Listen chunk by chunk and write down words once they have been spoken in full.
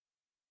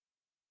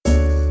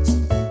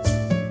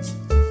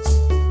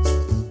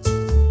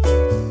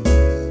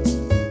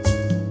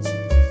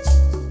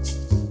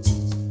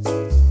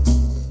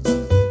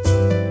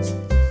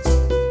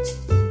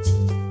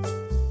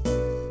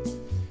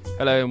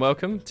Hello and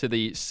welcome to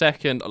the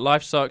second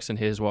Life Sucks and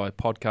Here's Why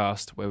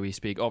podcast, where we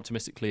speak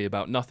optimistically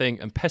about nothing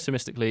and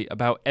pessimistically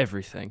about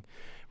everything.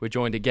 We're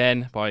joined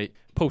again by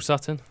Paul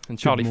Sutton and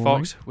Charlie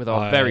Fox with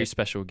our very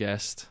special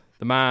guest,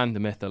 the man, the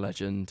myth, the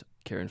legend,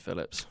 Kieran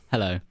Phillips.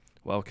 Hello.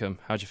 Welcome.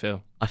 How'd you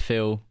feel? I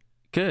feel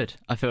good.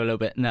 I feel a little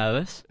bit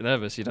nervous.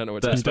 Nervous? You don't know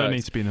what to You expect. don't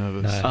need to be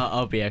nervous.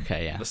 I'll be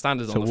okay, yeah. The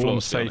standards It's on a the floor.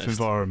 warm, to be safe honest.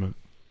 environment.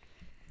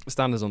 The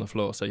standards on the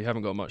floor, so you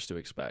haven't got much to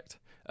expect.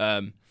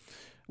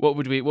 What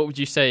would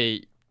you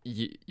say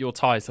your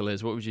title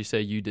is? What would you say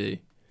you do?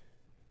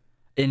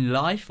 In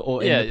life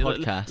or in the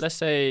podcast? Let's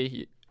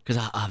say Because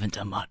I haven't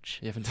done much.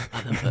 you haven't.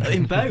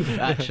 In both,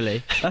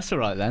 actually. That's all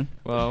right then.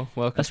 Well,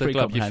 welcome That's to the pretty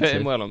club. You fit in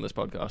comprehensive. well on this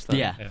podcast. Then.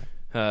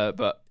 Yeah.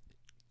 But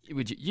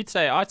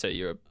I'd say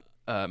you're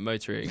a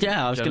motoring.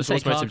 Yeah, I was going to say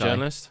car automotive guy.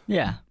 journalist.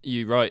 Yeah,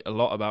 You write a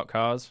lot about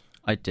cars.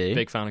 I do.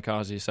 Big fan of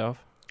cars yourself.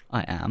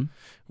 I am.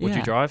 Would you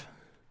Yeah. drive?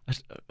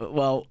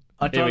 Well,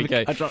 I Here we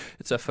drive. go.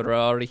 It's a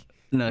Ferrari.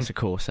 No, it's a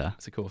Corsa.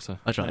 It's a Corsa.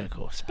 I drive a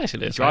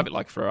Corsa. You drive it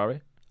like a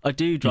Ferrari. I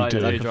do drive do.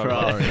 it like You a drive it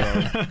like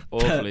Ferrari. a Ferrari.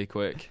 Awfully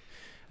quick.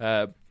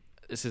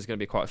 This is going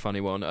to be quite a funny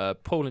one.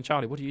 Paul and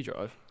Charlie, what do you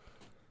drive?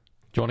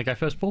 Do you want to go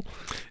first, Paul?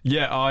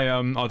 Yeah, I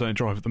don't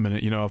drive at the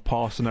minute. You know, I've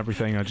passed and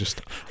everything. I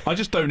just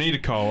don't need a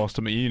car whilst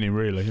I'm at uni.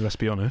 Really, let's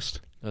be honest.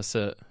 That's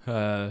it.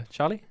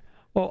 Charlie?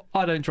 Well,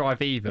 I don't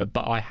drive either,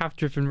 but I have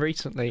driven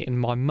recently in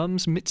my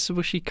mum's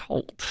Mitsubishi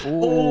Colt.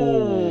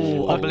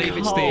 Oh, I believe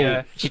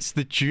it's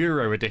the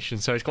Duro edition,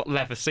 so it's got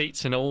leather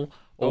seats and all.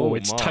 Oh,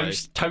 It's my.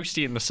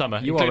 toasty in the summer.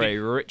 You are including-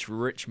 a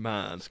rich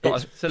man.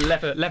 It's a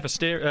leather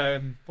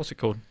steer. What's it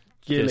called?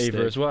 Gear Gear lever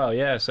stick. as well.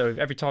 Yeah. So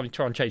every time you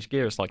try and change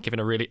gear, it's like giving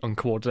a really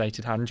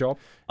uncoordinated hand job.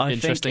 I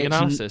think Interesting it's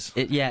analysis.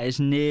 It's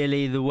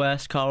nearly the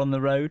worst car on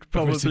the road,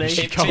 probably.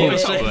 Mitsubishi It Colt. feels,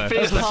 It's up there. it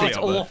feels It's like definitely it's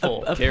up there.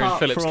 awful. Kieran Apart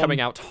Phillips from-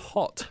 coming out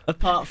hot.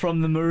 Apart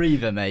from the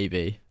Mariva,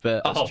 maybe.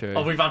 But Oh,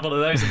 true. we've had one of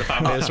those in the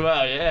family as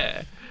well.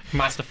 Yeah.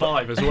 Mazda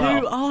 5 as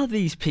well. who are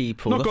these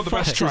people? Not got the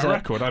best Fox track is a-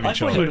 record, have you, I thought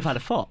you Charlie? would have had a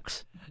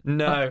Fox.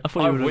 No, I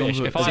thought you would've wish.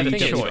 gone If with I had The a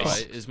thing is, choice.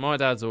 right, is my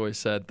dad's always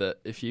said that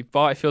if you're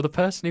the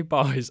person who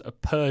buys a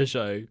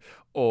Peugeot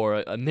or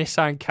a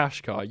Nissan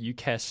Qashqai, you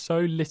care so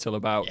little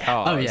about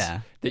cars Oh,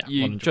 yeah. that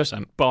Yeah, you just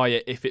 100%. buy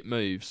it if it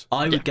moves.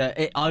 I would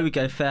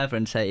go further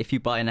and say if you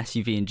buy an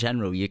SUV in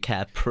general, you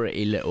care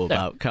pretty little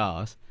about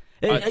cars.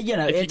 If you it get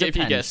a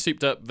depends.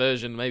 souped up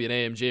version, maybe an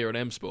AMG or an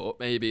M Sport,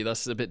 maybe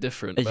that's a bit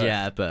different. But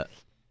Yeah, but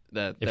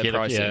they're If you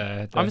look- pricey.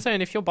 yeah, I'm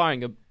saying if you're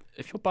buying a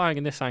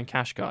Nissan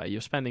Qashqai,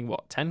 you're spending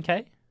what,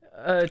 10k?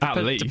 At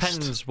least.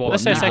 Depends what.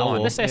 Let's say now?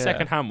 a Yeah.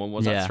 second-hand one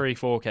was Yeah. at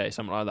 3-4k,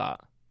 something like that.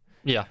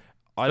 Yeah.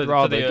 I'd For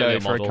rather the go earlier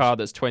for models. a car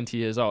that's 20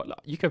 years old. Like,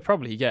 you could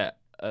probably get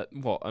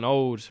for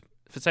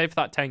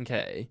that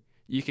 10k,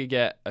 you could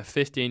get a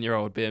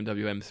 15-year-old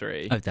BMW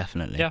M3, oh,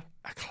 definitely. Yeah.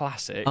 a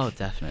classic, Oh,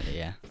 definitely.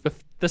 Yeah. for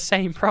the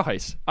same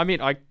price. I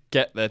mean, I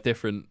get they're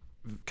different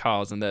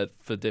cars and they're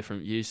for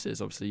different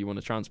uses. Obviously, you want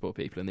to transport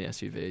people in the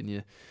SUV, and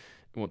you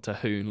want to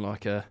hoon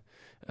like a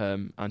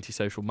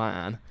antisocial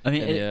man. I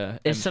mean, in the,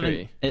 it's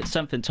M3.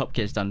 something Top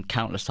Gear's done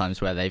countless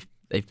times where they've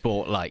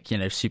bought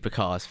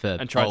supercars for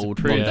And tried to old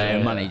prove Mondeo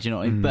it, money. yeah. Do you know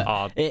what I mean? But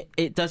Ah,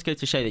 it does go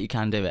to show that you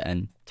can do it,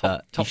 and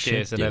Top you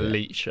Gear is should an do it.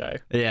 elite show.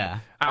 Yeah.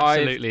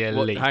 Absolutely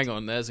elite. Hang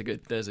on, there's a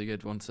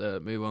good one to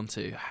move on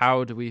to.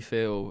 How do we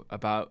feel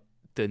about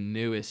the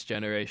newest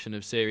generation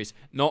of series?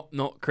 Not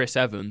Chris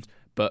Evans,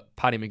 but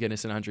Paddy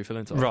McGuinness and Andrew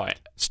Flintoff. Right.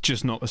 It's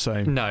just not the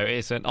same. No, it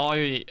isn't.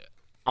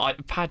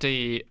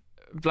 Paddy,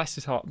 bless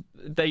his heart,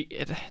 they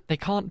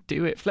can't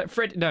do it.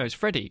 It's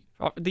Freddie.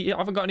 I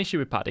haven't got an issue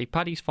with Paddy.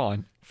 Paddy's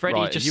fine. Freddie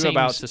Right, just you seems...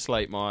 about to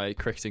slate my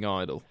cricketing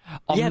idol.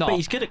 I'm yeah, not. but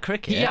he's good at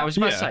cricket. Yeah, I was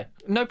about to Yeah. say,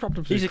 no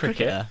problems He's a with cricket.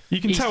 cricketer.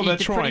 You can He's- tell he they're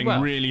did pretty trying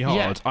well. really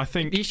hard. Yeah. I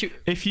think The issue-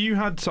 if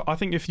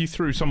you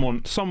threw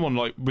someone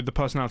like with the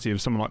personality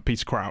of someone like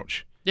Peter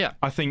Crouch, Yeah.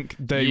 I think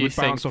they You would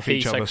bounce think off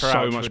each Peter other so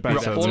Crouch much would be better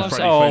better? than All I'm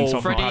Freddie saying-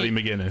 Flintoff Freddie- and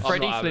Paddy McGuinness.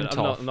 Freddie I'm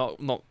Flintoff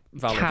not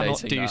validating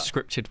cannot do that.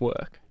 scripted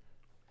work.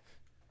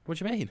 What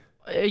do you mean?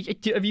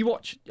 Have you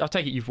watched? I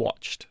take it you've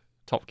watched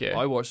Top Gear.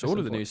 I watched all of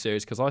the Listen, new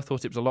series because I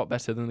thought it was a lot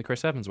better than the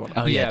Chris Evans one.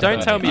 Oh, Yeah, Don't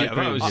but- tell me. I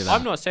agree with you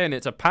I'm not saying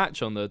it's a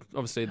patch on the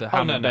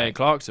Hamilton no. Day and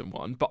Clarkson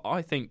one, but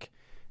I think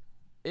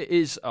it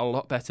is a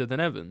lot better than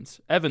Evans.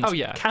 Evans Oh,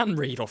 yeah. can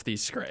read off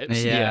these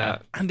scripts, Yeah.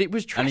 and it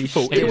was And he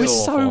dreadful. still It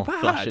was so awful.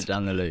 Flash it bad.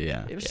 down the loo.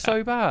 Yeah. It was Yeah.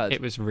 so bad.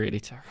 It was really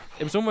terrible.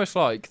 It was almost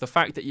like the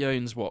fact that he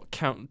owns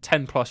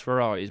 10 plus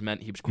Ferraris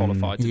meant he was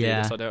qualified to do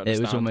Yeah. this. I don't It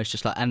understand. was almost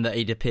just like, and that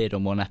he'd appeared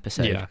on one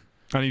episode. Yeah.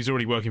 And he's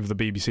already working for the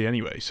BBC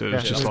anyway, so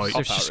it's Yeah. just It like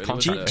was just really,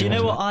 constant. wasn't Do you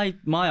know wasn't what it?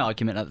 my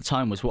argument at the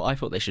time was? What I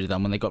thought they should have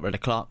done when they got rid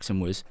of Clarkson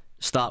was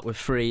start with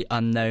 3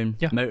 unknown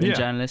Yeah. motoring Yeah.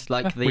 journalists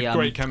like with the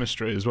great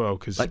chemistry as well.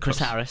 Cause like Chris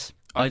Harris.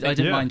 I I think-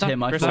 didn't yeah. mind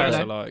him. I Chris thought Harris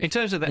that- I like. In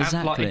terms of the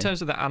Exactly.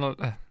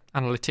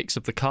 analytics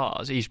of the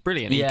cars, he's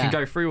brilliant. He Yeah. can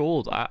go through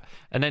all that,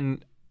 and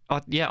then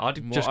I'd just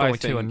What go I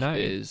with 2 think unknown.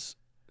 is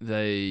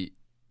it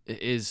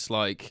is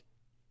like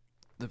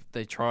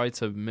they tried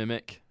to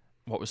mimic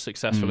what was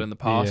successful in the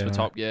past with Yeah.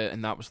 Top Gear,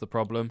 and that was the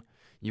problem.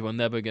 You were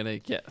never gonna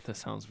get. This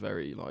sounds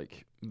very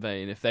like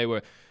vain. If they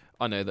were,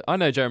 I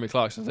know Jeremy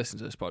Clarkson's listened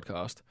to this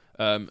podcast.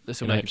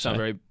 This will make him sound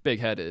very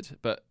big-headed,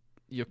 but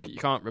you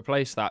can't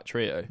replace that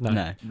trio.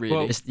 No. Really.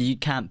 Well, you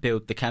can't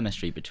build the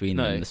chemistry between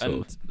them.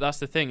 And that's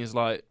the thing is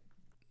like,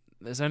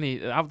 there's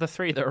only out of the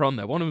three that are on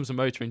there, one of them's a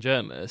motoring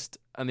journalist,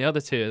 and the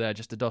other two are there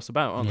just to doss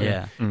about, aren't they?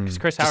 Yeah. Because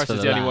Chris Harris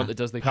is the only one that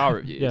does the car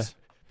reviews. Yeah.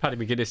 Paddy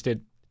McGuinness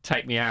did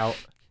Take Me Out.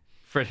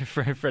 Freddie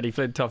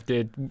Flintoff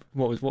did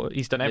what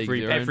he's done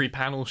every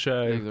panel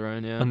show League of Their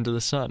Own, yeah. under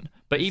the sun.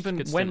 But even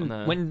good stint on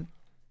there. when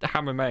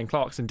Hammer, May and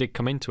Clarkson did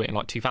come into it in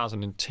like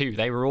 2002,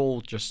 they were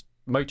all just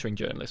motoring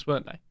journalists,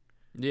 weren't they?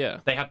 Yeah.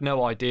 They had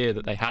no idea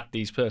that they had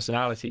these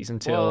personalities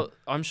until. Well,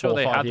 I'm sure 4 or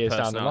they 5 had years down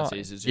the line.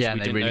 personalities. It's just Yeah, we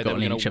and they didn't really know got they were on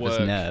going each to other's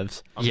work.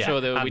 nerves. I'm Yeah,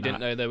 sure we and didn't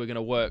know they were going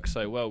to work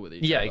so well with each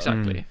other. Yeah,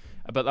 exactly.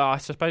 But I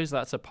suppose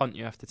that's a punt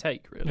you have to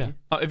take, really.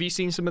 Yeah. Have you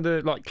seen some of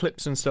the like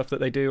clips and stuff that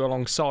they do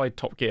alongside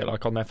Top Gear,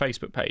 like on their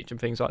Facebook page and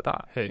things like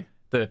that? Who?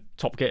 The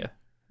Top Gear.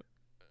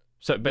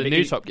 So, but The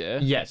new Top Gear?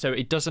 Yeah, so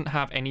it doesn't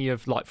have any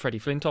of like Freddie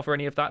Flintoff or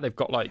any of that. They've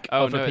got like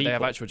Oh, other no, people. they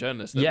have actual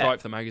journalists that Yeah. write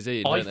for the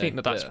magazine. I don't think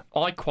they? that's. Yeah.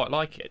 I quite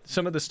like it.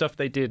 Some of the stuff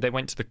they did, they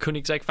went to the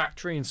Koenigsegg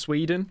factory in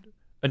Sweden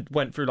and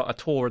went through like a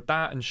tour of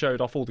that and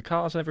showed off all the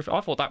cars and everything. I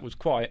thought that was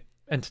quite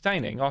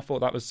entertaining. I thought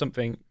that was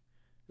something.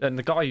 And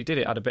the guy who did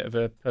it had a bit of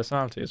a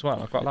personality as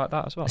well. I quite like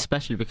that as well.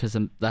 Especially because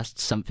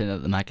that's something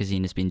that the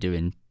magazine has been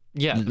doing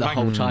Yeah, the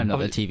whole time that oh,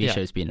 the TV yeah.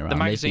 show's been around. The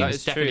magazine That has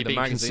is true. definitely The been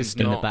magazine's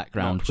consistent. in the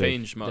background not with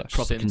changed much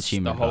proper since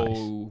consumer the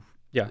whole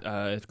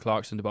Yeah.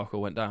 Clarkson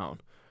debacle went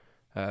down.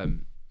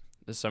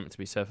 There's something to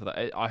be said for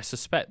that. I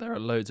suspect there are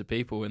loads of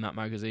people in that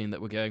magazine that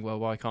were going, well,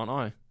 why can't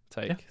I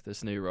take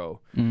this new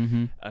role?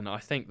 Mm-hmm. And I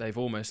think they've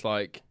almost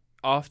like,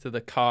 after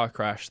the car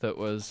crash that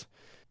was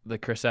the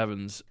Chris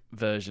Evans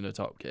version of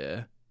Top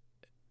Gear,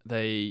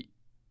 they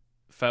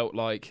felt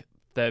like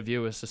their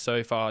viewers are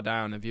so far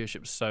down and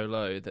viewership was so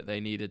low that they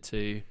needed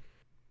to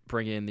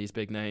bring in these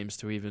big names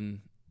to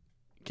even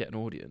get an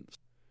audience.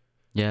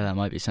 Yeah, that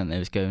might be something they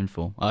was going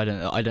for. I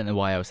don't know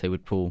why else they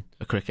would pull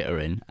a cricketer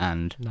in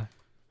and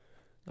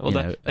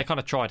Well, they kind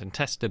of tried and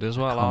tested as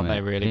well, aren't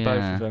they? Really, both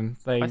Yeah. of them.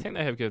 I think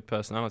they have good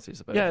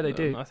personalities. Both Yeah, of they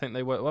them. do. I think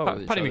they work well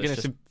with each Paddy other. It's McGuinness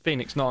just in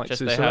Phoenix Nights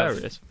just is they have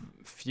hilarious.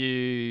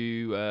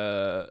 few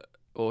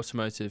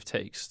automotive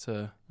takes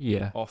to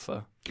Yeah,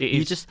 offer.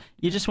 you just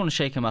want to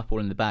shake them up all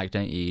in the bag,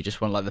 don't you? You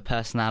just want like the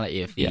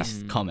personality of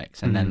these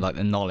comics, and then like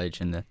the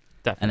knowledge and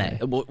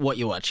definitely. what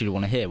you actually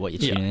want to hear, what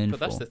you're tuning in But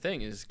for. that's the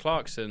thing is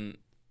Clarkson.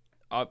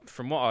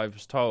 From what I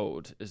was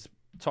told, is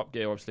Top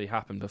Gear obviously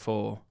happened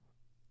before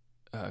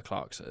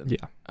Clarkson.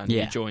 Yeah. And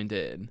he joined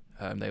in.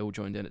 They all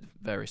joined in at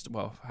various.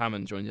 Well,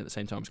 Hammond joined in at the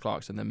same time as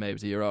Clarkson. Then May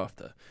was a year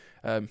after.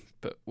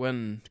 But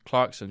when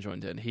Clarkson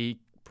joined in, he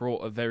brought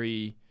a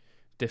very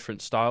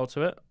different style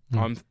to it.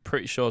 I'm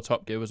pretty sure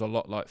Top Gear was a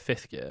lot like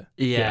Fifth Gear.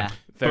 Yeah.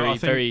 Very,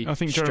 I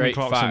think Jeremy straight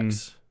Clarkson,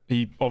 facts.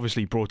 he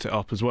obviously brought it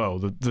up as well.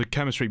 The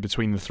chemistry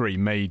between the three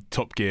made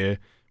Top Gear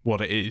what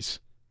it is.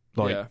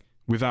 Like,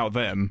 without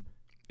them,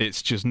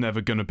 it's just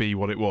never going to be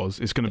what it was.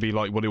 It's going to be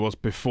like what it was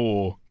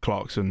before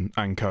Clarkson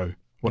and co,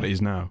 what it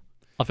is now.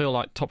 I feel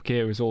like Top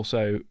Gear is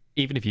also,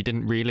 even if you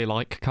didn't really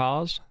like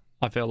cars,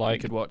 I feel like you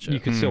could watch it. You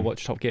could still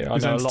watch Top Gear. It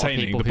was I know a lot of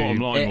entertaining. people The bottom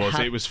line was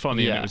had- it was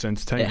funny and it was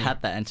entertaining. It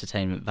had that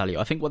entertainment value.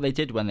 I think what they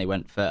did when they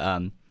went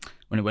for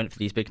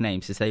these big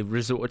names is they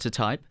resorted to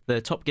type. The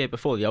Top Gear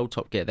before, the old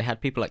Top Gear, they had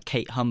people like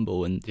Kate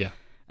Humble and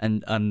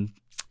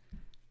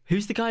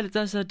who's the guy that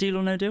does Deal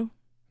or No Deal?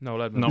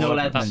 Noel Edmonds. Noel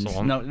that's Edmonds. the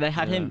one. No, they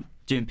had him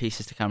doing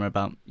pieces to camera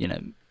about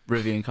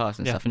reviewing cars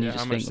and stuff, and you Yeah,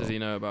 just how think, much does he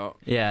know about?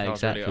 yeah,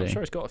 cars, really? exactly. I'm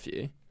sure he's got a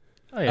few.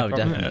 Oh, yeah, Oh,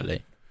 probably.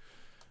 definitely.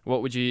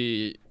 What would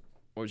you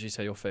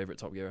say your favourite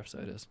Top Gear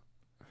episode is?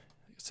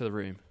 It's to the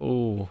room.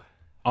 Ooh.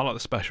 I like the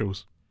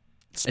specials.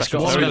 It's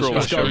got Very to be- broad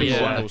it's got to be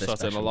show, one yeah. of the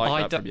Sutton, I specials.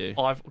 like that from you.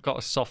 I've got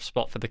a soft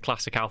spot for the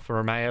classic Alfa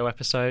Romeo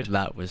episode.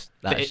 That is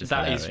just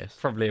That hilarious. is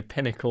probably a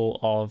pinnacle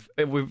of.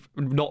 We've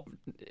not.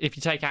 If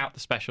you take out the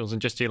specials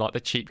and just do like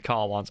the cheap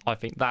car ones, I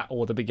think that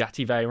or the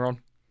Bugatti Veyron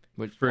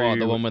Which, through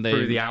the one when they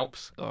through the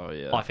Alps. Oh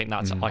yeah. I think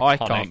that's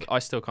iconic. I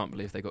still can't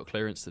believe they got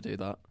clearance to do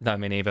that. No,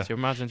 me neither. So you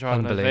imagine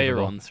driving a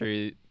Unbelievable. Veyron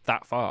through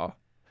that far.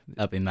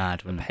 That'd be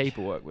mad, wouldn't it?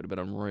 Paperwork would have been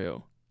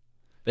unreal.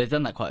 They've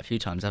done that quite a few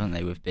times, haven't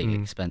they, with big,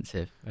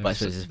 expensive. But I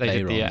suppose it's They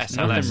did the Veyrons.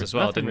 SLS as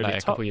well, Nothing didn't really they?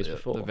 A couple topped years the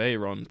before.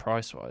 Veyron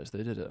price-wise,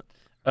 they did it.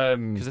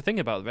 Because the thing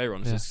about the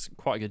Veyron is it's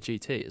quite a good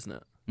GT, isn't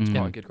it? It's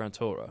quite a good Grand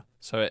Tourer.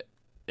 So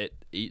it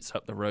eats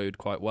up the road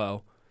quite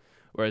well.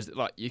 Whereas,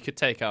 like, you could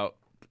take out,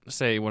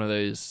 say, one of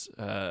those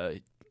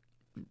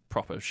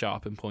proper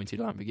sharp and pointy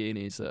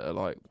Lamborghinis that are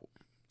like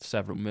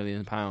several £1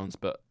 million,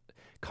 but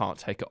can't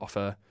take it off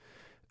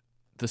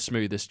the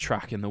smoothest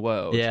track in the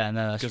world. Yeah,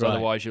 no, that's Because right.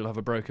 otherwise you'll have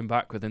a broken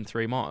back within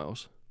 3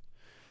 miles.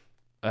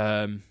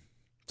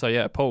 So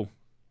yeah, Paul,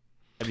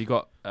 have you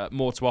got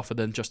more to offer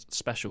than just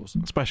specials?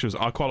 Specials.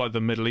 I quite like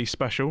the Middle East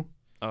special.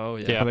 Oh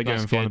yeah, Yeah. Where they go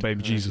that's and find good. the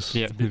baby Jesus.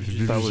 Yeah.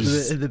 That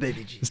was. the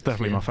baby Jesus. It's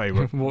definitely my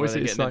favourite. What where was they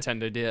it? get It's like,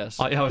 Nintendo DS.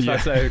 I was about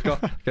to say,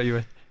 go you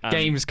with. And-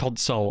 Games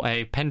console,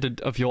 a pendant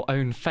of your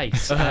own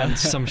face, and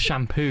some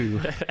shampoo.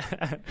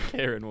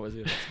 Kieran, what was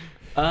it?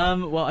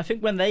 Well, I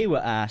think when they were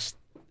asked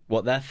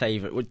what their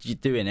favourite. What you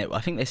doing it?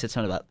 I think they said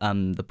something about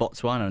the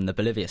Botswana and the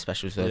Bolivia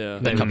specials. Yeah.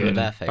 A couple of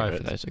their favourites. Both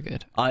of those are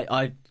good.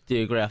 I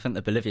do agree. I think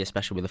the Bolivia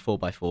special with the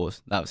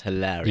 4x4s, that was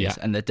hilarious,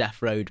 and the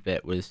Death Road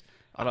bit was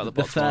I like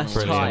the first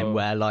time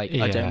where I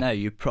don't Yeah. know,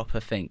 you proper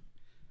think,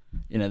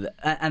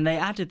 and they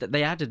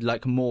added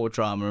like more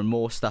drama and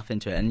more stuff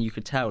into it, and you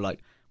could tell like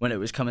when it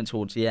was coming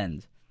towards the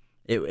end.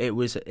 It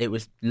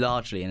was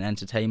largely an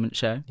entertainment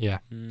show. Yeah,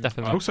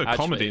 definitely. Also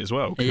comedy as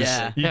well. 'cause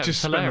Yeah. you Yeah, just it's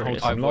spend the whole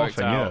hilarious. time I've worked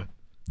laughing. out.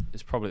 Yeah,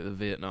 It's probably the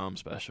Vietnam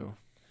special.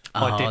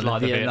 I did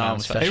like the Vietnam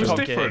special. it was Top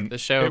different. The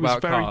show it was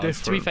about very cars.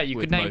 different. To be fair, you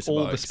With could name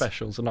all the motorbikes.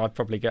 specials, and I'd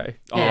probably go.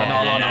 Oh,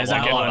 Yeah, it's a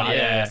good one.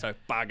 yeah. So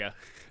bagger.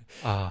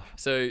 Ah,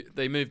 So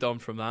they moved on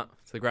from that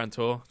to the Grand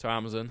Tour to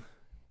Amazon.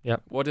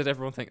 Yep. What did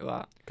everyone think of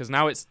that? Because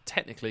now it's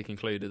technically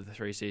concluded the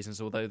 3 seasons,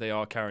 although they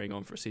are carrying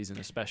on for a season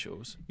of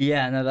specials.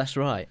 Yeah, no, that's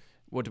right.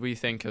 What do we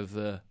think of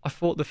the I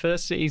thought the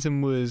first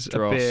season was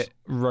Dross. a bit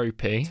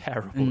ropey.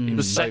 terrible? Mm. It The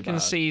was so second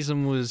bad.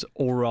 season was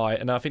all right,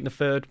 and I think the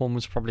third one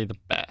was probably the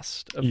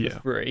best of the Yeah.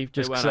 3,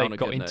 just went because out they on a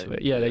got good into note.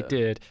 it. Yeah, they Yeah.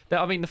 did.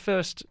 I mean,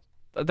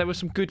 there were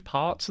some good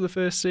parts of the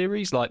first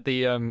series, like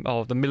the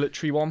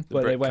military one The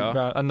where they brick went car.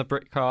 around, and the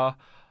brick car.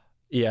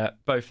 Yeah,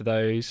 both of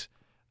those.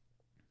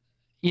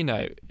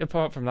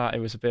 Apart from that, it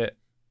was a bit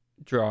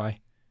dry.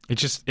 It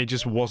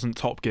just wasn't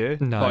Top Gear.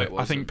 No, Like, it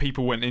I think wasn't.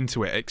 people went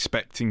into it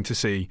expecting to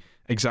see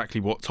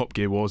exactly what Top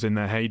Gear was in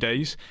their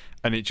heydays,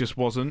 and it just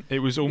wasn't. It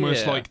was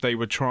almost Yeah. like they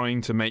were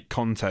trying to make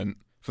content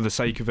for the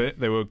sake of it.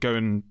 They were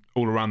going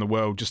all around the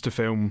world just to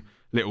film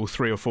little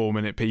 3 or 4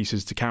 minute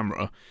pieces to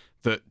camera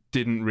that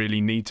didn't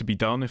really need to be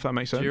done, if that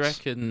makes sense. Do you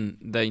reckon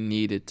they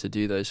needed to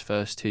do those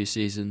first 2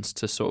 seasons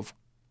to sort of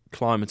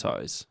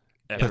climatise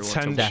everyone to what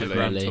the Potentially.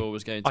 Grand Tour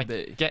was going to I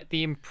be? get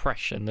the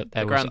impression that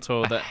there The Grand was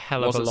Tour a that hell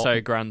of a wasn't lot. so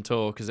Grand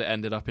Tour because it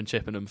ended up in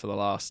Chippenham for the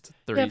last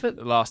 3, Yeah,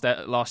 but-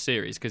 last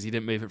series because he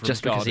didn't move it from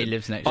Just because he Garden.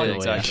 lives next Yeah, door.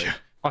 exactly.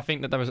 I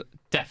think that there was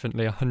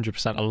definitely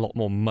 100% a lot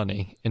more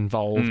money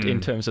involved in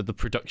terms of the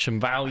production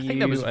value. I think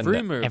there was and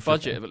rumour of everything.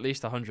 budget of at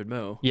least 100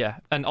 mil. Yeah,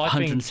 and I think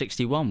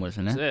 161,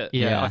 wasn't That's it? it.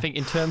 yeah, I think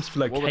in terms of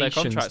What were their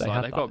locations, contracts they like?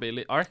 had They've that. got to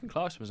be. I reckon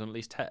Clarkson was on at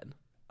least 10.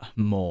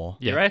 More.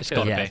 You Yeah, it's reckon?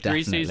 got to Yeah, be.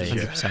 3 definitely. seasons.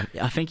 Yeah. 100%.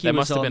 Yeah, I think he There was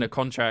must have on, been a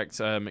contract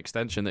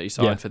extension that he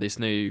signed Yeah. for this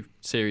new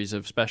series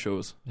of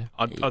specials.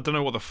 I don't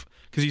know what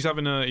because he's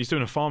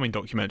doing a farming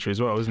documentary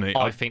as well, isn't he?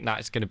 I think that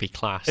is going to be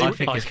class. I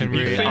think it's gonna be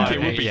you really think it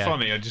funny, would be yeah.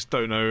 funny. I just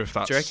don't know if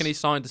that's. Do you reckon he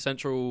signed a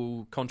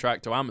central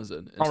contract to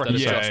Amazon I reckon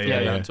instead of so. just Yeah,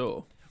 the yeah. Grand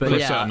Tour? but for a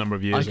yeah, certain number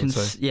of years, I can I'd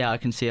say. I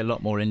can see a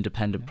lot more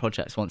independent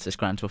projects once this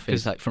Grand Tour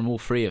finishes, 'Cause- like from all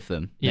 3 of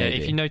them. Yeah, maybe.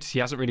 if you notice, he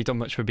hasn't really done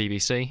much for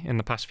BBC in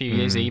the past few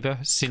years either,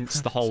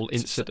 since the whole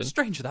incident.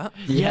 Strange that.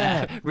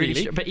 Yeah, Really,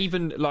 really? but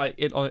even like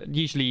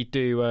usually you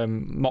do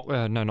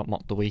not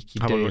mock the week.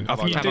 You Have do. I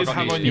think you Have did I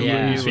have got on you? your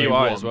Yeah. review CUI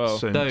once as well.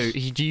 since- No,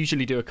 he'd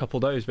usually do a couple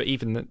of those, but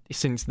even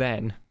since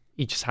then,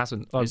 he just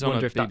hasn't. I He's on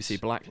wonder a if BBC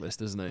that's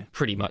blacklist, isn't he?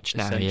 pretty much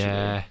now. essentially.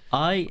 Yeah,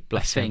 I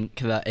Bless him. think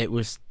that it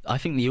was. I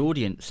think the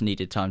audience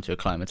needed time to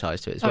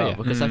acclimatise to it as Oh, well, yeah.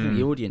 because I think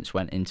the audience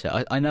went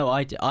into. I know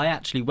I did. I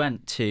actually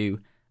went to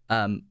one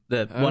of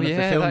the Oh, yeah,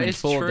 that filming is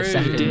for the true.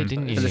 second You did,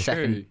 didn't you? for the It's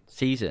second true.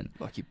 season,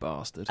 Lucky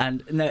bastard.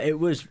 and no, it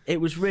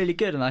was really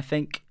good, and I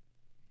think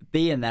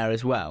being there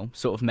as well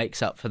sort of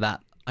makes up for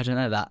that. I don't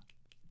know, that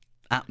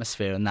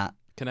atmosphere and that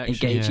Connection.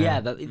 engage. Yeah.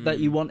 That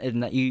you wanted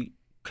and that you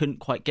couldn't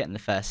quite get in the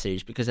first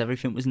series because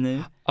everything was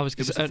new. I was. It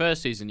was the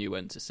first season you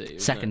went to see.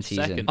 wasn't Second it?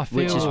 season, Second. I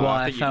which is feel-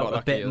 why I think you felt got a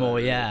lucky bit there, more.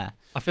 really. Yeah,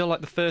 I feel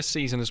like the first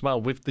season as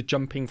well, with the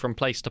jumping from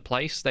place to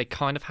place, they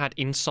kind of had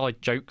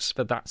inside jokes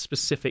for that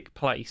specific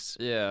place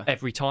Yeah.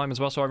 every time as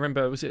well. So I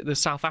remember, was it the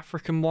South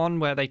African one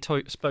where they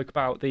spoke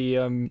about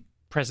the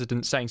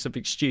president saying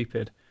something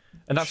stupid,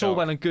 and that's all Shock.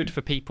 well and good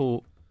for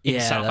people in Yeah,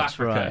 South that's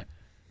Africa,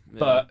 right.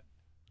 but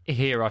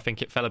here I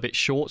think it fell a bit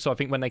short. So I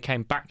think when they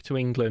came back to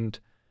England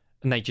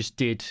and they just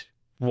did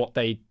what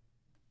they,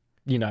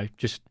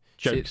 just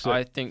jokes.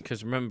 I think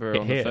because remember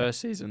Hit on the here.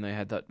 first season they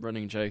had that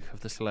running joke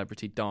of the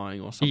celebrity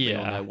dying or something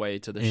on Yeah. their way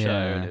to the show,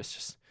 Yeah. and it was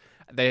just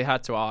they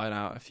had to iron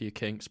out a few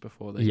kinks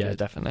before they yeah, did.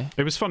 definitely.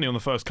 It was funny on the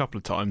first couple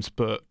of times,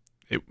 but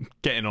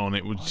getting on,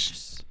 it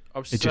was. I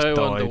was It just so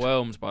died.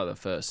 underwhelmed by the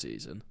first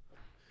season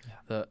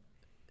that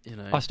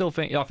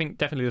I think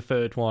definitely the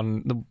third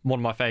one. One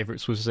of my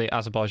favourites was the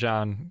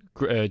Azerbaijan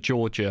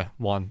Georgia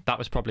one. That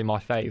was probably my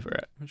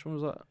favourite. which one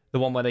was that? The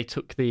one where they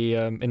took the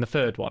in the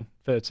third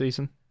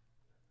season.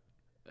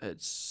 It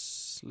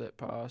slipped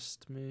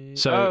past me.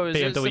 So is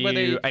this where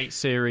BMW they, 8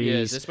 Series. yeah,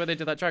 is this where they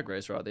did that drag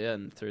race right at the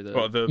end through the?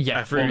 Well, the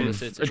Yeah, F1 through the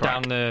city.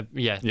 down the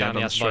Yeah, down the down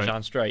the straight.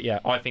 Azerbaijan Straight. Yeah,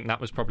 I think that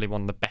was probably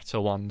one of the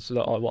better ones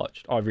that I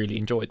watched. I really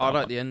enjoyed that. I like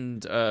one. the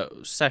end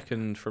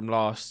second from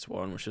last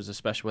one, which was a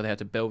special where they had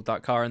to build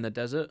that car in the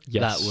desert.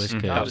 Yes. That was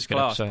Mhm. good. That was a good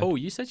class. episode. Paul,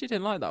 you said you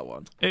didn't like that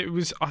one. It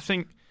was. I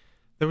think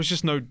there was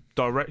just no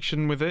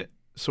direction with it.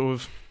 Sort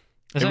of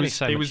There's it only was-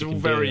 so it much was you all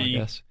can do, I very-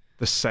 guess.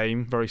 the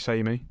same, very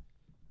samey.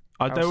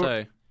 How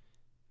so?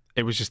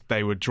 It was just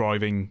they were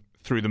driving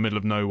through the middle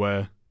of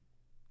nowhere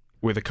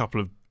with a couple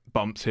of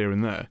bumps here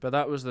and there. But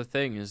that was the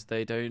thing is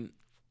they don't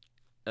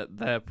at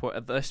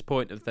this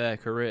point of their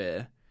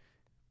career,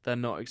 they're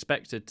not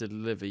expected to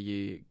deliver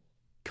you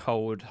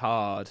cold,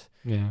 hard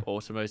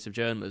automotive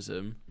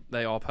journalism.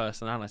 They are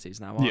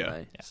personalities now, aren't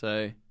they? Yeah.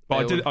 So,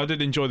 but I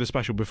did enjoy the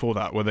special before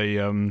that where they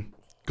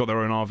got their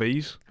own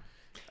RVs.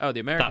 Oh, the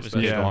American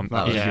special.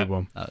 That was a good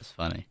one. That was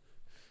funny.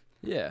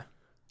 Yeah.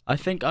 I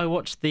think I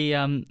watched the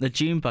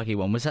Dune buggy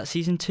one. Was that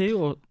season 2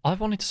 or? I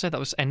wanted to say that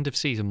was end of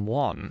season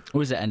 1. Or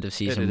was it end of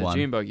season 1?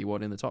 The Dune buggy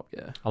one in the Top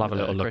Gear. I'll have a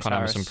little look on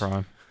Amazon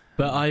Prime.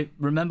 But I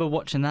remember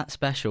watching that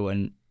special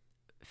and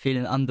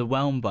feeling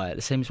underwhelmed by it.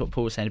 The same as what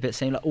Paul was saying. A bit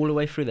same, like all the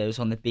way through. They was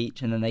on the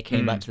beach and then they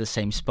came back to the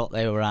same spot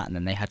they were at, and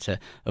then they had to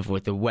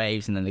avoid the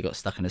waves, and then they got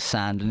stuck in the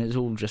sand, and it was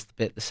all just a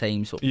bit the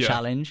same sort of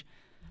challenge.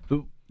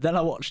 But then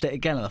I watched it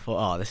again and I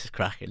thought, oh, this is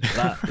cracking.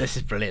 This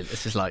is brilliant.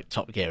 This is like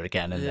Top Gear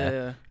again,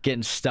 and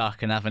getting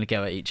stuck and having to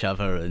go at each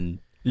other. And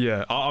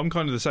yeah, I'm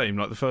kind of the same.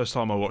 Like the first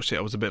time I watched it,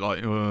 I was a bit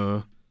like,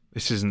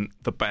 this isn't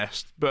the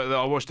best. But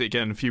I watched it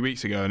again a few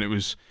weeks ago, and it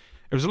was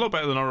a lot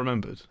better than I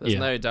remembered. There's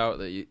no doubt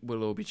that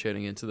we'll all be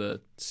tuning into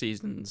the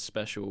season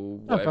special,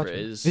 whatever it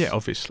is. Yeah,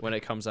 obviously. When it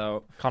comes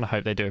out. Kind of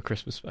hope they do a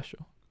Christmas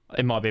special.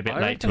 It might be a bit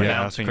late to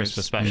announce a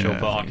Christmas special,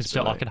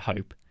 but I can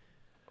hope.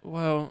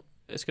 Well,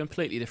 it's a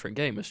completely different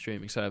game with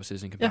streaming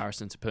services in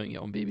comparison to putting it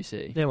on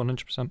BBC. Yeah,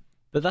 100%.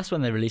 But that's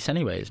when they release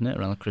anyway, isn't it?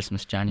 Around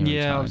Christmas, January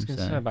time. Yeah, I was going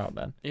to say about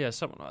then. Yeah,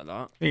 something like that.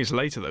 I think it's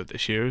later though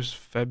this year. It's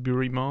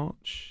February,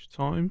 March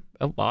time.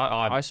 Oh,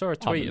 I saw a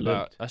tweet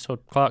I saw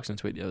Clarkson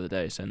tweet the other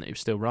day saying that he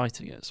was still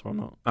writing it, so I'm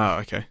not... Oh,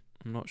 okay.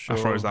 I'm not sure.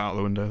 I throws that out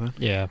the window then.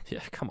 Yeah.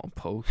 Yeah, come on,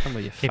 Paul. Come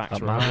with your facts,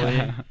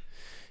 right?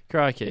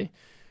 Crikey.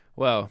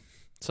 Well,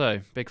 so,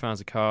 big fans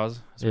of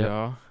cars, as we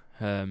are.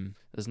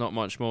 There's not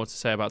much more to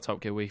say about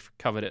Top Gear. We've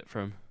covered it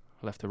from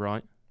left to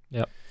right.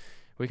 Yep.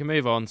 We can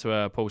move on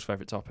to Paul's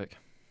favourite topic.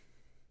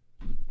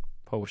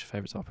 Paul, what's your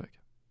favourite topic?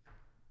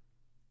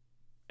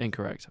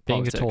 Incorrect.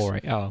 Being Politics. a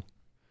Tory. Oh.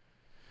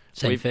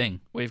 Same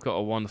thing. We've got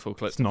a wonderful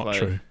clip to play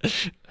true.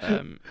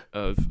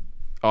 Of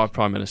our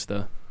Prime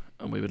Minister,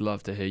 and we would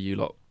love to hear you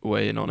lot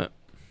weigh in on it.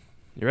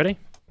 You ready?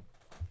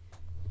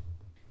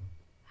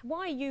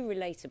 Why are you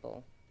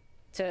relatable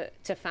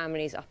to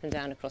families up and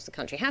down across the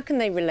country? How can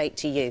they relate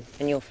to you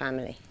and your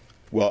family?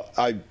 Well,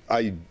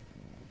 I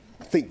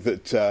think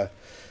that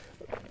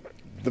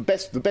the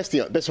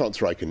best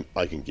answer I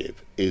can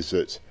give is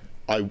that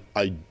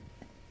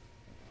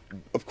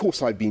of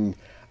course I've been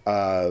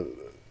I've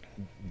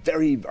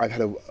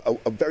had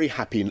a very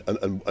happy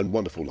and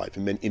wonderful life.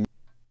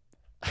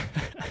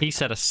 He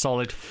said a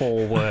solid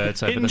 4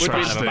 words over the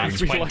span of about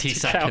 20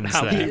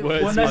 seconds there.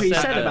 Well, no, he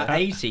said about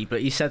 80,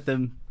 but he said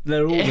them.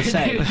 They're all the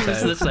same.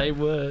 It's the same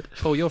word.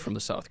 Paul, you're from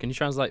the south. Can you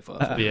translate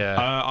for us? Yeah.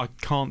 I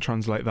can't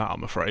translate that,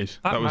 I'm afraid.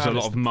 That was a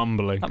lot of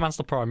mumbling. That man's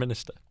the Prime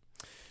Minister.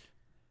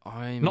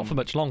 Not for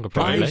much longer,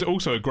 But probably. it was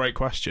also a great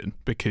question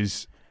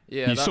because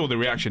you saw the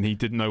reaction. He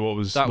didn't know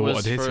what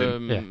had hit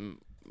him.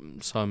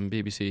 Some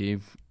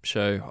BBC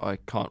show. I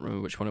can't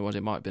remember which one it was.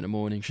 It might have been a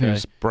morning show. It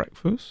was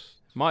Breakfast.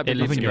 Might be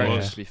BBC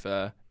Breakfast, to be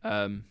fair.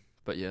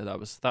 But yeah, that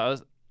was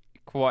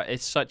quite.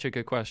 It's such a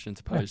good question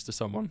to pose to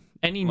someone.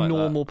 Any like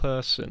normal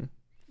person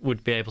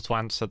would be able to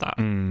answer that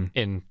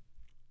in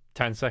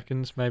 10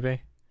 seconds,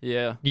 maybe.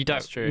 Yeah, you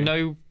don't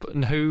know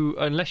who,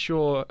 unless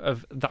you're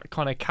of that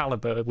kind of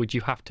caliber, would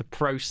you have to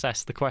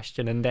process the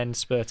question and then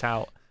spurt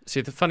out? See,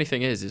 the funny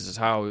thing is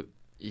how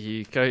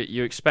you go.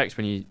 You expect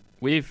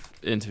we've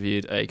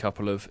interviewed a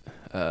couple of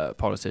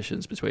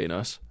politicians between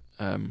us.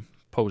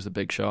 Paul's the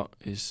big shot.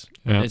 He's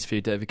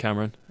interviewed David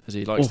Cameron, as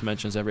he likes to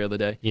mention every other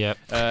day. Yeah.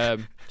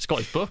 He's got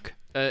his book.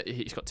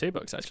 He's got 2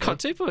 books, actually. He's got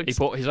 2 books. He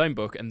bought his own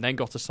book and then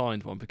got a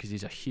signed one because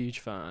he's a huge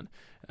fan.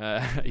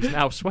 He's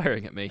now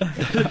swearing at me.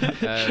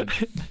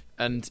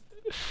 And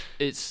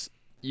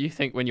you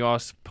think when you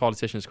ask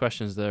politicians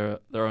questions, they're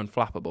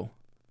unflappable.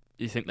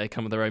 You think they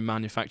come with their own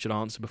manufactured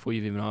answer before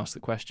you've even asked the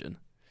question.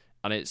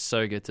 And it's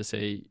so good to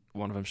see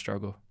one of them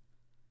struggle.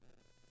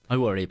 I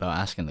worry about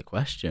asking the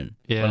question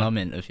when I'm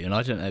interviewing.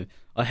 I don't know.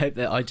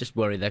 I just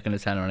worry they're going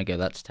to turn around and go,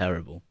 that's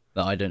terrible.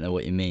 That I don't know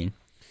what you mean.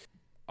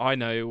 I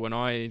know when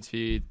I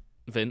interviewed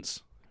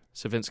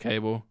Sir Vince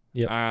Cable,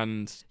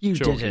 and you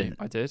Chalky. didn't.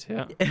 I did,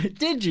 yeah.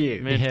 Did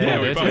you?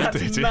 Yeah, we both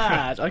That's did.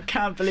 mad. I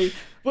can't believe.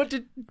 What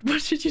did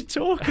you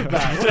talk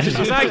about?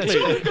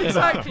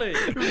 Exactly.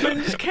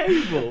 Vince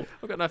Cable.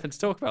 I've got nothing to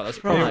talk about.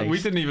 That's Right. right. We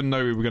didn't even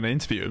know we were going to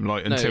interview him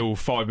until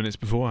 5 minutes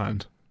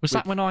beforehand. Was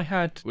that when I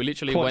had We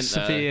literally quite went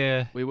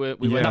severe... We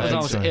went that was there. when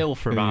I was ill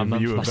for about a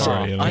month. You were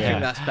Sorry. I think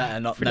that's better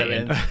not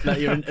knowing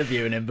that you're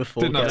interviewing him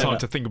before. Didn't have time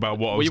to think about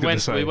what I was going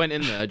to say. We went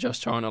in there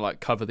just trying to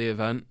cover the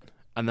event,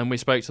 and then we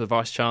spoke to the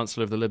Vice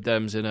Chancellor of the Lib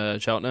Dems in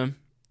Cheltenham,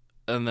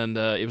 and then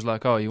he was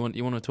like, "Oh, you want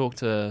to talk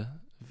to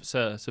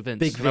Sir Vince?"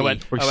 Big and I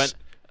went,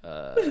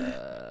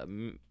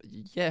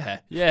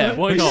 yeah,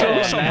 why We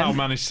not? somehow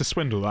managed to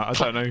swindle that. I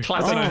don't know. I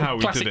don't know how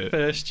we did it.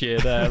 First year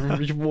there,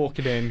 just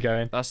walking in,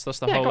 going. That's the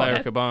whole go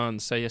Erica ahead.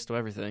 Barnes say yes to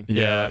everything.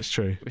 Yeah, that's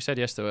true. We said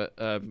yes to it,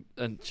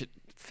 and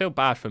feel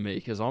bad for me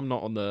because I'm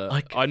not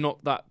I'm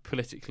not that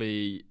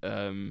politically,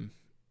 well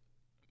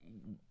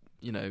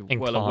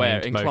aware,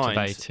 inclined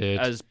motivated,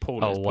 as Paul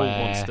is. Paul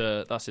aware. wants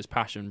to. That's his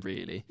passion,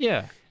 really.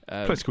 Yeah.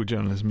 Political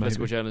journalism, maybe.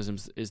 Political journalism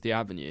is the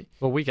avenue.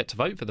 Well, we get to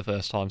vote for the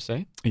first time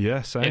soon.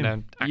 Yeah, same. In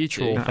an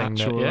actual You thing.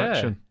 Actual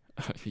election.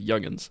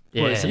 Young'uns.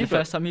 Yeah. What, is it the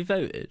first time you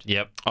voted?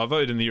 Yep. I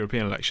voted in the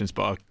European elections,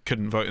 but I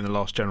couldn't vote in the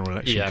last general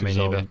election Yeah, me because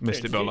I neither.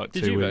 missed it by like 2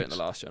 weeks. Did you vote in the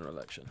last general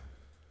election?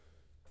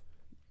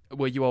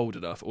 Were you old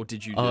enough, or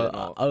did you do it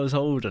not? I was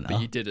old enough.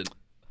 But you didn't.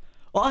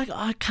 Well,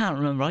 I can't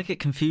remember. I get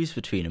confused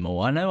between them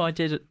all. I know I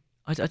did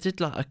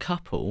like a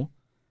couple.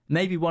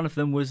 Maybe one of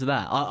them was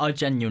that. I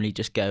genuinely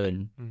just go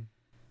and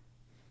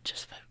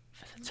just vote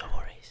for the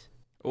Tories.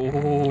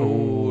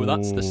 Oh,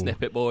 that's the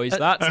snippet, boys.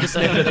 That's the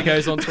snippet that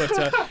goes on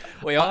Twitter.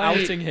 We are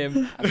outing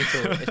him as a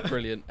Tory. It's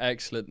brilliant.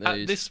 Excellent news.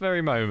 At this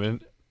very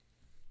moment,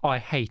 I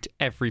hate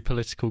every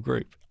political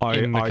group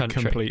in the I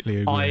country.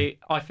 completely agree.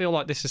 I feel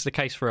like this is the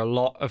case for a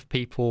lot of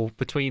people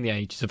between the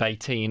ages of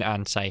 18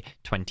 and, say,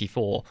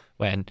 24,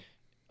 when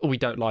we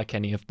don't like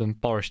any of them.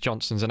 Boris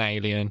Johnson's an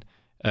alien.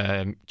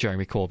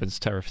 Jeremy Corbyn's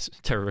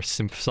terrorist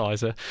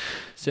sympathiser.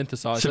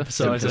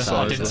 Synthesizer.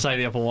 I didn't say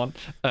the other one.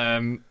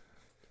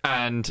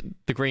 And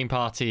the Green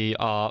Party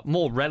are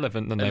more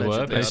relevant than they were,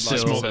 Allegedly, but It's I'd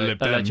just like more to the say. Lib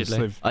Dems.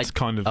 Allegedly. It's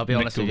kind of I'll be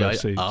honest with you. their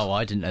seats.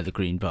 I didn't know the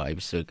Green Party were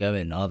still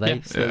going. Are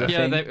they? Still a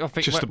Yeah, thing? I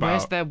think Just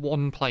where's about. their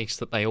one place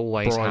that they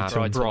always have?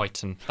 Brighton.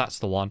 Brighton. That's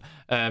the one.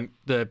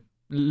 The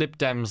Lib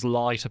Dems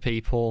lie to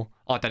people.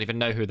 I don't even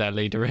know who their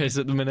leader is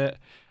at the minute.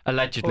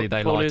 Allegedly,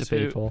 they lie to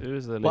people. Who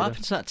is the leader? What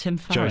happened to that Tim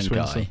Joe Farron guy?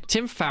 Swinson.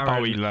 Tim Farron.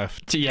 Oh, he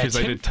left Yeah, because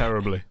they Tim- did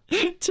terribly.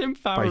 Tim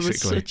Farron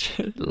Basically. was such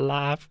a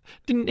laugh.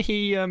 Didn't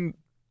he?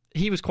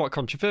 He was quite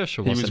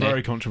controversial. He was Wasn't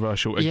very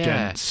controversial Yeah.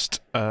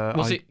 against.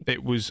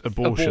 it was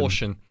abortion.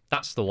 Abortion.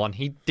 That's the one.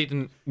 He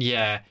didn't.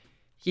 Yeah.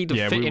 He'd have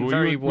Yeah, fit we- in we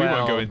very won't- we well.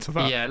 won't go into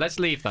that. Yeah, let's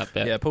leave that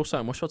bit. Yeah, Paul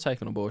Sutton, what's your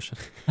take on abortion?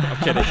 I'm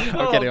kidding.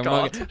 I'm kidding. I'm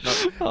not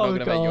going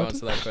to make you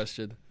answer that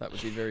question. That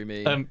would be very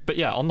mean. But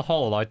yeah, on the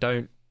whole, I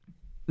don't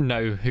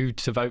know who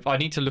to vote. I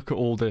need to look at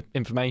all the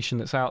information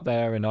that's out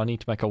there, and I need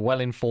to make a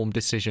well-informed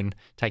decision,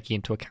 taking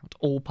into account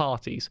all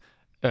parties,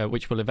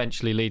 which will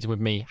eventually lead with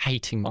me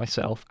hating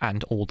myself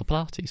and all the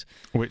parties.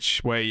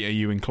 Which way are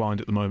you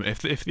inclined at the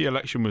moment? If the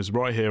election was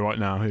right here, right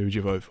now, who would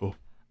you vote for?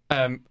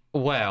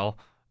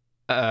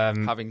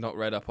 Having not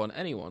read up on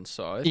anyone's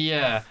side.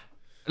 Yeah,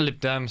 Lib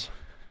Dems.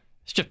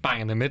 It's just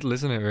bang in the middle,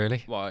 isn't it,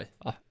 really? Why?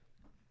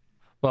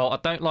 Well, I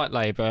don't like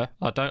Labour,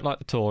 I don't like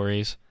the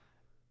Tories,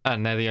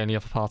 and they're the only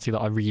other party that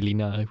I really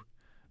know.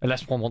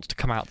 Unless one wants to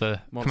come out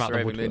the Monster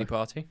Raving Looney woodwork.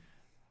 Party.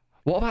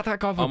 What about that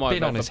guy with I a might bin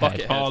vote on for his head?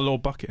 Buckethead. Oh,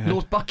 Lord Buckethead.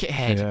 Lord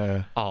Buckethead.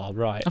 Yeah. Oh,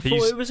 right. I thought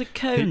He's- it was a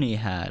cone he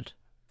had.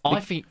 I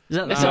think... Is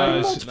that Is the there No, a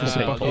it's- multiple it's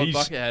thing? Bucket- Lord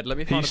he's- Buckethead. Let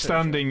me find He's a picture.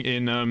 standing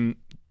in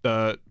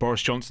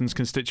Boris Johnson's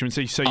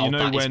constituency. So Oh, you know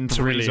that is when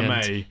Theresa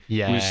brilliant. May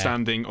Yeah. was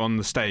standing on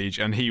the stage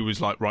and he was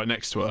like right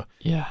next to her.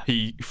 Yeah.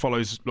 He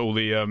follows all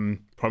the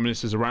prime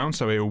ministers around,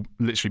 so he'll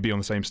literally be on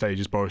the same stage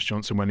as Boris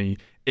Johnson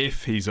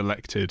if he's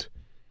elected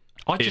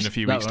I in just, a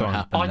few that weeks' won't time.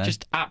 happen. I then.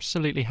 just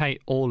absolutely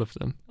hate all of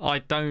them. I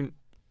don't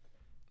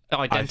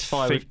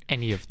identify with think-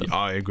 any of them.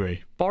 I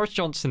agree. Boris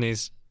Johnson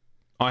is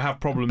I have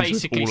problems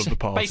basically with all of the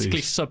parties.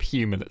 basically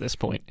subhuman at this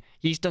point.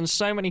 He's done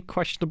so many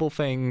questionable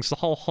things, the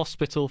whole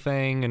hospital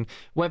thing, and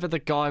whether the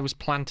guy was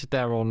planted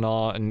there or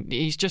not, and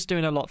he's just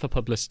doing a lot for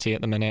publicity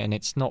at the minute, and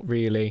it's not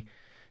really...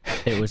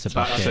 It was a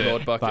That's bucket. it.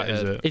 Lord That is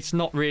Buckethead. it. It's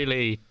not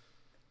really...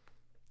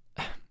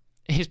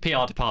 His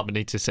PR department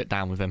needs to sit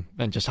down with him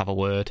and just have a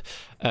word.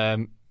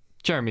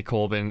 Jeremy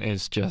Corbyn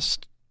is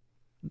just...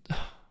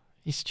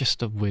 He's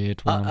just a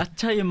weird one. I'll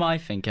tell you my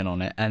thinking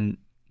on it and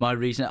my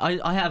reason.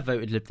 I have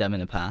voted Lib Dem in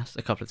the past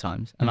a couple of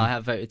times, and I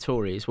have voted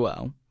Tory as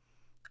well.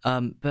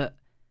 But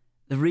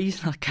the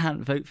reason I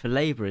can't vote for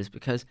Labour is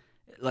because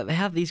like they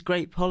have these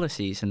great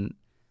policies and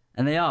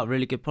they are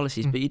really good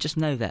policies, but you just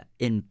know they're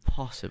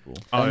impossible.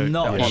 They're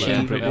not yeah, achievable.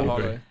 completely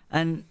agree.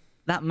 And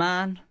that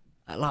man,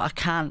 like I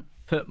can't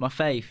put my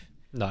faith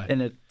no.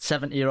 in a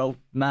 70-year-old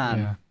man.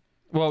 Yeah.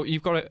 Well,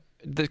 you've got it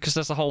because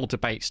there's a whole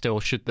debate still.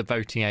 Should the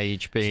voting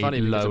age be It's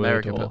funny because lowered?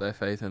 America or... put their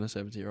faith in a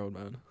 70-year-old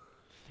man.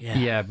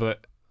 Yeah,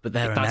 but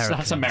they're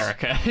that's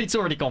America. It's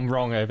already gone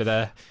wrong over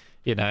there.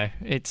 You know,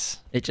 It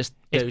just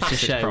It's goes to past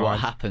its show prime. what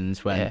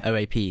happens when Yeah.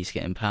 OAPs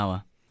get in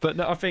power. But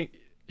no, I think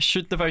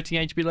should the voting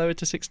age be lowered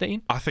to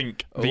 16? I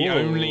think the Ooh.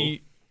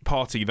 only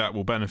party that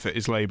will benefit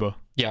is Labour.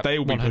 Yeah,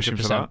 They'll be pushing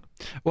for that.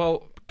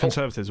 Well,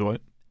 Conservatives,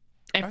 right?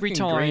 every I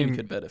reckon Green time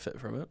could benefit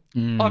from it.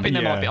 I think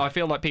there Yeah. might be. I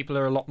feel like people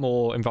are a lot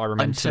more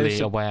environmentally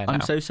aware now.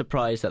 I'm so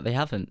surprised that they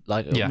haven't.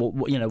 Like, Yeah.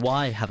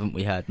 why haven't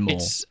we had more?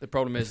 It's The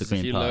problem With is the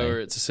if you Green Party. lower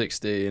it to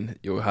 16,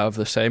 you'll have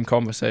the same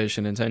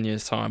conversation in 10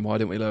 years' time. Why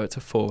don't we lower it to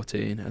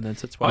 14 and then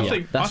to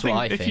 12? That's what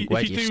I if think. You,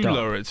 Where if do you you do start?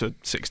 lower it to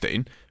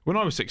 16, when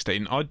I was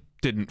 16, I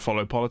didn't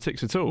follow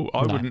politics at all.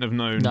 I No. wouldn't have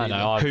known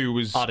No, who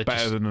was I'd have better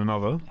just- than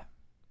another.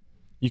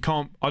 You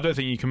can't. I don't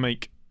think you can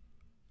make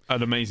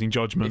an amazing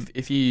judgment.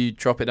 If you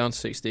drop it down to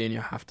 16, you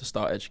have to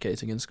start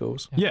educating in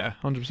schools. Yeah,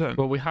 100%.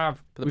 well, we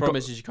have. But the we've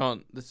problem got- is you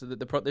can't.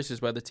 This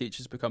is where the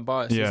teachers become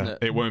biased, isn't Yeah, it?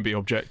 it won't be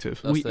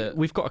objective. That's it.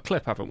 We've got a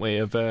clip, haven't we,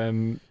 of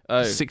Oh,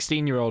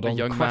 16-year-old a on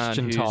young man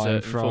Question who's, Time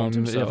informed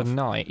from the other himself.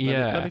 night. Let me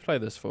Yeah. play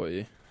this for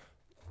you.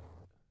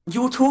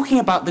 You're talking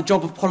about the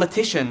job of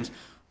politicians.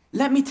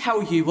 Let me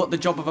tell you what the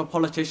job of a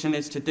politician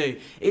is to do.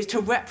 It's to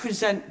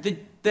represent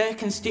their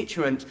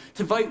constituents,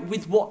 to vote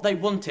with what they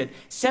wanted.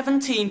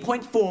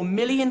 17.4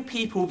 million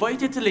people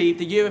voted to leave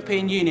the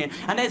European Union,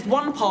 and there's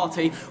one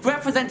party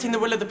representing the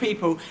will of the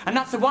people, and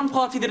that's the one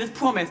party that has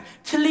promised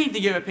to leave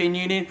the European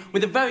Union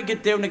with a very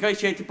good deal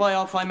negotiated by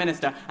our Prime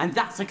Minister, and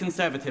that's the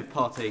Conservative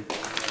Party.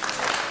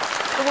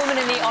 The woman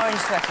in the orange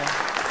sweater.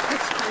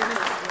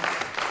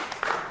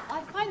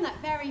 I find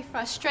that very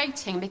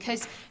frustrating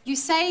because you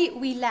say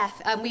we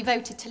left and we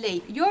voted to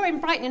leave. You're in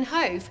Brighton and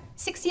Hove.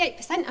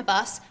 68% of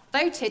us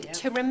voted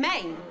to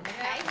remain.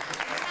 Okay?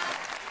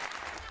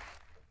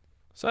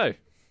 So,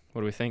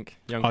 what do we think,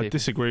 young people? I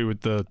disagree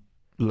with the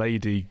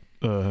lady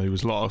who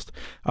was last.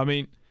 I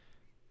mean,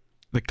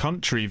 the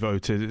country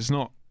voted. It's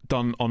not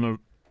done on an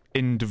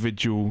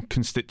individual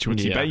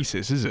constituency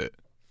basis, is it?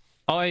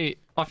 I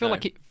feel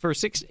like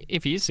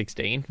if he is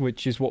 16,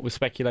 which is what was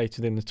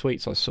speculated in the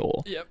tweets I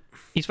saw. Yep.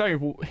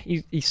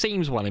 He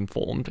seems well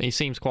informed. He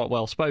seems quite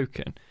well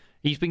spoken.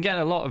 He's been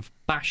getting a lot of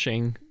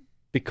bashing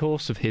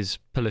because of his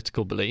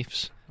political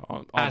beliefs.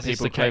 Aren't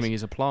people claiming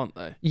he's a plant,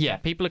 though? Yeah,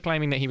 people are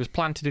claiming that he was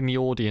planted in the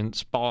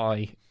audience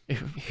by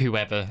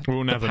whoever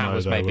we'll never the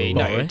powers know, may be.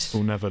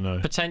 We'll never know.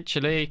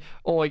 Potentially,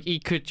 or he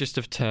could just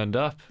have turned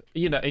up.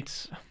 You know,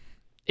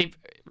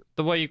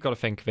 the way you've got to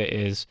think of it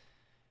is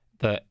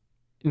that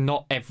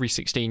not every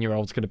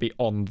 16-year-old's going to be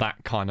on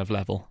that kind of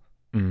level.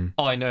 Mm.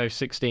 I know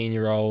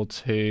 16-year-olds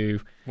who...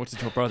 What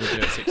did your brother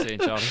do at 16,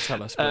 Charlie?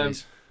 Tell us,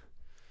 please.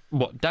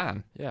 What,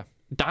 Dan? Yeah.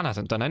 Dan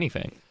hasn't done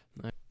anything.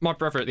 No. My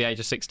brother at the age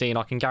of 16,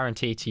 I can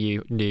guarantee to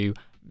you, knew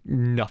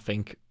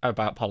nothing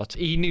about politics.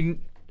 He knew...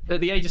 At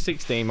the age of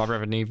 16, my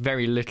brother knew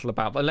very little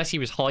about... Unless he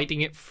was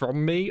hiding it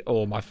from me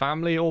or my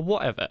family or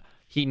whatever,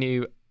 he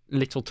knew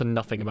little to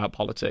nothing about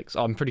politics.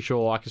 I'm pretty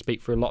sure I can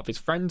speak for a lot of his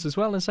friends as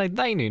well and say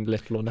they knew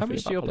little or nothing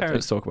about politics. How much do your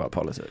parents talk about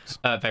politics?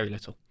 Very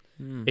little.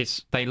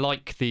 They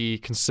like the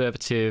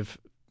conservative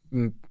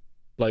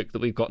bloke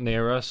that we've got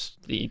near us.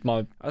 I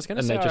was going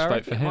to say, I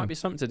reckon it might be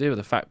something to do with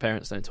the fact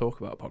parents don't talk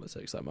about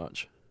politics that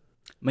much.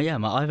 But yeah,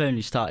 I've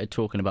only started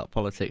talking about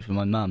politics with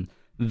my mum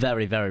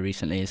very, very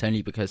recently. It's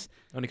only because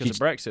of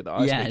Brexit that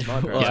I speak to my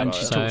parents and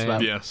she talks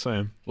about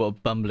same. What a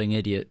bumbling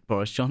idiot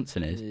Boris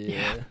Johnson is.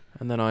 Yeah.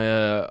 And then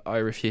I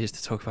refuse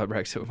to talk about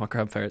Brexit with my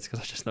grandparents because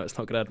I just know it's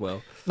not going to end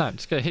well. No,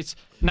 it's good.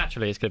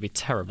 Naturally, it's going to be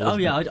terrible. Oh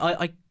yeah,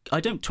 I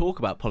don't talk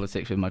about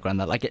politics with my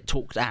granddad. I get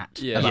talked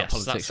at about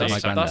politics with my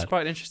granddad. That's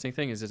quite an interesting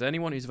thing. Is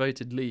anyone who's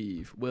voted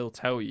leave will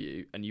tell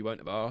you, and you won't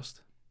have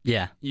asked.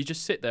 Yeah, you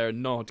just sit there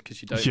and nod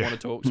because you don't want to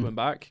talk to them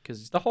back.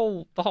 Because the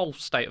whole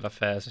state of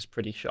affairs is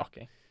pretty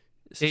shocking.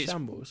 It's a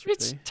shambles. Really.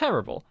 It's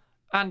terrible,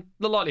 and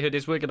the likelihood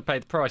is we're going to pay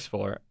the price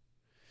for it.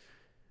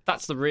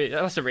 That's the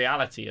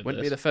reality of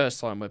Wouldn't this. be the first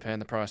time we're paying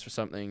the price for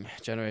something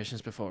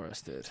generations before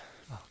us did.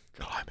 Oh,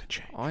 climate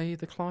change. I.e.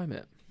 the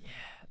climate. Yeah,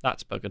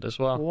 that's buggered as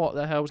well. What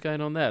the hell's going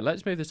on there?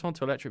 Let's move this on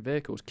to electric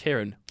vehicles.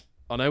 Kieran,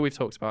 I know we've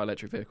talked about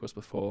electric vehicles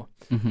before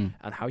and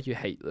how you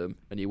hate them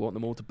and you want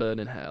them all to burn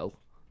in hell.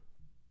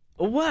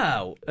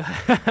 Wow.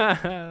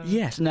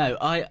 Yes, no,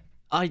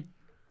 I'm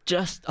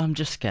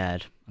just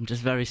scared. I'm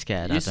just very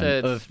scared,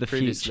 Adam, of the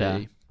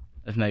future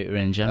of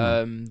motoring in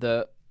general.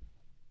 That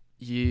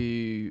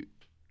you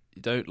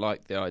don't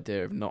like the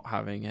idea of not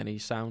having any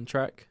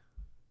soundtrack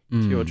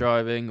to your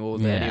driving or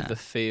any of the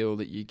feel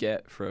that you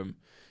get from,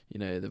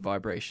 the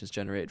vibrations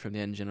generated from the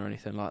engine or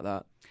anything like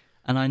that.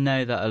 And I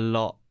know that a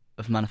lot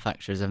of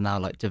manufacturers have now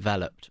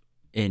developed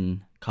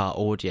in-car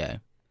audio,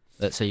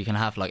 so you can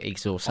have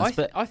exhaust sounds.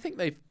 I think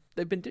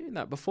they've been doing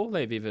that before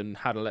they've even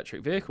had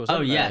electric vehicles.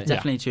 Oh yeah,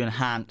 definitely to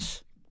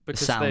enhance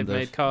because the sound they've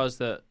made cars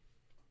that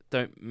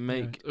don't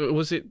make.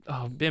 Was it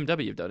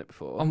BMW have done it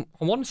before?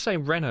 I want to say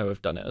Renault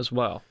have done it as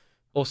well,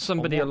 or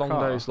somebody along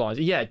those lines.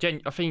 Yeah, I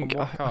think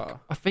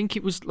I think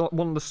it was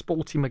one of the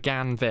Sporty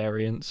Megane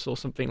variants or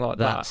something like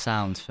that. That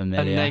sounds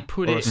familiar. And they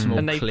put it,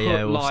 and they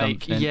Clio put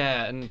something.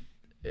 and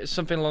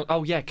something like.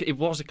 Oh yeah, it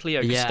was a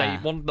Clio.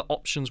 One of the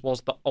options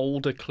was the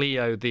older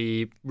Clio,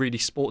 the really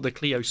the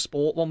Clio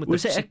Sport one.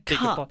 Was it a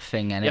cup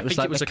thing? And it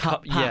was a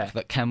cup pack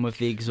that came with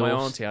the exhaust. My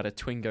auntie had a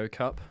Twingo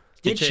Cup.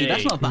 Did she?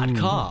 That's not a bad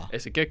car.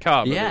 It's a good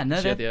car. But yeah,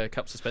 she had the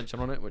cup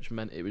suspension on it, which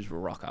meant it was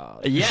rock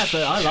hard. Yeah,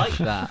 but I like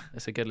that.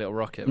 It's a good little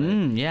rocket.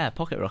 Mate. Yeah,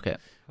 pocket rocket.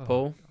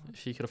 Paul,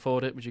 if you could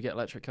afford it, would you get an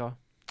electric car?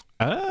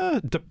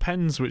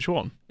 Depends which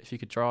one. If you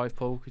could drive,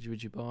 Paul,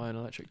 would you buy an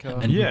electric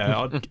car?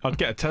 Yeah, I'd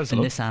get a Tesla.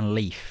 A Nissan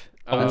Leaf.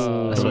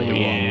 That's what you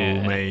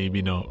want.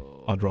 Maybe not.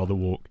 I'd rather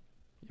walk.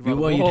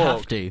 Well, you'd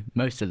have to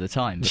most of the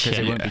time because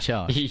it won't be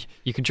charged.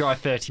 You can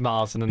drive 30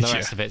 miles and then the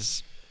rest of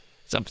it's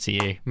up to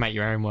you. Make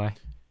your own way.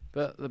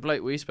 But the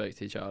bloke we spoke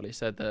to, Charlie,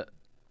 said that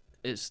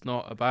it's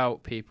not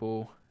about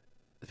people.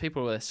 The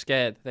people are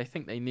scared. They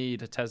think they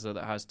need a Tesla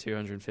that has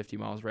 250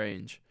 miles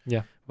range.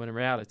 Yeah. When in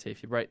reality,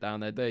 if you break down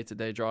their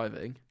day-to-day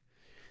driving,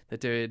 they're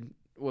doing,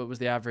 what was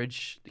the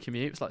average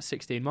commute? It's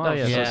 16 miles.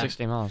 Oh, yeah. So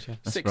 16 miles, yeah.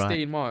 That's 16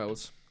 right.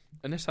 miles.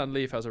 A Nissan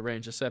Leaf has a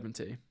range of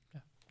 70. Yeah.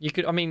 You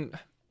could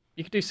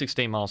do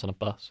 16 miles on a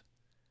bus.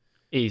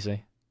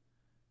 Easy.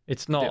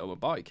 It's not Get on a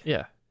bike.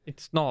 Yeah,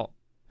 it's not.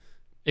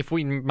 If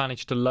we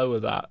manage to lower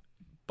that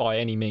by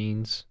any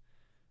means,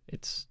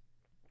 it's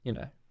going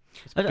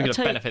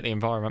to benefit the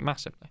environment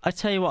massively. I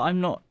tell you what, I'm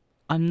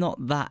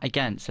not that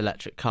against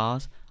electric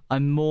cars.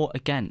 I'm more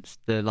against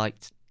the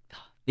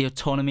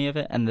autonomy of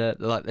it and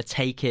the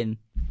taking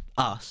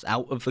us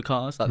out of the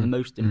cars. Like the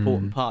most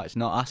important part is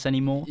not us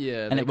anymore.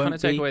 Yeah, and they kind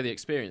of take away the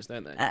experience,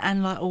 don't they?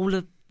 And like all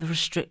of the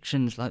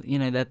restrictions, like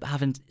they're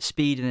having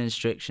speeding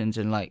restrictions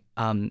and like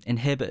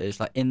inhibitors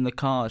like in the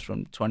cars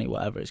from 20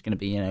 whatever it's going to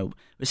be. We're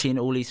seeing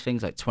all these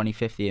things like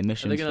 2050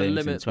 emissions. Are they going to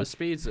things limit the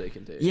speeds they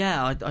can do?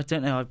 Yeah, I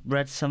don't know. I've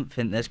read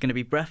something. There's going to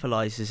be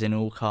breathalyzers in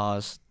all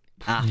cars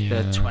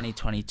after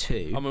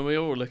 2022. I mean, we're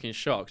all looking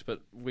shocked,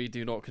 but we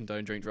do not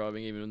condone drink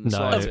driving even in the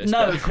slightest.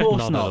 No, of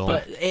course not.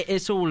 But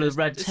it's all a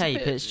red tape.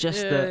 It's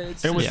just that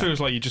it almost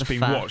feels like you're just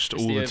being watched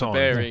all the time.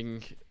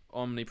 Overbearing,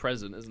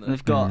 omnipresent, isn't it?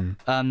 They've got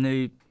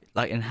new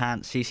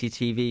enhanced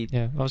CCTV.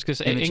 Yeah, I was going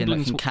to say imaging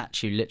that can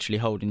catch you literally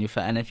holding your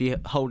phone, and if you're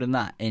holding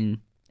that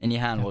in your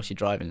hand whilst you're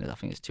driving, I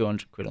think it's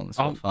 £200 on the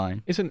spot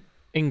fine. Isn't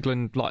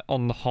England, like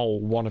on the whole,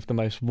 one of the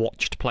most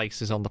watched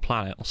places on the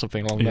planet, or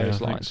something along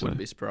those lines? So. Wouldn't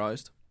be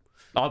surprised.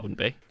 I wouldn't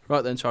be.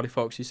 Right then, Charlie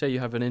Fox, you say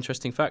you have an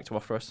interesting fact to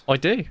offer us. I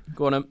do.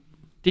 Go on,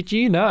 Did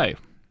you know?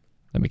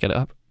 Let me get it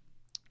up.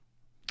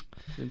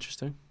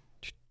 Interesting.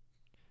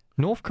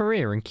 North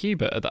Korea and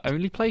Cuba are the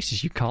only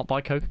places you can't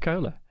buy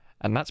Coca-Cola,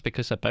 and that's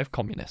because they're both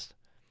communist.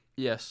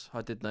 Yes,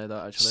 I did know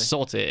that, actually.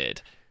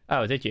 Sorted.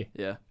 Oh, did you?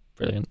 Yeah.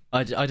 Brilliant.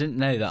 I didn't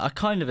know that. I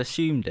kind of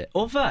assumed it.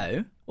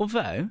 Although,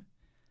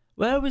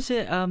 where was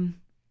it?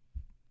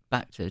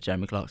 Back to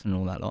Jeremy Clarkson and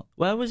all that lot.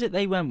 Where was it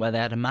they went where they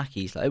had a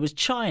Mackey's? Like, it was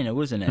China,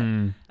 wasn't it?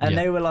 And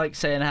they were like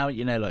saying how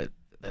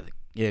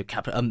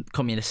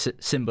communist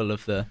symbol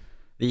of the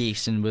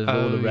East and with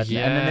all the red. And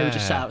then they were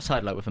just sat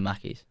outside like with a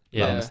Mackey's.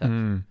 Yeah.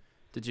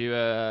 Did you?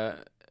 I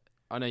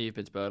know you've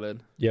been to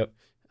Berlin. Yep.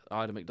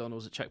 I had a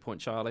McDonald's at Checkpoint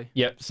Charlie.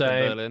 Yep.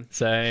 Same. Berlin.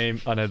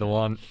 Same. I know the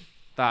one.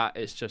 That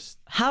is just.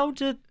 How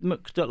did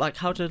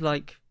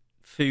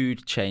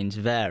food chains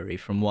vary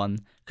from one?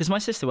 Because my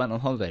sister went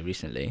on holiday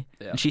recently,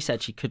 and she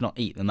said she could not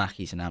eat the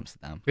Mackeys in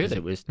Amsterdam. Really?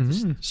 It was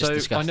just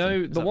disgusting. I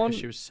know the one.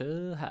 She was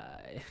so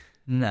high.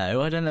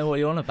 No, I don't know what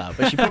you're on about,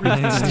 but she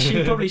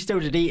probably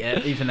still did eat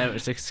it, even though it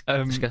was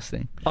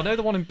disgusting. I know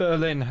the one in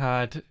Berlin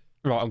had.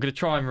 Right, I'm going to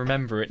try and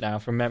remember it now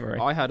from memory.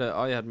 I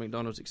had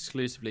McDonald's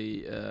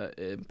exclusively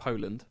in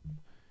Poland.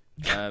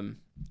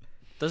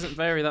 Doesn't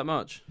vary that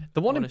much. The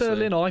one in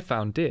Berlin I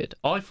found did.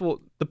 I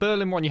thought the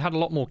Berlin one you had a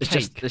lot more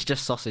cake. It's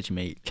just sausage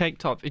meat. Cake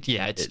top.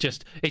 It's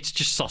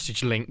just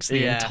sausage links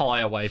the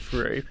entire way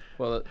through.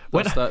 Well,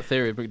 that's that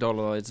theory of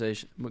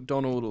McDonaldization.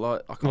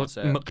 I can't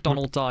say it.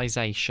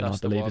 McDonaldization, I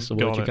believe is the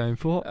word you're going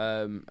for.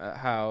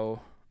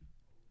 How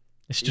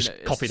it's just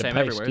copied and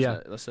pasted.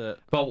 Yeah, that's it.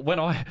 Well, when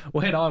I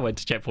went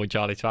to Checkpoint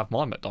Charlie to have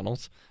my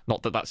McDonald's,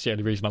 not that that's the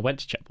only reason I went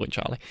to Checkpoint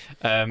Charlie.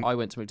 I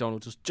went to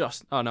McDonald's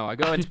I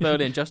went to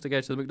Berlin just to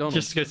go to the McDonald's.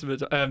 Just to go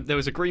to there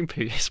was a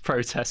Greenpeace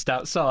protest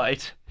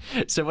outside,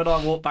 so when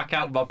I walked back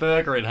out with my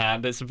burger in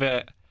hand, it's a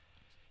bit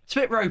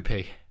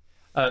ropey.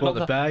 Not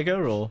the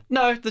burger, or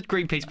no, the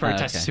Greenpeace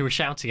protesters who were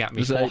shouting at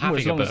me for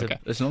having a burger.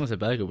 As long as the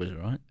burger was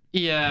alright.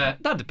 Yeah,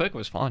 no, the burger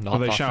was fine. Are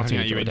they shouting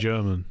at you in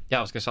German? Yeah,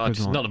 I was going to say, I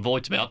just not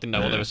avoid to me. I didn't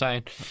know what they were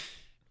saying.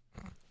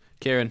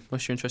 Kieran,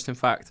 what's your interesting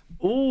fact?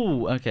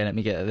 Ooh, okay, let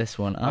me get this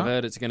one up. I've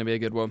heard it's going to be a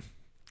good one.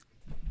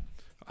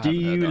 Do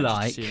you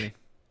like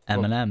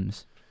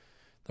M&M's?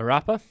 The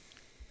rapper?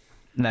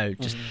 No,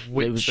 just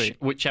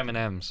which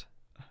M&M's?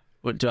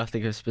 What, do I have to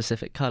give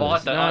specific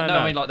colours? Well,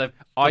 I mean, like the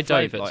I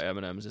don't like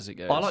M&M's as it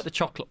goes. I like the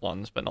chocolate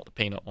ones, but not the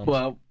peanut ones.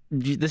 Well,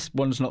 this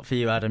one's not for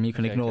you, Adam. You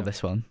can ignore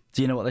this one.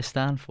 Do you know what they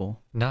stand for?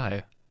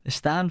 No. They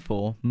stand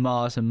for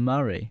Mars and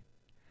Murray.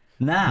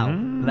 Now,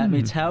 let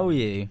me tell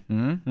you.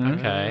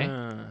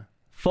 Okay.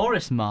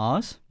 Forrest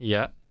Mars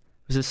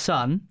was a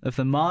son of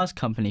the Mars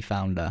Company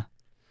founder.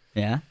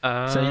 Yeah?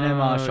 So you know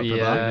Mars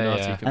chocolate bar?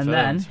 Yeah. And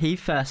then he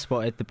first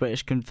spotted the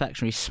British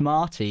confectionery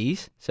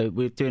Smarties. So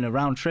we're doing a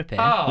round trip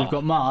here. We've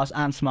got Mars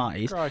and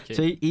Smarties. Crikey.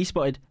 So he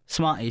spotted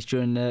Smarties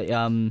during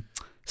the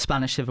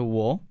Spanish Civil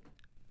War.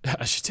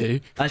 As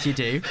you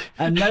do.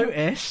 And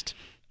noticed,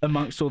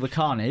 amongst all the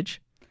carnage,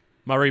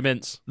 Murray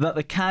Mints, that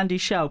the candy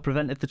shell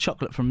prevented the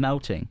chocolate from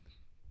melting.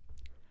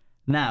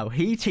 Now,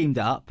 he teamed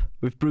up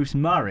with Bruce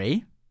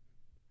Murray.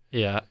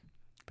 Yeah.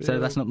 So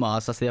that's not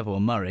Mars, that's the other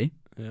one, Murray.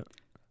 Yeah.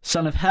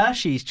 Son of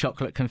Hershey's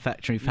chocolate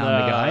confectionery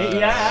founder guy.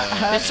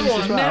 Yeah, it's all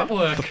a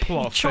network. The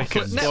plot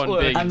chocolate network. One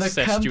big And the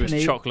incestuous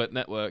company- chocolate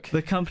network.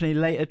 The company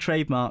later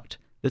trademarked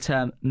the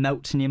term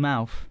melts in your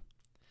mouth,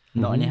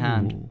 not in your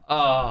hand.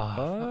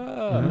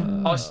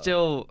 I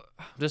still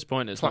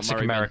disappointed. Classic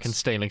Americans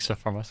stealing stuff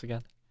from us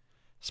again.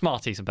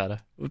 Smarties are better.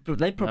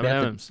 They probably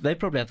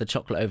had the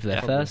chocolate over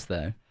there first,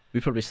 though.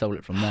 We probably stole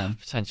it from them.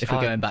 Potentially. If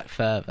we're going back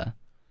further.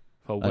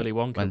 Well, Willy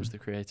Wonka was the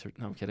creator.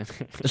 No, I'm kidding. Willy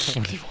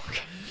Wonka.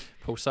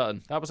 Paul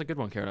Sutton. That was a good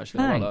one, Kieran,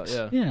 actually. I like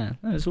that, Yeah,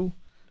 that was all.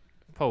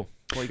 Paul,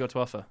 what you got to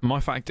offer? My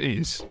fact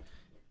is,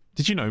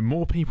 Did you know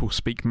more people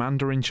speak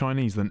Mandarin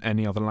Chinese than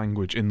any other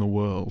language in the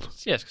world?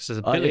 Yes, because there's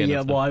a billion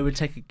of them. Well, I would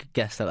take a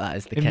guess that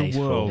is the In the case.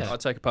 world. I'd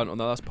take a punt on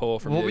that. That's poor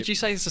from you. What would you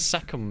say is the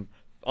second?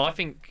 I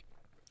think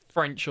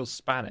French or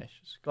Spanish.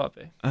 It's got to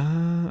be.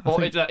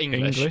 Or is that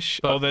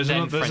English? Oh, there's then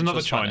another French or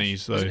Spanish.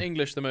 Chinese though. Is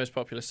English the most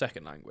popular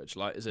second language?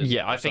 Like, is it?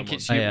 Yeah, I think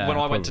it's. Oh, yeah, when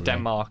I went to probably.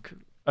 Denmark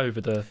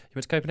over the. You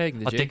went to Copenhagen,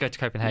 did you? I did go to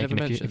Copenhagen.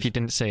 never If you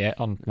didn't see it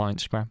on my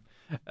Instagram,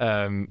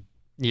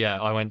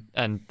 yeah, I went,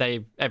 and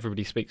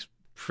everybody speaks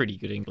pretty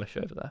good English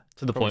over there,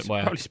 to the point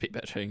where probably speak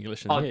better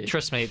English than you.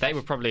 trust me, they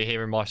were probably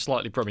hearing my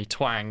slightly brummy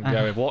twang,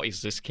 going, "What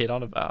is this kid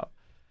on about?"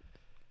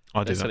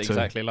 I They do said that too.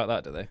 exactly like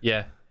that, do they?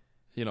 Yeah,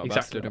 You're not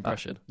exactly exactly an like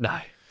that.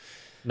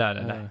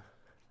 impression. No.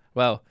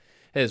 Well,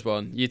 here's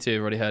one. You two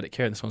have already heard it.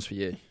 Kieran, this one's for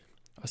you.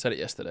 I said it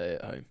yesterday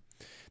at home.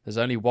 There's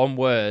only one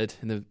word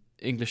in the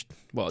English,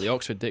 the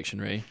Oxford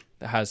Dictionary,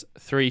 that has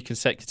 3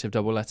 consecutive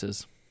double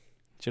letters.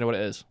 Do you know what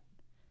it is?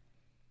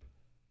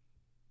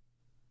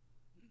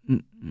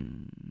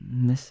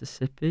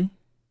 Mississippi?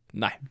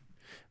 No.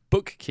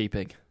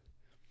 Bookkeeping.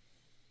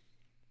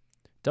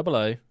 Double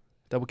O,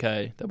 double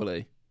K, double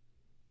E.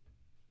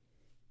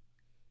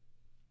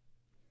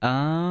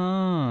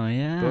 Oh,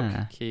 yeah.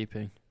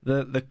 Bookkeeping.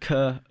 The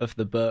cur of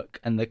the book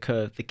and the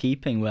cur of the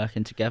keeping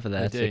working together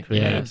there They to do.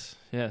 create.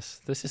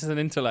 Yes. This is an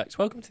intellect.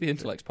 Welcome to the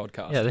Intellects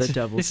podcast. Yeah, this The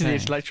double is the K.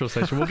 intellectual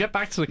section. We'll get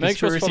back to the Make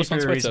sure to follow conspiracy us on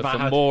theories Twitter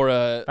about for more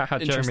how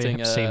Jeremy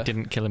interesting. Epstein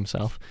didn't kill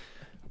himself.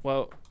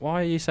 Well,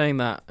 why are you saying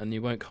that and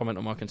you won't comment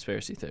on my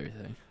conspiracy theory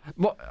thing?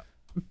 What?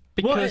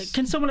 Because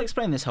Can someone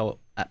explain this whole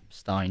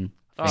Epstein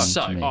thing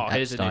so- to me?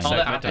 here's a new Epstein.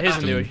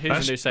 segment.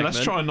 Here's a new segment.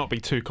 Let's try and not be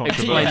too Explain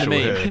controversial the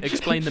here. meme.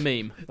 Explain the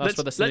meme. That's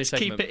what that's the new let's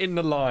segment. keep it in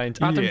the line.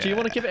 Adam, do you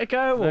want to give it a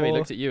go? No, he or-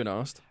 looked at you and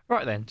asked.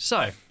 Right then.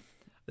 So,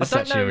 This is I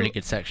don't actually a know- really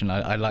good section.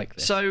 I like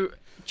this. so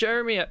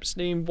Jeremy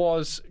Epstein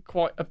was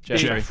quite a big.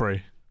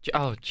 Jeffrey.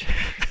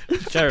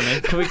 Jeremy.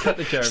 Can we cut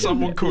the Jeremy?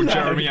 Someone called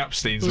Jeremy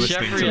Epstein's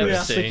listening Jeffrey to we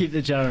this. have to keep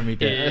the Jeremy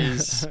bit.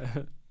 is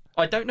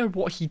I don't know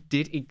what he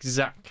did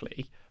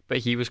exactly, but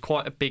he was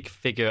quite a big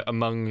figure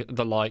among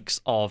the likes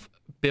of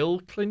Bill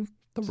Clinton.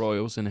 The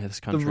royals in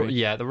this country.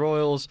 The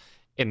royals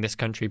in this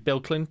country.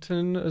 Bill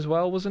Clinton as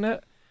well, wasn't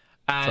it?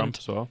 And Trump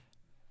as well.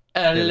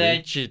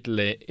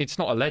 allegedly, it's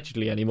not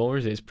allegedly anymore,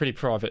 is it? It's pretty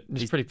private.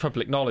 It's pretty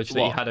public knowledge that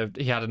What?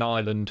 he had an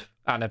island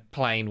and a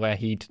plane where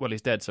he'd. Well,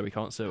 he's dead, so he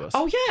can't sue us.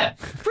 Oh yeah,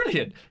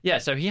 brilliant. Yeah,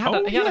 so he had.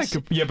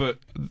 But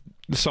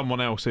someone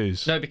else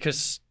is. No,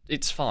 because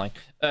it's fine.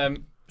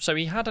 So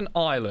he had an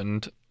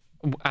island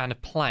and a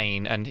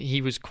plane, and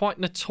he was quite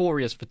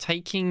notorious for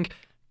taking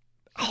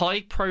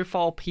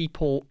high-profile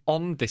people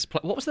on this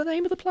plane. What was the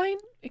name of the plane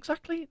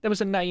exactly? There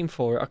was a name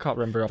for it. I can't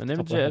remember. The name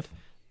of Jeff.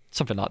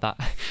 Something like that.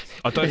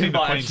 I don't think the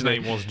Might plane's actually-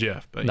 name was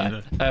Jeff, but No.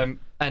 you know.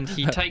 And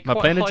he take My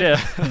quite plane of high,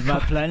 Jeff. My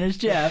plan is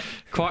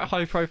Jeff. quite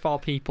high-profile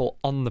people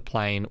on the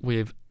plane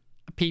with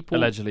people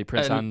Allegedly,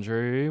 Prince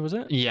Andrew, was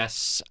it?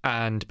 Yes,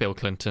 and Bill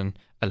Clinton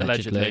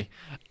allegedly.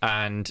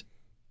 And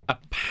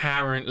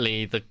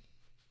apparently the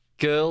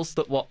girls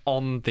that were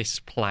on this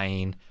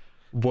plane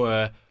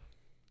were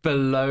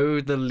below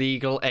the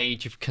legal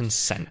age of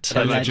consent.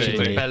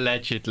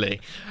 Allegedly.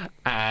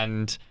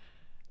 And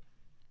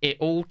it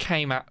all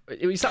came out.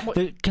 Is that what?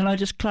 Can I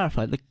just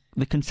clarify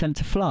the consent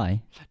to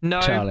fly?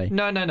 No, Charlie.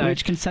 no.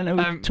 Which consent are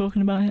we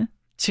talking about here?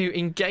 To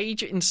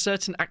engage in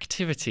certain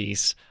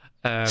activities.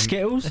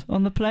 Skittles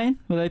on the plane?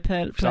 Were they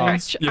playing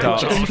Darts.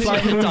 Darts.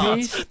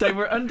 Darts. They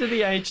were under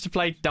the age to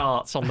play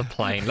darts on the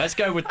plane. Let's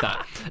go with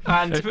that.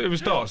 And If it was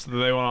darts, they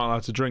weren't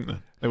allowed to drink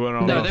then. They weren't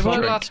allowed no, they to weren't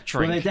drink. allowed to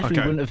drink. Well, they definitely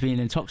Okay. wouldn't have been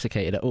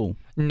intoxicated at all.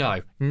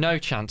 No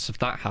chance of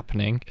that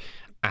happening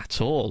at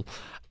all.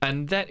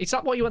 And then, is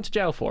that what you went to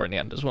jail for in the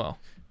end as well?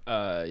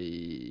 I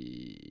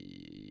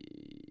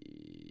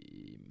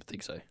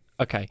think so.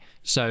 Okay,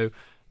 so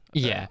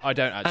yeah, I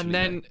don't actually. and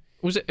then know.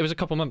 it was a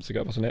couple months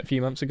ago, wasn't it? A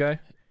few months ago.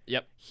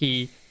 Yep.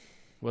 He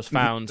Was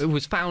found.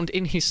 was found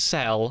in his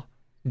cell,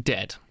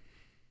 dead.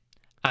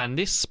 And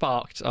this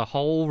sparked a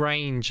whole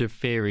range of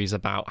theories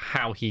about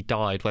how he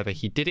died, whether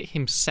he did it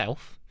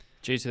himself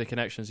Due to the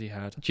connections he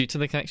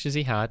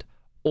had.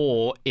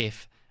 or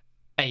if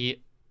a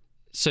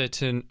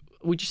certain,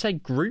 would you say,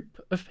 group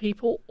of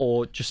people,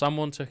 or just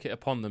Someone took it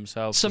upon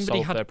themselves somebody to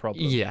solve had their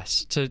problem.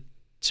 Yes,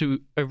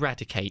 to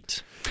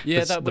eradicate.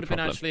 Yeah, the that would have been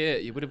problem. actually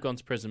it. You would have gone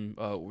to prison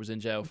or was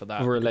in jail for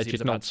that. For because he was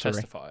alleged about to noncery.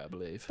 testify, I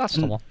believe. That's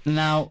the one.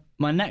 Now,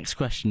 my next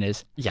question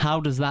is, how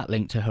does that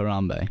link to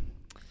Harambe?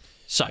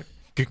 So,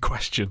 Good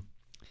question.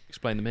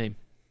 Explain the meme.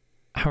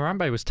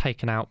 Harambe was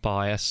taken out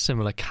by a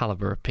similar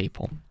caliber of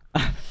people.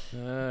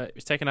 It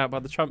was taken out by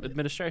the Trump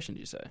administration, do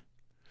you say?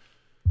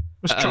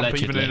 Was Trump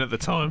Allegedly. even in at the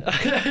time?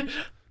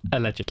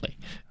 Allegedly.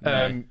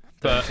 No,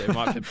 but it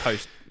might have been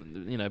post,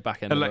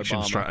 back end Election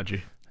of Obama.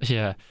 strategy.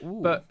 yeah.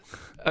 But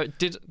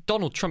did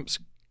Donald Trump's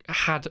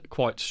had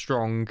quite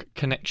strong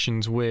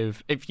connections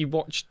with, if you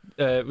watched,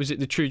 was it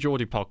the True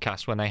Geordie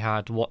podcast when they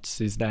had, what's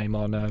his name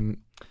on,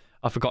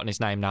 I've forgotten his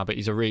name now, but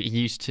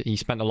he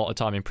spent a lot of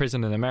time in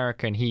prison in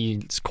America, and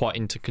he's quite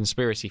into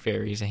conspiracy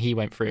theories, and he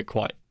went through it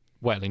quite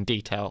well in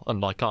detail,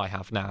 unlike I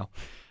have now.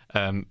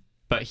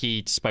 but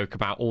he spoke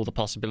about all the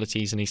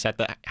possibilities, and he said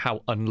that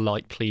how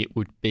unlikely it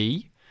would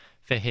be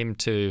for him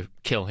to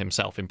kill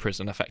himself in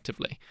prison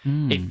effectively.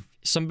 If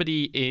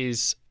somebody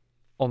is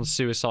on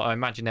suicide, I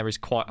imagine there is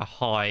quite a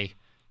high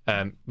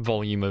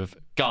volume of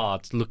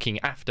guards looking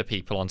after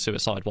people on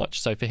suicide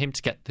watch. So for him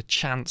to get the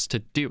chance to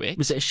do it,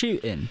 was it a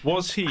shooting?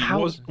 Was he?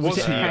 Was Was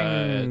he?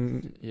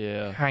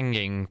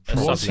 hanging?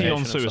 Was he on Assassination of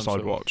some suicide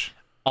sort. watch?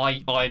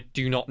 I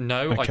do not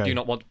know. Okay. I do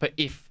not want. But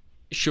if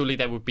surely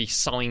there would be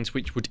signs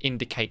which would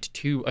indicate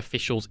to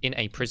officials in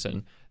a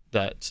prison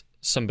that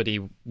somebody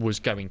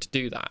was going to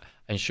do that,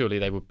 and surely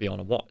they would be on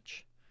a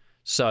watch.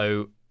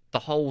 So the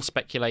whole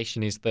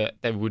speculation is that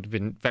there would have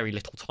been very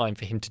little time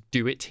for him to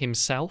do it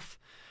himself,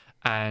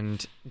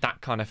 and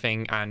that kind of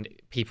thing, and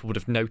people would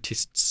have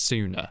noticed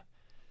sooner.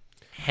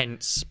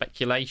 Hence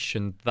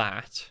speculation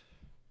that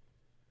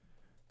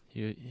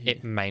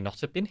it may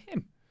not have been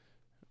him.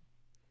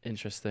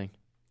 Interesting.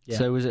 Yeah.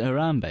 So was it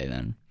Harambe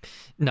then?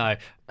 No.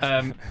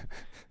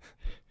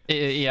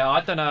 Yeah,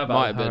 I don't know about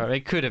Might have been. her.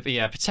 It could have,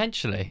 yeah,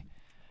 potentially.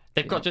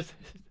 They've got just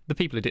the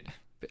people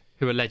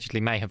who allegedly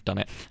may have done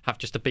it have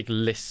just a big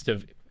list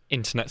of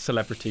internet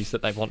celebrities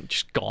that they want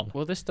just gone.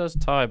 Well, this does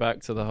tie back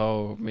to the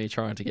whole me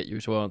trying to get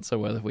you to answer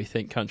whether we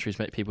think countries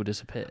make people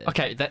disappear.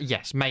 Okay,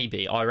 yes,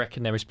 maybe. I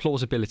reckon there is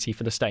plausibility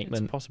for the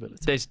statement. It's a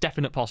possibility. There's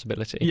definite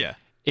possibility.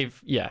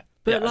 Yeah.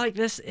 But like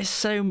this, it's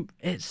so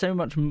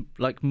much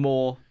like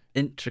more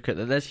intricate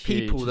that there's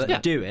people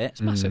that do it.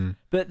 It's massive.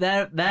 But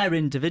they're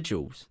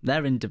individuals.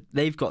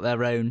 They've got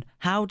their own.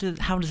 How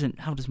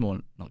does more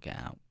not get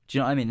out? Do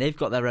you know what I mean? They've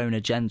got their own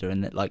agenda,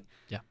 and that like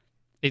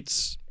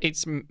it's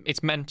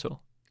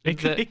mental.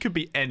 It could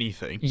be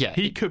anything. Yeah,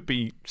 he could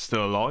be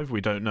still alive.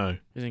 We don't know.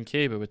 He's in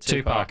Cuba with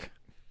Tupac.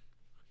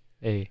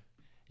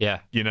 Yeah,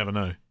 you never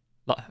know.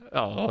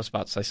 I was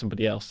about to say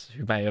somebody else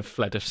who may have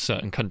fled a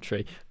certain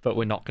country, but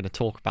we're not going to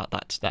talk about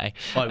that today.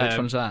 Which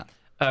one's that?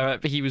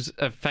 He was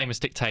a famous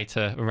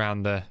dictator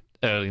around the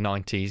early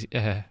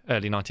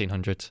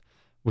 1900s.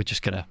 We're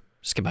just going to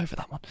skim over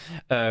that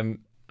one.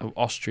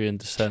 Austrian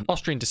descent.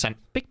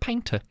 Big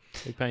painter.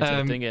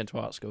 Didn't get into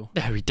art school.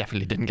 No, he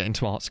definitely didn't get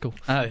into art school.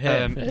 Oh,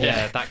 him.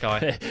 Yeah, that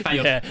guy.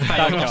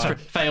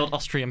 Failed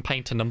Austrian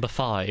painter number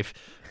 5.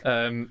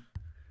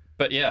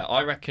 But yeah,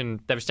 I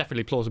reckon there is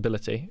definitely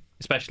plausibility,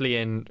 especially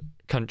in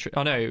country.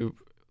 I know.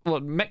 Well,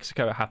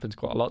 Mexico it happens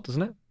quite a lot,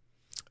 doesn't it?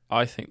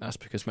 I think that's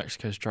because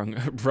Mexico's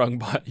run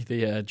by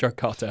the drug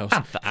cartels.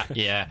 And that,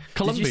 yeah.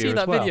 Colombia Did you see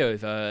that as well. video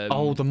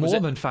of the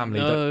Mormon family?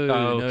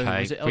 No, okay.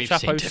 Was it El We've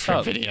Chapo's seen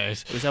different son?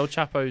 videos. It was El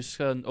Chapo's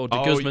son, or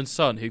de Guzman's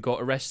son, who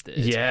got arrested.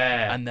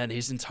 Yeah. And then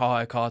his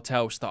entire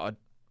cartel started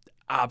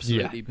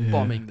absolutely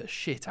bombing the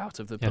shit out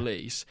of the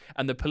police.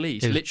 And the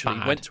police literally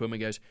went to him and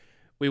goes,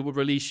 "We will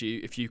release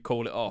you if you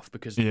call it off,"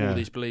 because all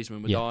these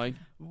policemen were dying.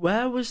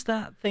 Where was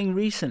that thing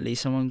recently?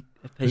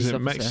 A police Is it officer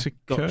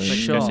Mexico? got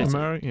shot.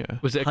 America? Yeah.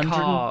 Was it a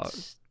car?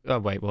 Oh,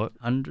 wait, what?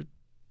 100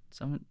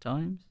 something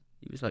times?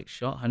 He was like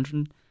shot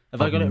 100.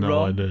 Have I got it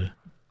wrong? Idea.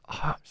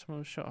 Someone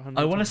was shot 100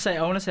 I want to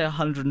times. say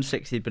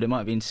 160, but it might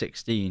have been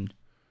 16.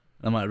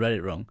 I might have read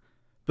it wrong.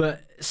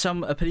 But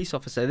a police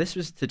officer, this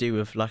was to do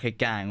with like a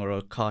gang or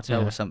a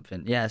cartel or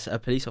something. Yes, a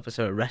police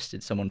officer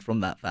arrested someone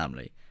from that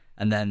family,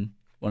 and then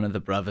one of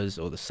the brothers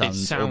or the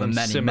sons or the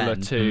many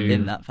men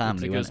in that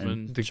family the went Guzman,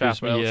 and... the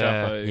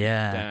Chapo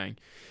gang.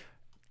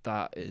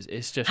 That is,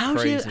 it's just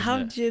crazy.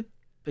 How do you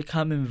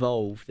become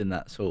involved in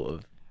that sort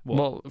of...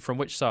 Well, from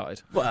which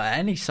side? Well,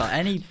 any side,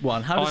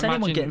 anyone. How does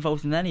anyone get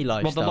involved in any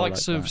lifestyle? Well, the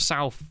likes like of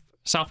that?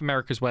 South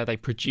America is where they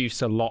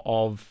produce a lot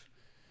of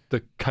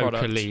the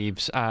coca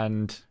leaves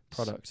and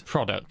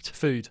product,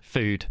 food.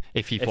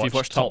 If you've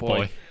watched Top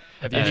Boy.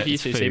 Have any of you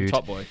seen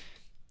Top Boy?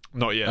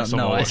 Not yet.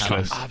 No, I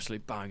haven't.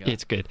 Absolute banger.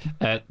 It's good.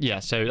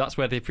 So that's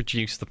where they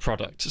produce the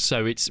product.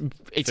 So it's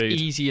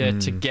easier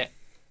to get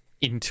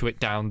into it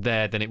down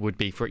there than it would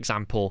be, for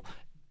example,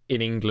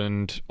 in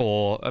England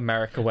or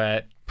America,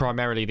 where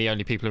primarily the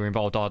only people who are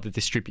involved are the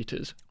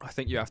distributors. I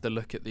think you have to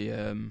look at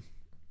the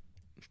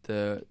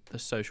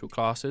social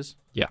classes.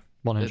 Yeah,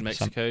 100%. In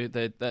Mexico,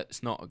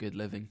 that's not a good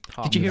living.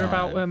 Did you hear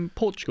about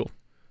Portugal?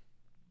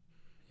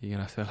 You're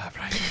gonna have to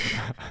elaborate.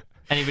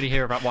 Anybody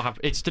hear about what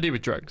happened? It's to do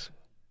with drugs.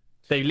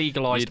 They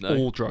legalised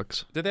all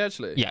drugs. Did they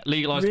actually? Yeah,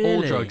 legalised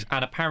all drugs,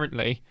 and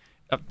apparently,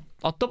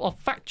 I'll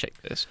fact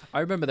check this. I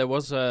remember there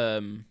was.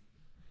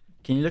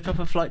 Can you look up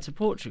a flight to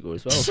Portugal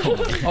as well?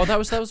 Oh, that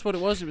was what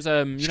it was. It was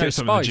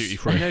Spice.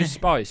 Duty-free.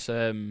 Spice.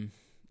 The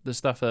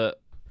stuff that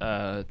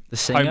the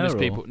homeless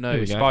people.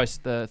 No, Spice.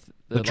 The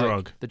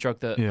drug. The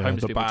drug that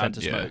homeless people tend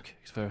to smoke.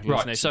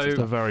 Right. So it's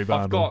a very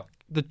bad I've got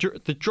the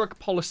drug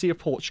policy of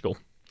Portugal.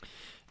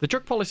 The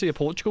drug policy of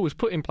Portugal was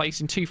put in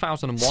place in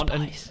 2001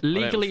 and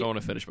legally. I don't want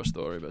to finish my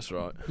story, but it's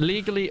right.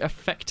 Legally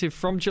effective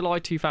from July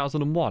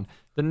 2001.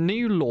 The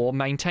new law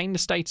maintained the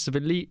status of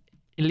illegality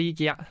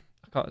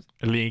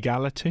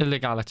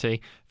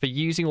for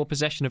using or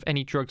possession of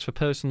any drugs for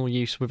personal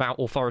use without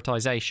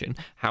authorization.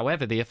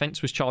 However, the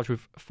offence was charged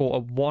with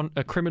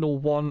a criminal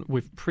one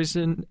with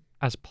prison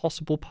as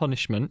possible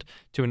punishment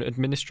to an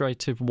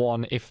administrative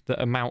one if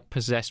the amount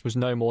possessed was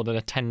no more than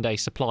a 10-day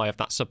supply of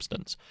that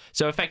substance.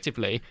 So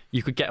effectively,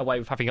 you could get away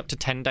with having up to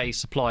 10 days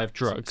supply of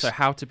drugs. So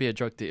how to be a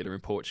drug dealer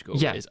in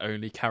Portugal is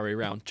only carry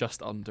around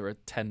just under a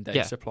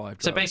 10-day supply of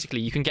drugs. So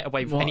basically, you can get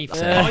away with any...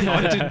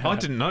 I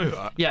didn't know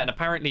that. Yeah, and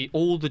apparently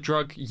all the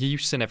drug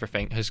use and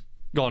everything has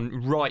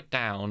gone right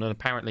down, and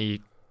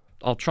apparently...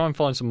 I'll try and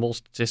find some more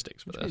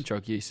statistics for this.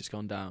 Drug use has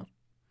gone down.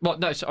 Well,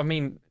 no, so I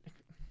mean...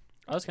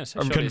 I was going to say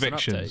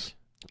convictions.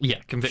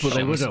 Yeah, convictions. Well,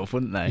 they would have,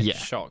 wouldn't they? Yeah.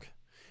 Shock.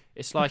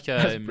 It's like...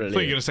 I thought you were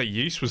going to say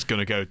use was going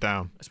to go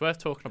down. It's worth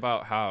talking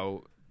about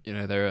how,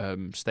 there are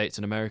states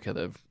in America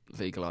that have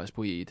legalised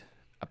weed,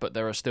 but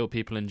there are still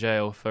people in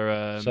jail for...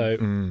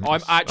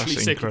 I'm actually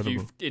sick of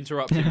you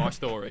interrupting my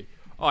story.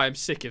 I am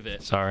sick of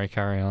it. Sorry,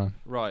 carry on.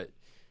 Right.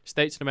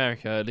 States in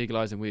America are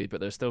legalising weed, but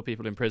there's still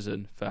people in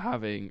prison for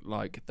having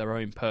their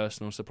own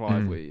personal supply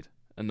of weed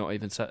and not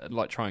even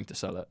trying to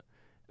sell it.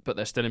 But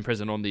they're still in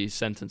prison on these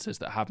sentences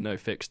that have no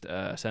fixed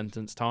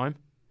sentence time.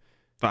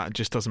 That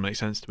just doesn't make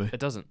sense to me. It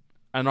doesn't.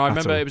 And I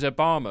remember it was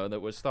Obama that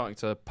was starting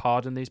to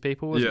pardon these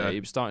people, wasn't he? He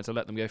was starting to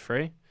let them go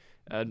free,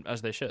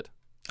 as they should.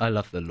 I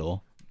love the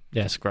law.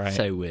 Yeah, it's great.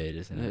 So weird,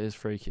 isn't it? It is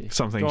freaky.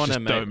 Some things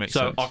just don't make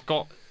sense. So I've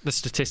got the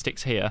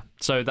statistics here.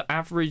 So the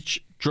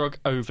average drug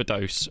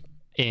overdose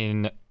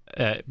in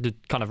the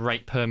kind of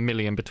rate per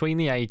million between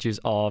the ages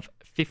of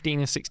 15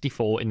 and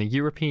 64 in the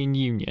European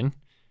Union,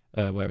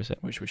 where is it?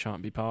 Which we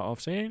shan't be part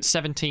of soon.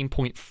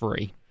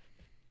 17.3.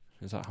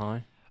 Is that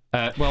high?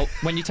 Well,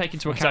 when you take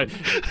into account...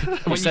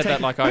 You said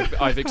that like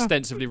I've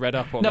extensively read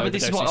up on. No, but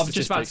this is what I was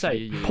just about to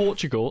say.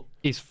 Portugal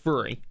is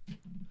free.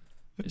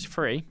 It's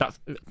free? That's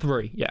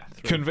 3, yeah.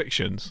 3.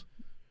 Convictions?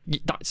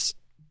 That's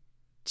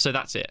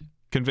it.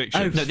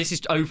 Convictions? No, this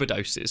is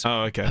overdoses.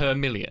 Oh, okay. Per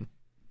million,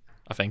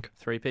 I think.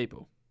 3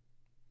 people.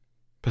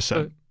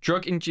 Percent.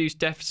 Drug-induced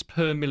deaths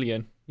per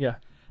million. Yeah.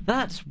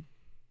 That's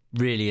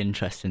really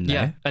interesting, though.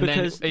 Yeah, and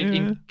then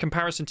in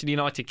comparison to the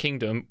United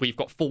Kingdom, we've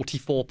got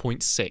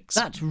 44.6.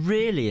 That's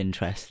really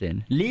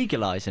interesting.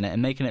 Legalising it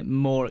and making it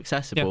more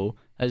accessible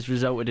has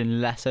resulted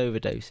in less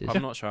overdoses.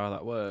 I'm not sure how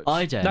that works.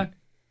 I don't. No,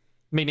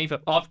 me neither.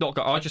 I've not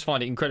got. I just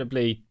find it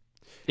incredibly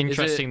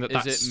interesting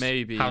that's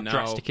maybe how now,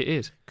 drastic it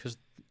is. Because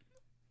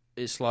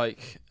it's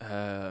like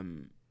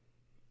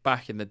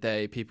back in the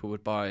day, people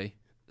would buy,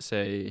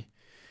 say,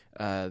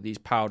 these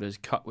powders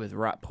cut with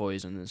rat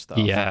poison and stuff.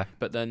 Yeah.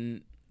 But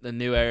then the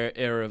new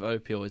era of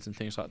opioids and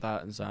things like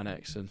that, and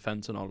Xanax and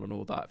fentanyl and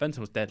all that.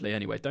 Fentanyl's deadly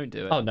anyway. Don't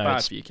do it. Oh no,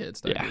 bad for you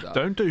kids. Don't do that.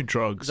 Don't do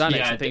drugs.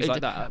 Xanax and things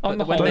like that.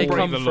 But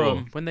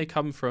when they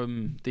come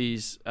from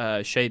these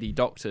shady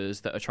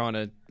doctors that are trying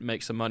to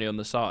make some money on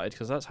the side,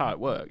 because that's how it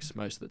works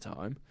most of the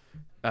time.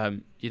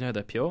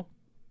 They're pure,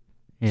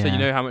 so you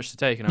know how much to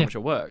take and how much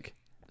will work.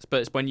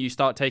 But it's when you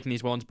start taking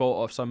these ones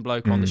bought off some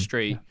bloke on the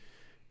street.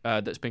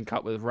 That's been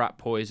cut with rat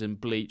poison,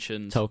 bleach,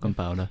 and talcum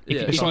powder.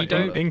 It's like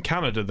in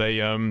Canada, they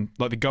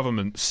the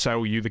government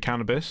sell you the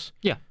cannabis.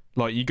 Yeah,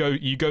 like you go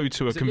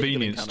to a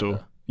convenience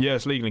store. Yeah,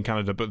 it's legal in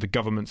Canada, but the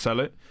government sell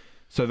it,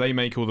 so they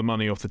make all the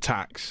money off the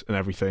tax and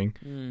everything.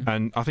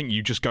 And I think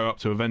you just go up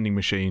to a vending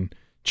machine,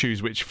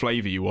 choose which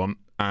flavour you want,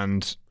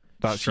 and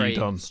that's you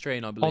done.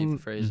 Strain, I believe, the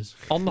phrases.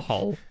 On the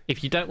whole,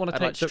 if you don't want to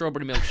take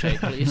strawberry milkshake,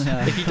 please.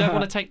 If you don't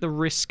want to take the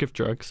risk of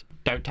drugs,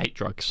 don't take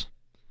drugs.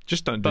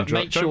 Just don't do drugs. But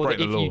make sure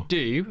that if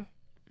you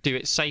do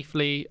it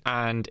safely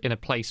and in a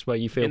place where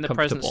you feel comfortable. In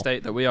the present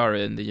state that we are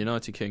in, the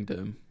United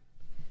Kingdom,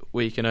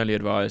 we can only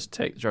advise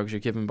take the drugs you're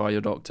given by your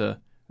doctor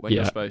when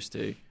you're supposed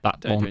to.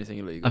 Don't do anything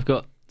illegal. I've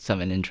got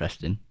something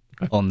interesting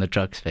on the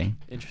drugs thing.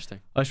 Interesting.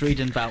 I was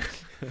reading about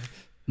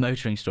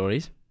motoring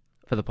stories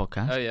for the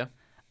podcast. Oh, yeah.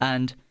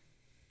 And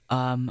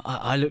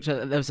I looked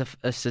at, there was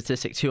a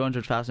statistic,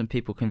 200,000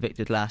 people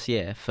convicted last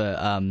year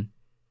for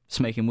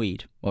smoking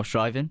weed whilst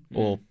driving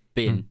or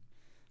being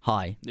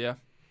high. Yeah.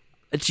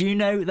 Do you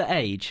know the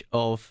age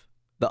of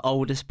the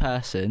oldest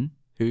person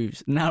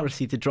who's now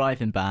received a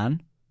driving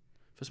ban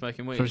for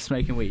smoking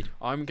weed?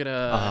 I'm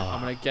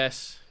gonna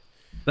guess.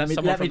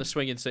 Someone from the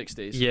swinging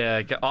 60s.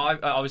 Yeah,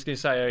 I was going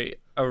to say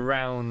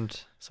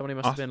around. Somebody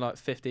must have been like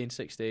 15,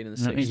 16 in the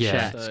 60s. Let me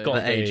check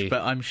the age,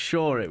 but I'm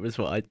sure it was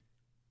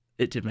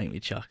it did make me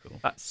chuckle.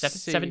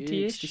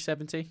 70-ish?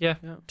 70? Yeah.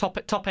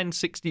 Top end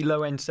 60,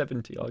 low end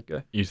 70, I'd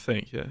go. You'd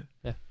think,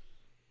 yeah.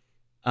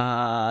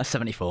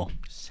 74.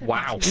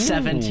 Wow.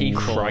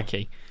 74.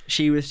 Crikey.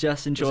 She was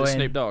just enjoying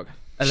Snoop Dogg?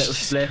 A little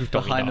spliff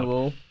behind the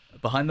wall.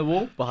 Behind the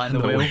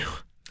wheel.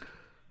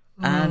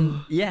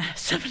 And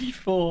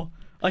 74.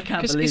 I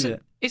can't believe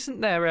it. Isn't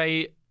there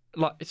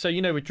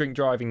with drink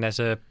driving,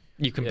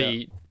 you can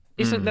be...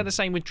 Isn't there the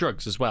same with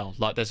drugs as well?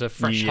 Like there's a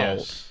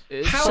threshold.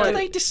 Yes. How do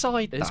they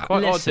decide that? It's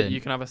quite odd that you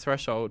can have a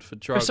threshold for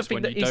drugs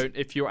when you don't.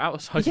 If you're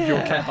outside of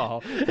your car,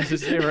 there's a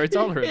zero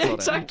tolerance on it.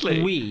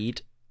 Exactly.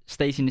 Weed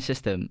stays in the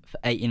system for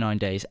 89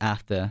 days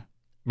after.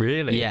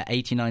 Really? Yeah,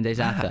 89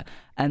 days after.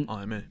 And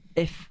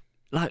if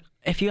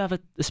you have a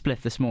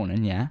spliff this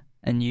morning,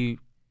 and you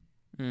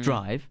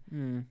drive,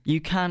 you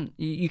can't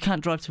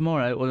drive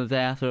tomorrow or the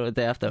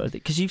day after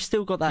because you've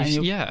still got that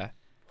in your...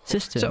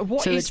 system. So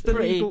what is the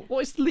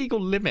legal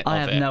limit of it? I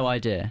have no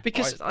idea.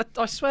 Because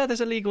I swear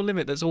there's a legal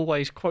limit that's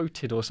always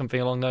quoted or something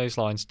along those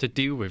lines to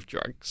do with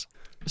drugs.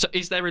 So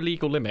is there a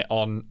legal limit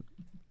on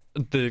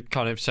the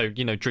kind of,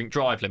 drink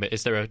drive limit?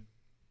 Is there a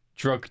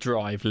drug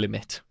drive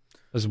limit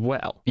as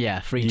well?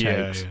 Yeah, 3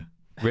 tokes. Yeah.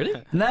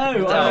 Really?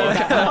 No,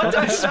 I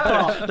don't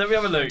stop. Let me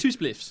have a look. 2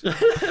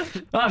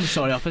 spliffs. I'm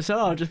sorry, officer.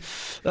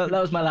 That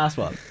was my last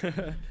one.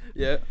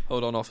 Yeah,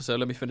 hold on, officer.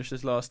 Let me finish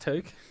this last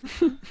toke.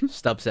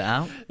 Stubs it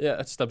out. Yeah,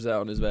 it stubs it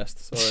out on his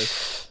vest.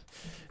 Sorry.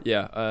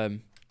 Yeah,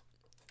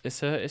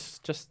 it's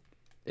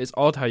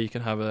odd how you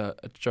can have a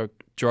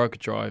drug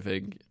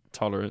driving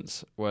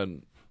tolerance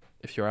when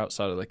if you're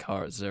outside of the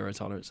car it's 0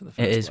 tolerance in the first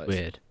place. It is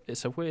weird.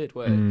 It's a weird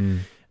way,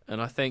 and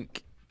I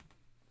think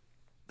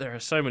there are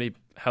so many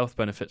health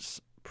benefits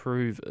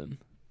proven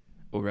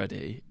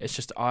already. It's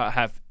just I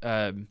have.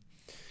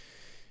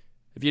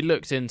 If you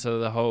looked into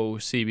the whole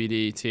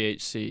CBD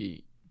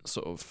THC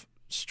sort of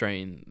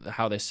strain,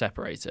 how they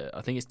separate it,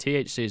 I think it's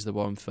THC is the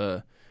one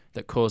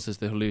that causes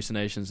the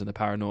hallucinations and the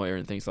paranoia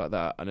and things like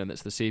that, and then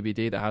it's the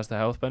CBD that has the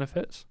health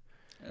benefits.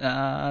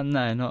 No,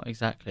 not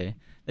exactly.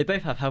 They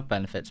both have health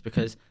benefits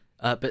because,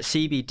 but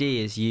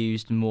CBD is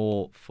used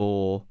more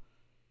for.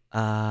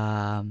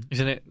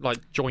 Isn't it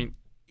like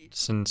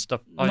joints and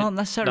stuff? Not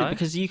necessarily,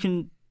 because you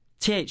can.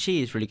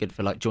 THC is really good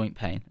for like joint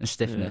pain and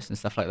stiffness and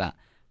stuff like that.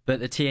 But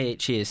the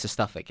THC is the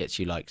stuff that gets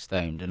you like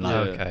stoned and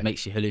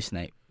makes you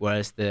hallucinate.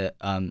 Whereas the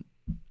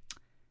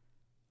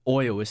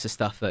oil is the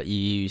stuff that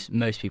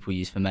most people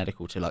use for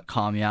medical to like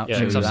calm you out. Yeah,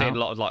 because I've seen a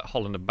lot of like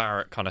Holland and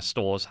Barrett kind of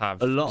stores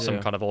have some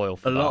kind of oil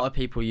for that. A lot of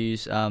people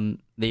use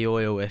the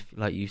oil if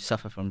like you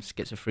suffer from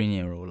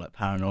schizophrenia or like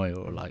paranoia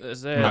or like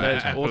there's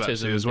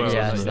autism as well.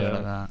 Yeah, stuff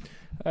like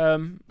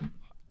that.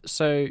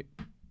 So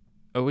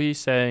are we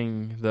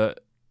saying that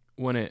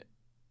when it,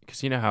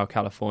 because you know how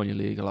California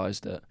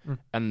legalized it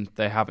and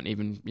they haven't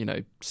even,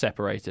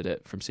 separated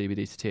it from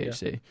CBD to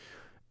THC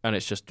and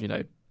it's just,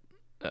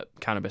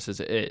 cannabis as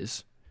it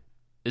is,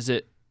 does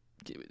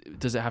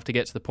it have to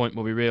get to the point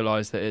where we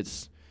realize that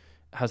it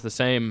has the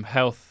same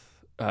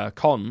health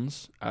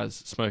cons as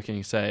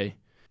smoking, say,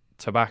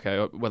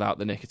 tobacco without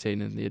the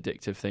nicotine and the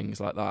addictive things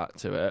like that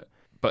to it,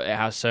 but it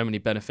has so many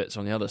benefits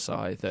on the other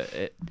side that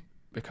it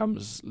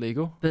becomes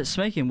legal? But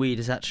smoking weed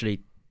is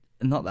actually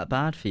not that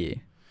bad for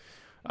you.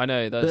 I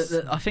know.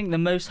 I think the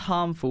most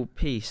harmful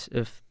piece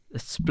of a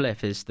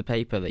spliff is the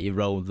paper that you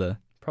roll the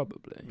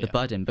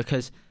bud in,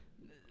 because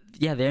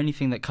the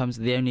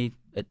only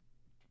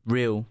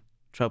real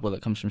trouble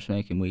that comes from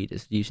smoking weed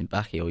is using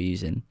baccy or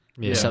using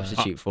a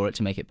substitute for it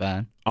to make it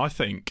burn. I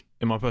think,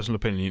 in my personal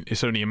opinion,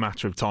 it's only a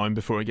matter of time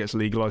before it gets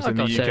legalised in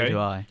the UK. So do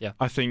I. Yeah.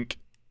 I think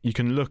you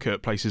can look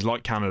at places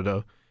like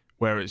Canada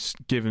where it's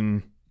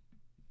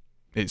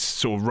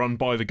sort of run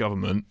by the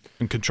government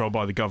and controlled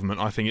by the government.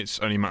 I think it's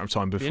only a matter of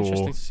time before. It'd be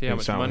interesting to see how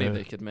much money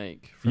they could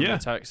make from their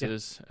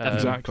taxes. Yeah,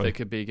 exactly. They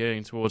could be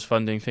going towards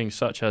funding things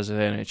such as the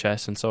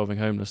NHS and solving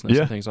homelessness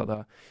and things like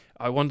that.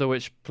 I wonder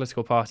which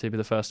political party would be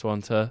the first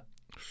one to.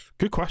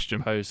 Good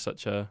question. Pose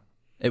such a.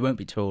 It won't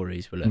be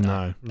Tories, will it?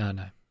 No.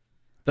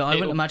 But I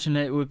wouldn't imagine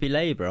it would be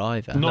Labour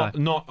either.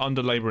 Not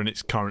under Labour in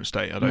its current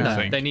state, I don't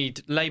think. They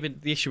need Labour.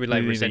 The issue with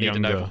Labour is they need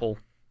an overhaul.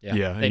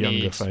 Yeah, a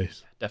younger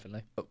face.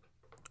 Definitely.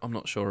 I'm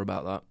not sure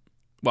about that.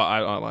 Well,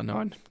 I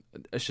know.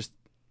 It's just,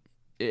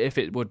 if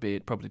it would be,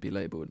 it'd probably be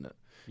Labour, wouldn't it?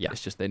 Yeah.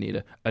 It's just they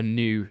need a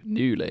new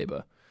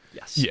Labour.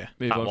 Yes. Yeah.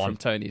 Move on from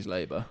Tony's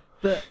Labour.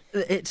 But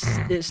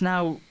it's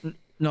now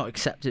not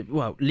accepted.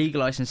 Well,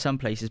 legalised in some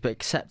places, but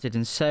accepted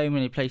in so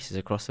many places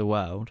across the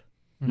world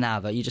now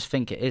that you just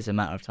think it is a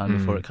matter of time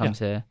before it comes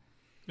here.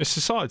 It's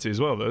society as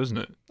well, though, isn't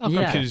it?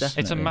 Definitely.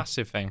 It's a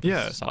massive thing for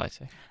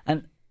society.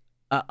 And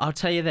I'll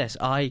tell you this: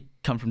 I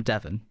come from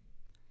Devon,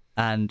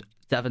 and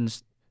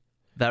Devon's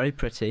very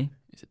pretty.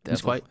 He's a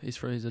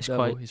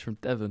devil. He's from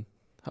Devon,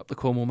 up the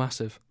Cornwall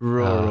Massive.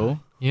 Rural.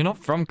 You're not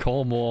from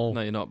Cornwall.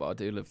 No, you're not, but I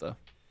do live there.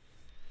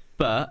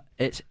 But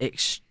it's.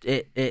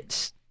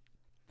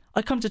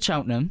 I come to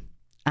Cheltenham,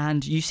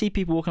 and you see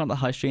people walking up the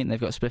high street, and they've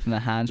got a spliff in their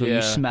hands, or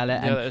you smell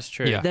it. Yeah, that's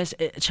true. Yeah.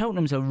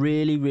 Cheltenham's a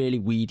really, really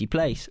weedy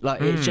place.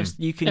 Like it's just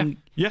you can. Yeah.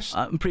 Yes.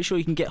 I'm pretty sure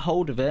you can get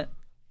hold of it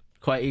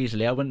quite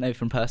easily. I wouldn't know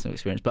from personal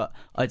experience, but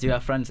I do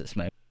have friends that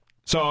smoke.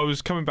 So I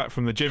was coming back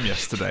from the gym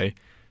yesterday.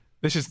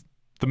 This is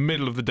the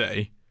middle of the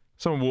day.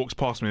 Someone walks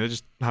past me. They're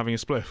just having a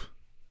spliff.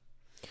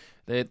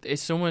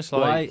 It's almost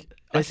like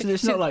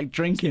it's not like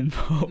drinking.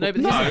 No, but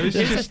it's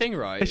just the thing,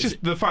 right? It's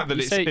just the fact that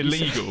it's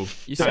illegal.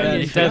 You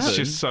say in Devon, it's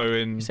just so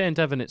in. You say in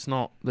Devon, it's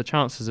not. The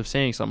chances of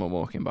seeing someone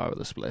walking by with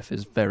a spliff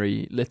is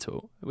very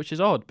little, which is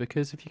odd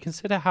because if you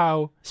consider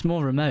how it's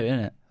more remote, isn't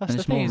it? That's and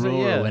the it's more thing,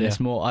 rural, and it's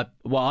more.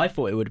 I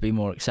thought it would be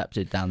more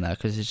accepted down there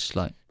because it's just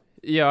like.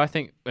 Yeah, I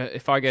think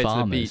if I go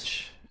farmers. to the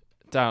beach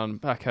down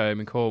back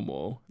home in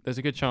Cornwall, there's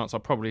a good chance I'll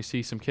probably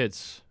see some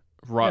kids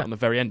right on the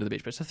very end of the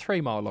beach. But it's a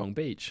 3-mile long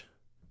beach.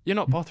 You're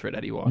not bothering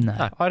anyone.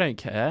 No. I don't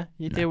care.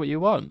 You do what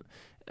you want.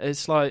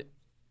 It's like,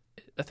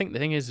 I think the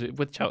thing is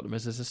with Cheltenham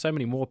is there's so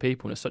many more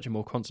people and it's such a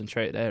more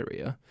concentrated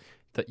area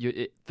that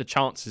the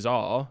chances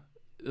are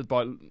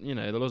by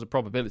the laws of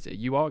probability,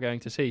 you are going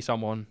to see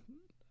someone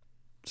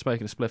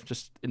smoking a spliff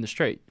just in the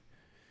street.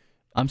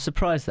 I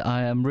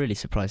am really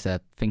surprised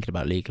they're thinking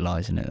about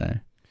legalising it though,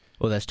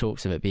 or there's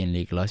talks of it being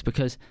legalised,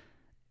 because,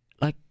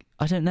 like,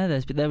 I don't know.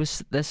 There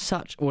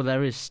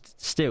is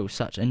still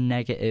such a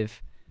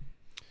negative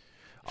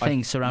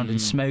thing surrounding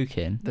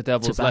smoking. The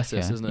devil's tobacco.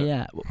 lettuce, isn't it?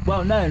 Yeah.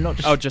 Well, no, not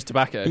just. Oh, just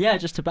tobacco. Yeah,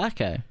 just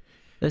tobacco.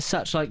 There's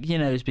such, like, you're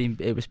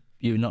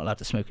not allowed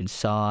to smoke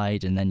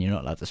inside, and then you're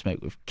not allowed to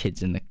smoke with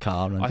kids in the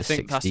car under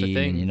 16,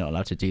 and you're not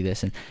allowed to do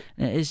this, and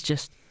it's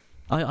just.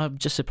 I'm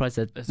just surprised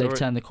that they've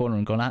turned the corner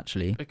and gone,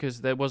 actually. Because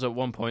there was at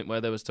one point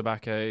where there was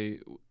tobacco,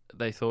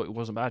 they thought it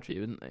wasn't bad for you,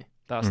 didn't they?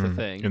 That's the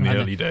thing. In the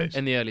early days.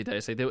 In the early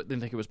days, they didn't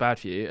think it was bad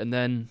for you. And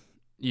then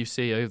you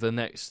see over the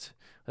next,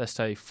 let's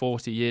say,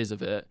 40 years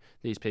of it,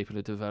 these people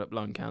have developed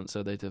lung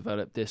cancer, they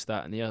developed this,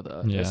 that, and the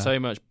other. Yeah. There's so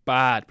much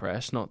bad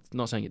press, not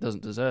saying it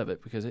doesn't deserve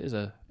it, because it is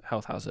a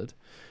health hazard.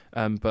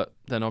 But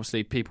then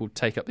obviously people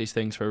take up these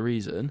things for a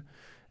reason.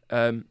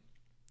 And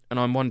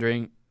I'm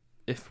wondering,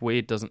 if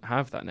weed doesn't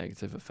have that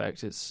negative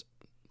effect, it's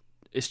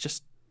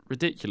just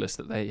ridiculous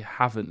that they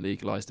haven't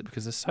legalised it,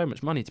 because there's so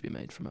much money to be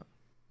made from it.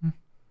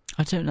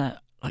 I don't know.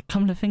 Like,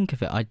 come to think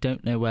of it, I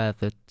don't know where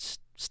the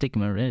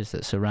stigma is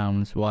that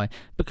surrounds why.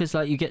 Because,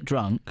 like, you get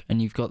drunk and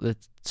you've got the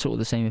sort of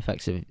the same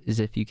effects as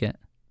if you get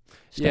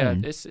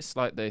stoned. Yeah, it's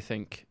like they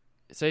think.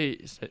 Say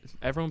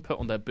everyone put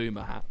on their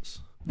boomer hats.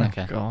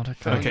 Okay. God,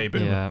 okay,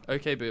 boomer. Yeah.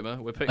 Okay, boomer.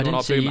 We're putting I on didn't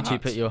our see boomer you two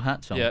hats. put your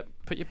hats on. Yeah,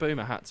 put your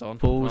boomer hats on.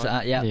 Paul's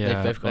right? yeah, Yeah. they've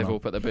both They've got all on.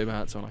 put their boomer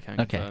hats on. I can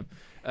Okay.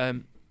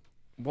 confirm.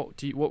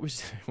 What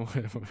is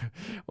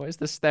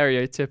the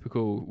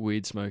stereotypical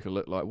weed smoker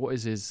look like? What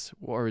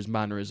are his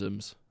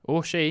mannerisms,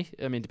 or she?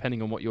 I mean,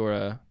 depending on what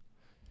you're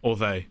or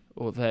they,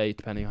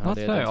 depending on how I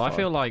they don't know. I identify.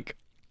 feel like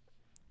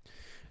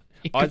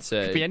I'd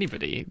say could be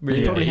anybody. They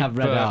Really. probably have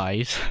red but-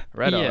 eyes.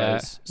 red Yeah.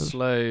 eyes,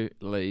 slow,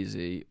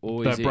 lazy,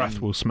 always their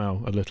breath will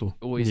smell a little.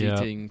 always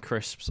Yeah. eating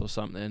crisps or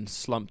something,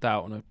 slumped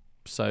out on a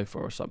sofa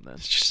or something.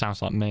 It just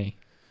sounds like me.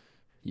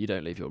 You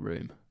don't leave your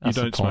room. That's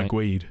You the don't smoke point.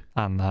 weed.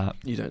 And that.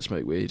 You don't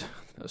smoke weed.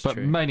 That's But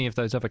true. many of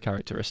those other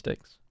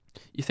characteristics.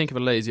 You think of a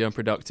lazy,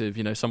 unproductive,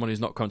 someone who's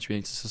not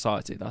contributing to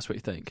society. That's what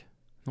you think.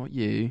 Not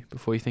you,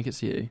 before you think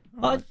it's you.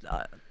 I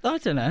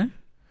don't know.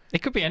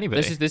 It could be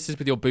anybody. This is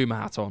with your boomer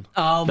hat on.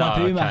 Oh, my Oh,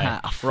 boomer okay.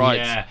 hat. Right.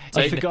 Yeah.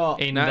 I forgot.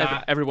 In Now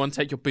that, everyone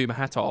take your boomer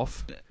hat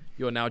off.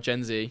 You're now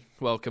Gen Z.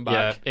 Welcome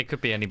yeah, back. it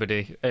could be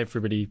anybody.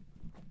 Everybody.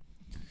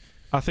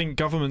 I think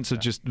governments are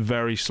just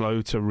very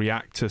slow to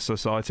react to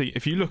society.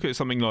 If you look at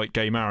something like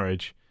gay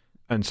marriage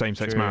and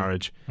same-sex True.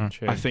 marriage,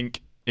 True. I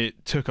think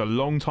it took a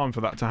long time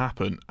for that to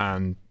happen,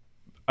 and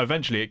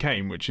eventually it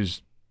came, which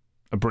is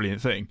a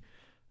brilliant thing.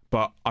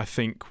 But I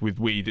think with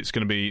weed, it's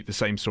going to be the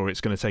same story.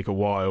 It's going to take a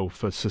while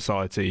for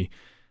society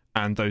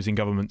and those in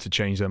government to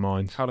change their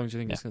minds. How long do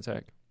you think it's going to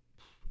take?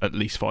 At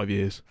least 5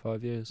 years.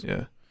 5 years.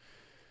 Yeah.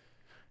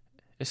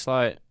 It's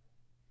like,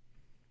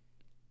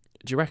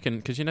 do you reckon?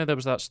 Because there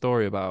was that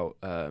story about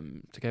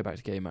to go back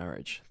to gay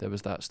marriage. There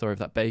was that story of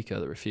that baker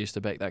that refused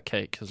to bake that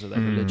cake because of their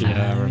religion.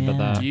 Yeah, I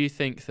remember that. Do you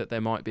think that there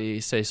might be,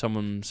 say,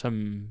 some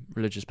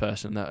religious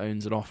person that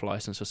owns an off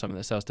license or something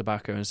that sells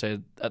tobacco, and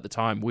say at the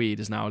time weed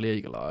is now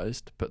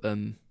legalized, but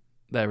then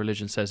their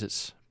religion says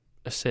it's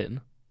a sin?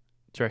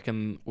 Do you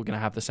reckon we're going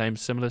to have the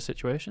similar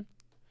situation?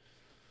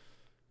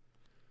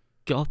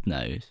 God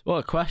knows. What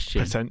a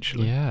question.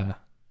 Potentially. Yeah.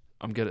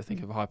 I'm good at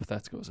thinking of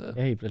hypotheticals here.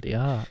 Yeah, you bloody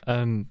are.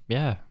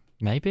 Yeah,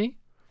 maybe.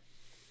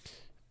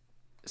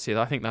 See,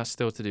 I think that's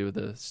still to do with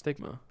the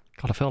stigma.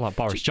 God, I feel like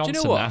Boris Johnson do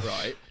you know what,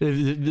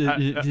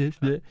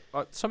 now.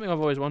 right? Something I've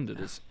always wondered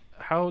is,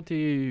 how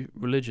do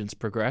religions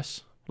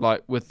progress,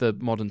 like with the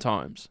modern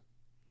times?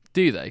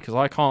 Do they? Because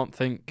I can't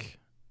think.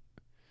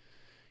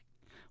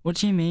 What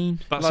do you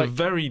mean? That's a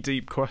very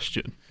deep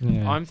question.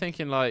 Yeah. I'm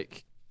thinking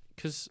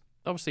because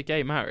obviously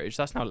gay marriage,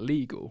 that's now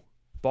legal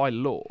by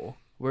law,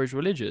 whereas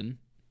religion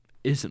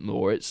isn't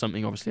law. It's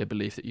something, obviously, a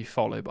belief that you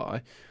follow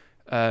by.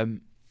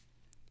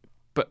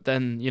 But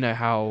then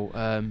how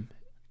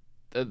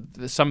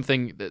there's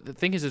something. The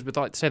thing is with,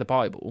 like, say, the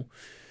Bible,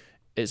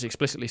 it's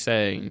explicitly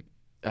saying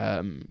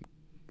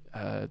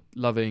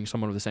loving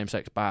someone of the same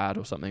sex bad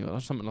or something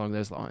along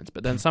those lines.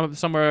 But then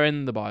somewhere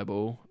in the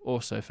Bible,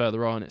 also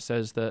further on, it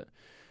says that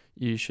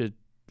you should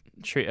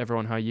treat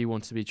everyone how you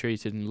want to be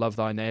treated and love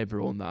thy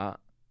neighbour on that,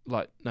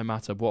 like, no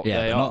matter what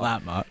Yeah, they but are. not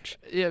that much.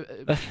 Yeah,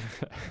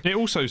 It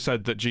also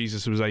said that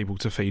Jesus was able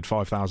to feed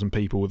 5,000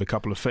 people with a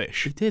couple of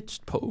fish. he did,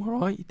 Paul.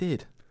 Right, he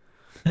did.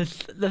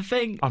 The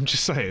thing, I'm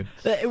just saying.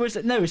 it's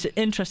an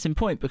interesting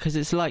point, because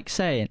it's like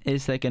saying,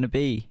 is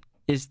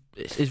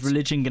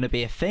religion going to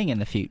be a thing in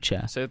the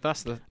future? So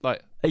that's the Are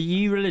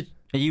you religious?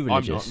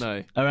 I'm not.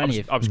 No, Are I any was,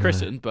 of I was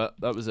christened, but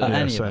that was it. Are Yeah,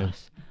 any same. of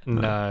us?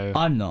 No.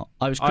 I'm not.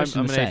 I was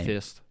christened I'm the an same.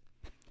 atheist.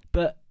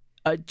 But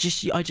I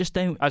just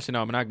don't. Actually,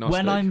 no, I'm an agnostic.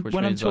 When I'm which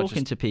when I'm means I talking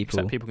just to people,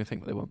 accept people can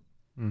think what they want.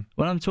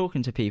 when I'm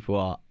talking to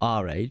people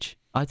our age,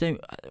 I don't.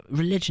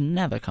 Religion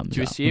never comes Do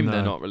you up. assume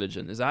they're No. not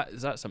religion? Is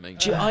that something?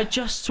 I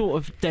just sort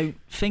of don't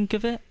think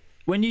of it.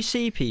 When you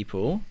see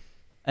people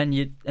And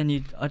you,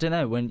 I don't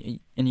know, when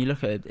you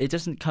look at it, it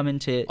doesn't come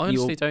into I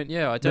honestly don't.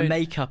 Yeah, I don't. the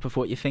makeup of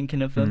what you're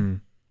thinking of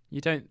them.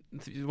 You don't.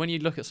 When you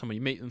look at someone,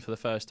 you meet them for the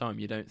first time.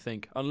 You don't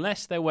think,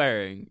 unless they're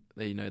wearing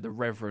the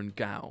reverend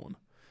gown.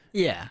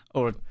 Yeah,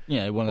 or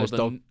one of those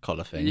dog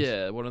collar things.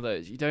 Yeah, one of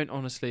those. You don't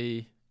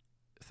honestly.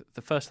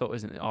 The first thought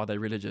isn't, are they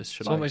religious?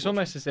 It's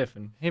almost as if,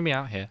 and hear me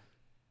out here,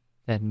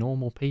 they're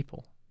normal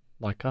people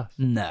like us.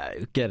 No,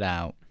 get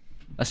out.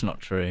 That's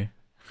not true.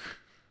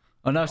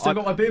 Oh no, I've still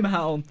got my boomer hat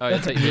on. Oh, yeah,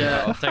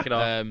 take it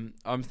off.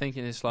 I'm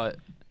thinking it's like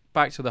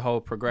back to the whole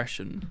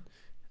progression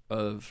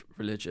of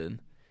religion.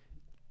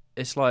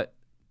 It's like,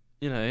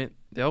 the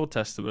Old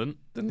Testament,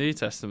 the New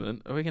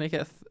Testament. Are we going to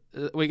get?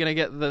 We're going to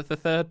get the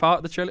third part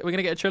of the trilogy. We're going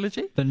to get a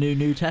trilogy. The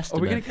New Testament.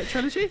 Are we going to get a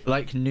trilogy?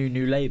 Like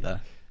New Labour.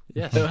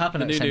 Yeah, it'll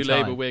happen. The at the New same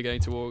time. Labour. We're going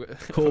to.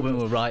 Corbyn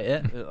will write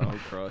it. Oh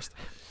Christ.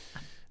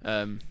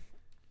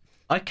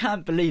 I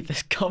can't believe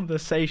this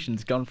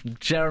conversation's gone from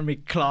Jeremy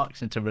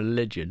Clarkson to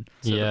religion.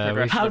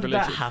 How did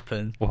that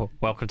happen? Well,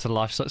 welcome to the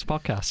Life Sucks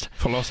podcast.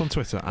 Follow us on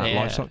Twitter at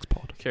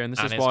LifeSucksPod. Kieran,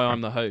 this is why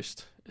I'm the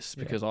host. It's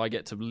because I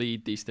get to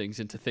lead these things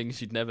into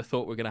things you'd never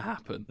thought were going to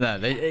happen. No,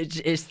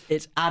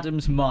 it's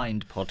Adam's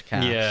Mind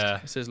podcast.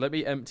 Yeah. It says, let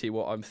me empty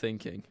what I'm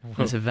thinking.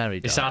 It's a very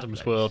dark It's Adam's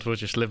place. world. We're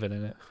just living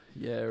in it.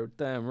 Yeah,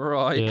 damn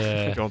right.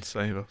 Yeah. God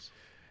save us.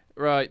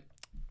 Right.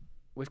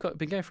 We've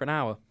been going for an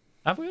hour.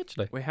 Have we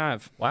actually? We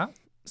have. Wow.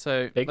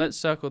 So let's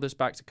circle this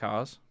back to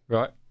cars.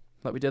 Right.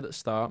 Like we did at the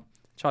start.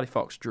 Charlie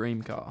Fox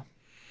dream car.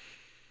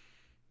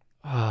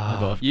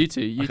 Oh, you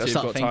two got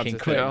time to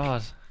think.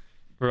 God.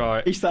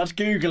 Right. He starts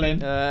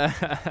Googling.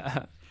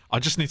 I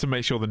just need to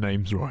make sure the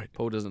name's right.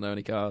 Paul doesn't know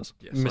any cars.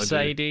 Yes,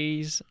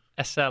 Mercedes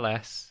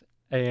SLS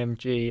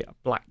AMG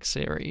Black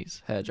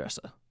Series.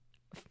 Hairdresser.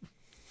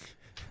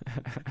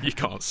 You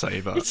can't say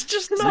that. It's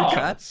just not. You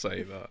can't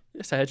say that.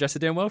 It's a hairdresser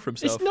doing well for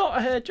himself. It's not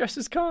a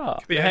hairdresser's car.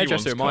 The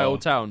hairdresser in my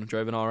old town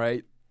drove an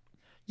R8.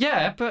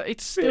 Yeah, but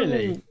it's still...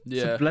 Really?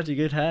 Yeah. It's a bloody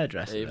good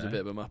hairdresser. He was a bit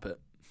of a muppet.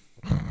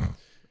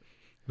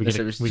 It was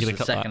just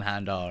a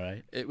second-hand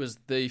R8. It was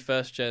the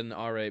first gen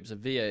R8. It was a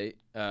V8,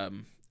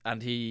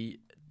 and he.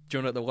 Do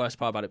you know what the worst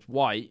part about it?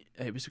 White.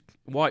 It was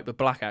white with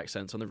black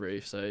accents on the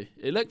roof, so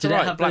it looked Did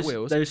alright. it have Black those,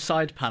 wheels. those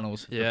side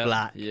panels for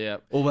black? Yeah.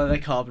 Or were they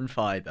carbon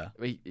fibre?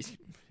 He's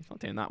not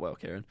doing that well,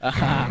 Kieran. Do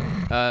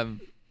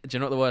you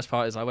know what the worst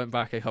part is? I went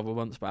back a couple of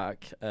months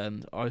back,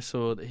 and I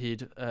saw that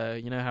he'd.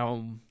 You know how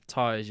on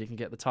tyres you can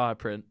get the tyre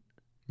print.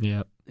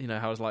 Yeah. You know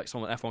how it's like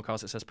some F1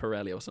 cars that says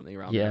Pirelli or something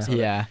around. Yeah. there.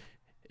 Yeah.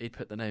 He'd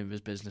put the name of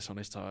his business on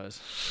his tyres.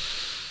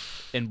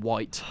 In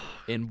white.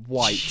 In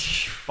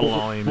white.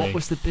 Blimey. What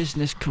was the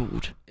business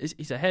called?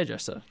 He's a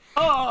hairdresser.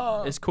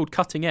 Oh! It's called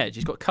Cutting Edge.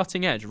 He's got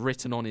Cutting Edge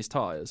written on his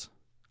tyres.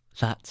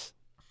 That's...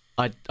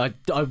 I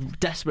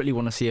desperately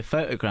want to see a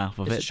photograph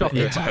of It's it. shocking.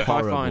 But it's If I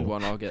find horrible.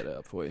 one, I'll get it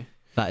up for you.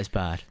 That is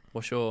bad.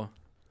 What's your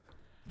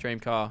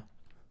dream car?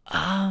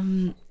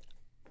 I've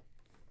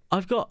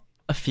got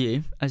a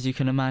few, as you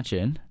can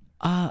imagine.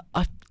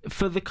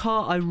 For the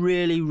car I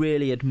really,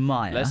 really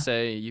admire... Let's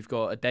say you've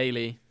got a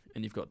daily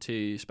and you've got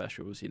two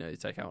specials, you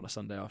take out on a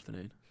Sunday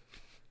afternoon.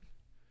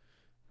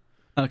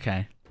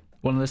 Okay.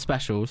 One of the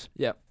specials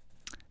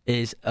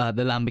is the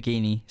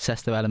Lamborghini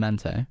Sesto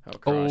Elemento. Oh,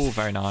 Christ. Oh,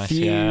 very nice.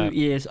 Few Yeah.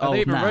 years Are old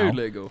they even now. road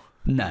legal?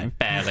 No.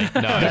 Barely.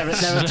 No.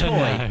 They're a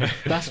toy.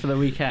 That's for the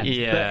weekend.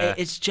 Yeah. But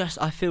it's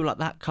just, I feel like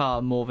that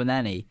car more than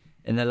any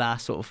in the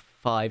last sort of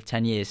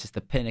 5-10 years is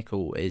the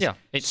pinnacle. Yeah,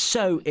 It's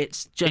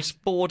it's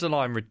just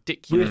borderline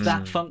ridiculous. with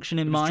that function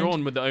in It was mind.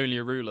 drawn with only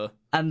a ruler.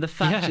 And the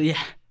fact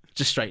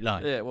just straight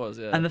line. Yeah, it was,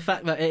 yeah. And the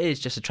fact that it is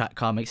just a track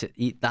car makes it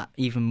that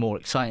even more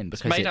exciting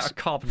because It's made out of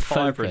carbon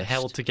fibre and focused.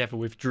 held together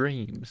with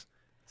dreams.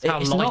 How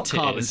It's light not it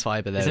carbon is.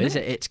 fibre though, Isn't is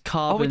it? It's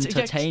carbon it's-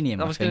 yeah,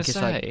 titanium. I I was think gonna it's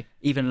say. like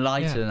even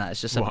lighter Yeah. than that.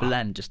 It's just a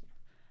blend.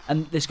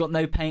 And it's got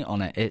no paint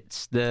on it.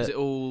 It's Is it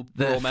all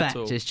the raw effect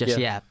metal? is just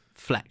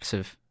flecks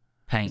of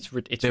paint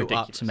It's built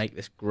up ridiculous. to make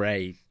this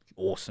grey,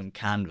 awesome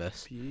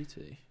canvas.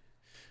 Beauty.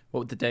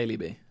 What would the daily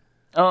be?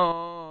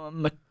 Oh,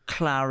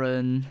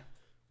 McLaren.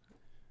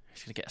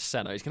 He's going to get a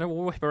Senna. He's going to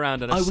whip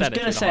around in a I was Senna.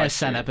 going to say a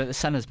Senna, but the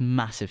Senna's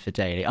massive for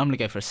daily. I'm going to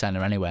go for a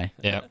Senna anyway.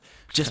 Yeah.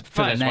 Just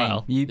for Might the as name.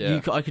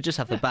 well. I could just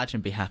have the badge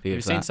and be happy Have you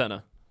with seen that.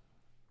 Senna?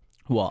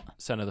 What?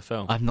 Senna the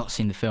film. I've not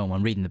seen the film.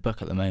 I'm reading the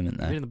book at the moment,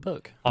 though. Reading the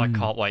book. I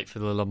can't wait for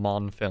the Le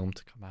Mans film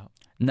to come out.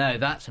 No,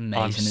 that's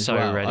amazing as so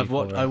well. ready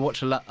for it. I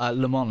watched Le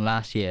Mans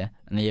last year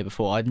and the year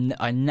before.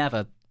 I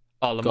never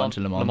Oh, Le gone Mans,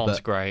 to Le Mans, Le Mans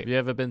but- great. Have you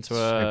ever been to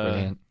So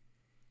brilliant.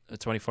 a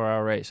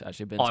 24-hour race?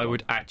 Actually been to I one?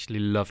 would actually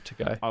love to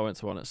go. I went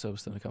to one at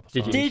Silverstone a couple of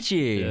Did times. you? Did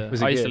you? Yeah.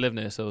 Was it I used to good? live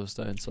near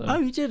Silverstone, so... Oh,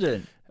 you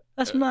didn't?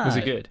 That's mad. Was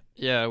it good?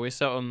 Yeah, we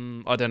sat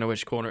on... I don't know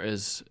which corner it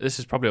is. This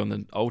is probably on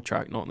the old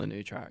track, not on the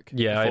new track.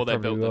 Yeah, Before it they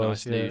built probably the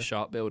was, nice new yeah.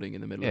 sharp building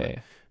in the middle of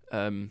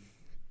Yeah. it.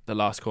 The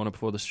last corner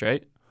before the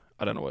straight.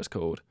 I don't know what it's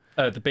called.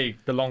 The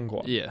long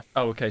one. Yeah.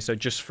 Oh, okay. So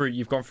just through,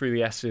 you've gone through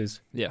the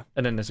S's, Yeah.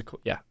 and then there's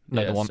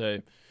another one.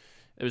 So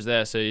it was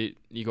there, so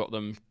you got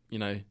them,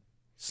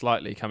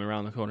 slightly coming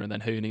around the corner and then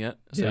hooning it.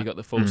 So Yeah. you got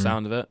the full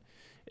sound of it.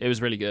 It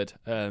was really good.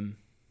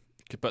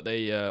 But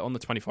they on the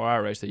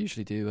 24-hour race, they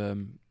usually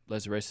do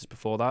loads of races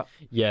before that.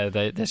 Yeah,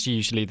 there's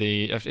usually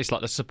it's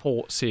like the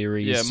support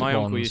series. Yeah, my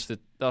uncle ones. used to.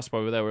 That's why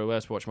we were there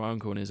to watch my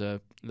uncle and the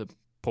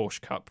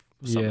Porsche Cup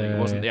or something. Yeah. It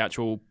wasn't the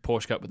actual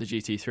Porsche Cup with the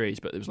GT3s,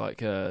 but it was like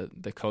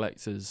the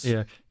collectors.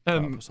 Yeah.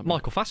 Cup or something.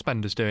 Michael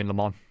Fassbender's doing Le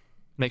Mans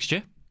next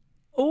year.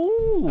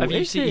 Oh, Have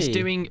you seen? He's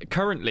doing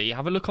currently.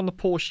 Have a look on the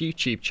Porsche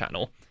YouTube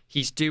channel.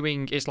 He's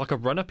doing. It's like a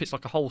run-up. It's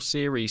like a whole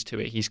series to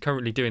it. He's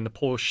currently doing the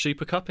Porsche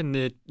Super Cup in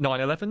the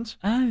 911s.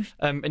 Oh.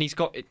 And he's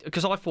got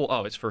because I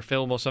thought, it's for a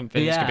film or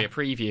something. It's Yeah. gonna be a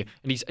preview,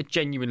 and he's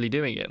genuinely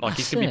doing it. Like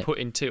he's gonna be Sick. put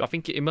into. I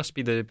think it must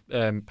be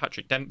the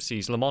Patrick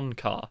Dempsey's Le Mans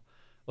car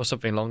or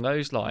something along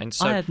those lines.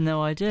 So I had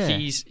no idea.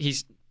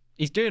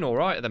 He's doing all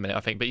right at the minute, I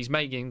think, but he's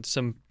making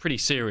some pretty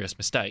serious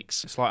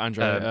mistakes. It's like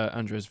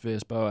Andres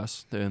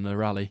Villas-Boas doing the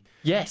rally.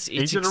 Yes,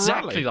 it's did a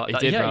exactly rally? like He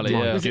that. did rally,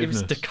 yeah. It was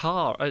Goodness.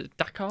 Dakar.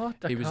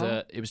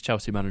 He was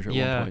Chelsea manager at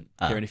Yeah. one point.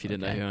 Kieran, if you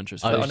didn't know who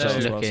Andres I was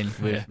Villas-Boas just was. looking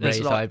with There's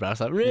raised like-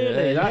 eyebrows, like,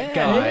 really? That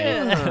guy?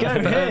 Yeah.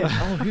 Go him.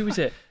 Oh, who was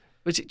it?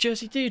 Was it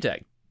Jersey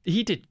Dudek?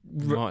 He did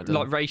Might have done.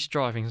 like race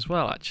driving as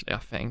well, actually, I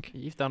think.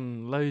 You've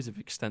done loads of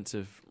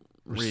extensive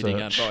reading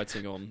and Research.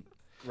 writing on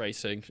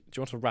racing. Do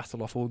you want to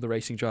rattle off all the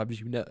racing drivers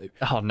you know?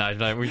 Oh, no,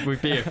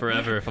 we'd be here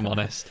forever if I'm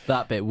honest.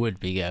 That bit would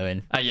be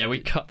going. Yeah, we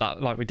cut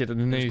that like we did in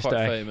the It's news quite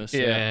day. famous.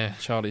 Yeah.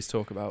 Charlie's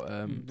talk about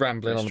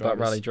Rambling race on about drivers.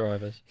 rally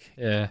drivers.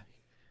 Yeah,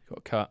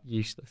 Got cut.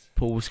 useless.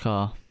 Paul's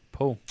car.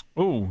 Paul,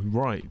 Oh,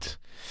 right.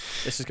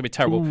 this is gonna be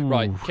terrible. Ooh.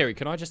 Right, Kiri,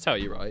 can I just tell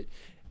you, right?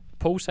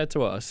 Paul said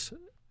to us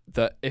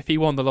that if he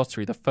won the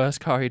lottery, the first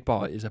car he'd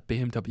buy is a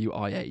BMW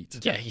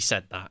i8. Yeah, he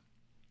said that.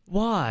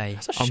 Why?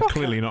 That's a I'm shocker.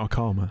 clearly not a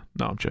car man.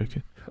 No, I'm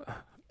joking.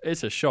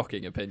 It's a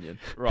shocking opinion.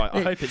 Right, I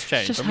It- hope it's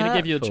changed. just I'm going to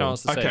give you the hurtful.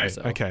 chance to say Okay,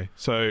 yourself. okay.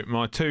 So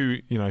my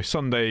two,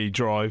 Sunday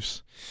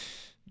drives,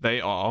 they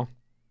are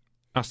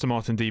Aston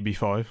Martin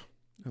DB5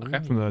 Okay.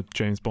 from the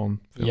James Bond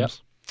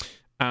films, Yep.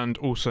 and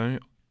also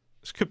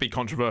this could be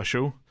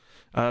controversial,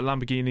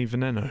 Lamborghini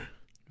Veneno.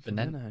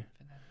 Veneno.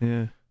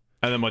 Yeah.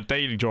 And then my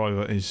daily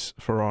driver is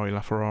Ferrari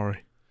LaFerrari.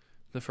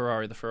 The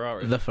Ferrari. The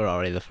Ferrari.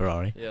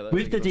 Yeah, that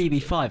With the thing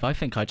was- DB5, I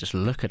think I just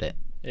look at it.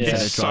 Yeah. instead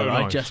of It's so drive.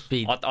 I'd nice. just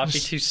be. I'd be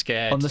too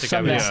scared On the to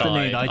Sunday go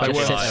afternoon, inside. I I just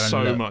worth sit there and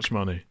so look. much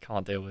money.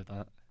 Can't deal with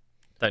that.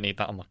 Don't need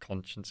that on my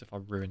conscience if I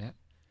ruin it.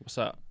 What's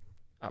that?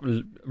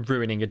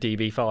 Ruining a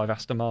DB5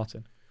 Aston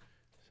Martin.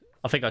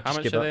 I think I'd How just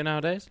much give are up. they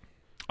nowadays?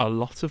 A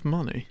lot of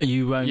money.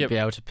 You won't Yeah, be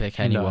able to pick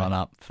anyone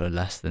up for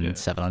less than Yeah.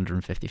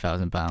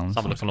 £750,000.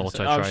 Have a look on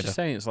Auto I was Trader. just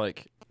saying, it's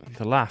like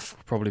the laugh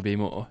will probably be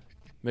more.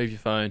 Move your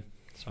phone.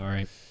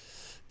 Sorry.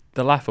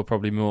 The laugh will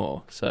probably be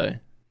more. So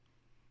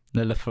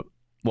The the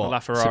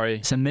LaFerrari,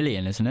 It's $1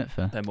 million, isn't it?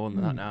 For they're more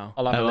than that now.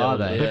 I'll have Oh, a are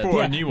little they? look. They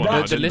brought a new one out,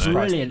 that's The didn't list they?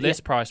 price, brilliant.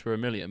 list price were $1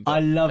 million. But I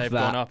love they've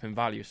that. gone up in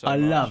value so I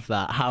much. love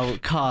that. How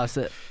cars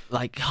that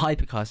like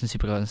hypercars and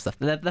supercars and stuff,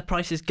 their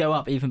prices go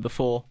up even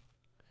before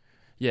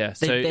Yeah,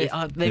 so they've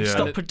Yeah.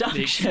 stopped the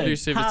production.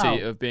 exclusivity How?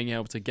 of being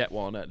able to get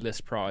one at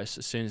list price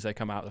as soon as they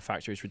come out of the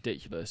factory is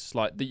ridiculous.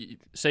 Like,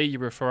 say you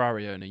were a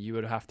Ferrari owner, you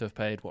would have to have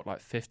paid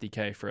like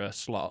 $50,000 for a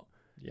slot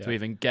Yeah. to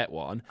even get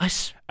one, I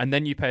s- and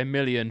then you pay $1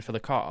 million for the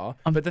car.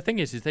 But the thing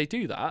is they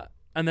do that,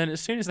 and then as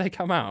soon as they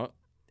come out,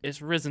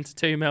 it's risen to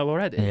 $2 million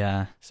already.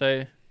 yeah,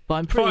 So but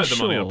I'm If I pretty had the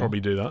sure. money, I'd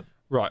probably do that.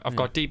 Right, I've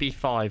got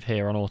DB5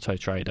 here on Auto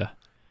Trader.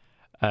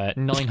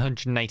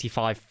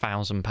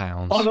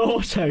 £985,000 on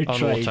Auto on Trader.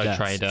 Auto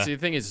Trader. see,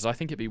 the thing is I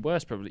think it'd be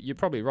worse. Probably, you're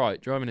probably right.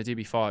 Driving a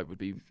DB5 would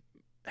be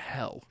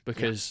hell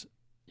because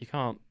you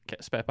can't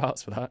get spare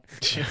parts for that.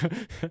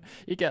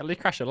 You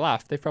crash a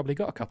laugh. They've probably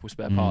got a couple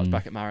spare parts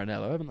back at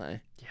Maranello, haven't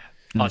they?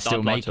 And they're I'd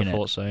still like to making have it.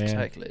 thought so, yeah.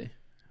 Exactly.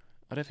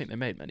 I don't think they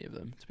made many of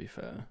them, to be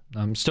fair.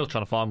 I'm still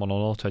trying to find one on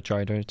Auto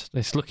Trader.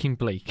 It's looking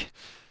bleak.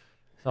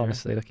 It's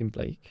honestly looking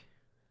bleak.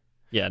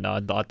 Yeah, no, I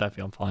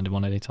definitely I'm finding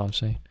one anytime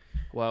soon.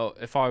 Well,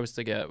 if I was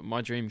to get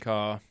my dream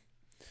car,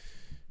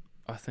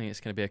 I think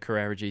it's going to be a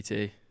Carrera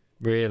GT.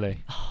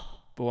 Really?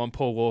 But one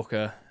Paul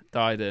Walker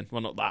died in.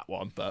 Well, not that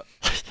one, but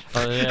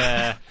Oh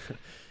yeah.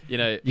 you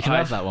know, You can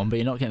have that one, but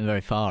you're not getting very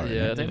far. in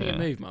Yeah, I it. don't think it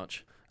moved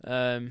much.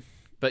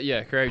 But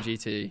yeah, Carrera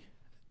GT.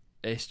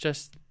 It's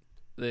just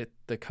the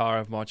car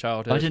of my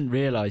childhood. I didn't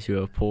realise you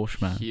were a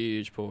Porsche man.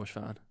 Huge Porsche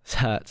fan. This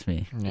hurts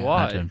me. Yeah.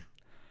 Why? Adam.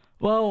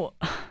 Well,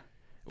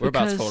 We're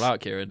about to because- fall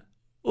out, Kieran.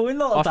 we're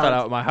not I about. fell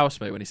out with my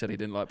housemate when he said he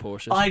didn't like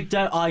Porsches. I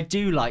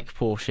do like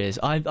Porsches.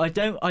 I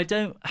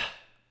don't.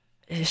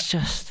 It's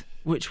just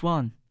which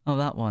one? Oh,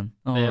 that one.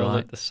 Oh, They all right.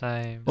 look the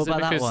same. What Is it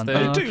about that because one? they-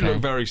 They Oh, do okay.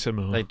 look very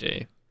similar. They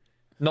do.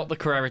 Not the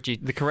Carrera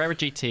GT. The Carrera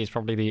GT is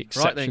probably the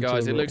exception. Right then, guys,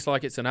 to the it rule. looks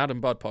like it's an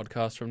Adam Budd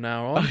podcast from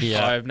now on.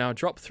 Yeah. I have now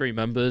dropped 3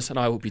 members, and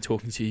I will be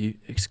talking to you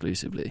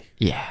exclusively.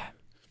 Yeah.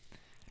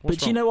 What's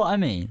But do you know what I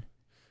mean?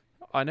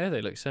 I know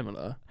they look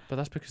similar, but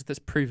that's because that's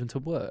proven to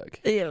work.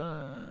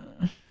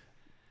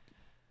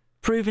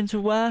 Proven to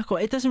work, or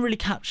it doesn't really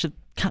capture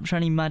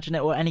any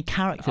imagination or any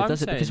character, I'm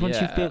does it? saying, Because once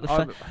yeah, you've built the,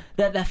 I'm-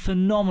 they're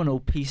phenomenal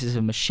pieces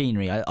of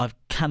machinery. I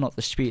cannot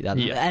dispute that.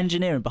 Yeah. The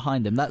engineering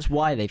behind them, that's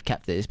why they've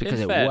kept it. Is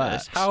because in it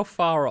fairness, works. how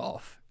far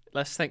off?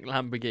 Let's think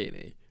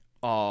Lamborghini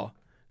are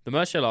the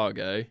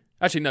Murcielago.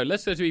 Actually, no.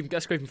 Let's go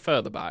even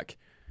further back.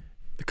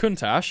 The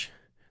Countach,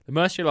 the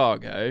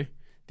Murcielago,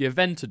 the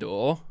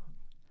Aventador,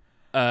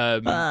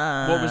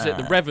 what was it?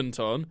 The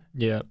Reventon.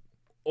 Yeah.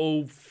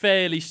 All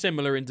fairly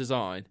similar in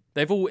design.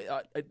 They've all,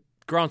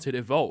 granted,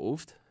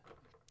 evolved.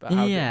 But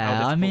how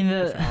yeah.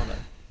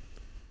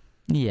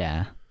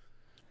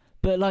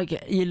 But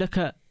like you look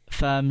at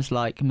firms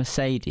like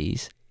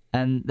Mercedes,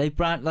 and they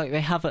brand like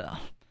they have a.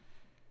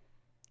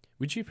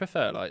 Would you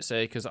prefer, like,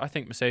 say, because I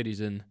think Mercedes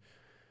and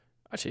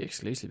actually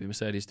exclusively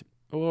Mercedes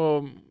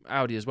or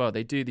Audi as well,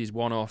 they do these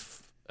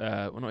one-off,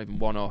 well, not even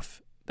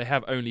one-off. They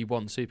have only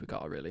one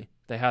supercar, really.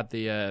 They had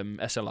the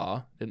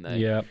SLR, didn't they?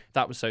 Yeah.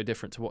 That was so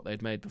different to what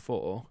they'd made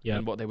before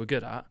and what they were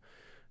good at.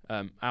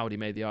 Audi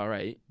made the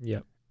R8. Yeah.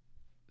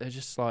 They're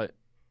just like,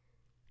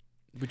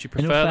 would you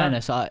prefer In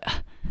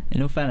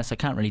all fairness, I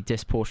can't really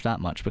diss Porsche that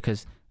much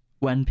because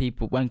when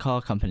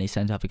car companies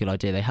tend to have a good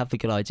idea, they have the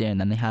good idea and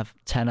then they have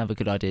 10 other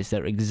good ideas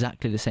that are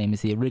exactly the same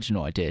as the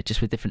original idea,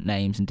 just with different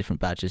names and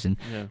different badges. And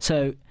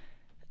so,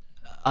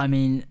 I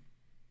mean,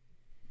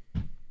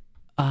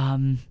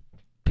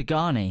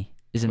 Pagani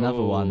is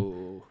another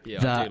one.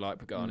 Yeah, I do like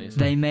Pagani.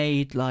 They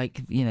made,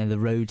 like, you know, the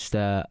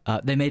Roadster.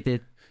 They made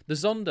the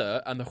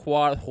Zonda and the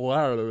Huayra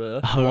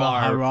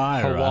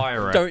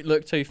Huayra don't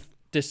look too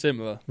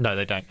dissimilar. No,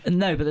 they don't.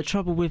 No, but the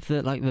trouble with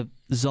the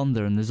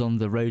Zonda and the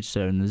Zonda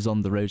Roadster and the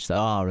Zonda Roadster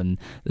R and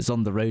the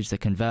Zonda Roadster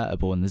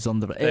convertible and the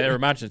Zonda... They're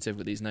imaginative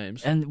with these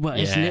names. And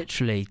it's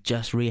literally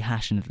just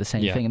rehashing of the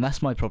same thing, and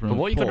that's my problem But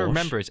with what you've got to Porsche.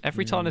 remember is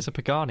every time there's a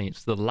Pagani,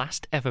 it's the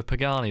last ever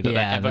Pagani that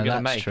they're ever going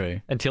to make.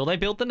 True. Until they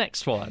build the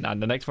next one,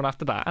 and the next one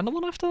after that, and the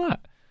one after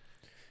that.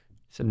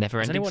 It's a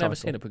never-ending cycle. Has anyone ever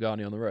seen a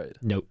Pagani on the road?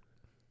 Nope.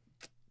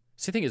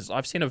 See, the thing is,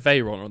 I've seen a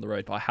Veyron on the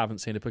road, but I haven't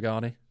seen a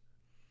Pagani.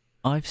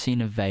 I've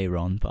seen a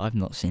Veyron, but I've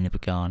not seen a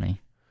Pagani.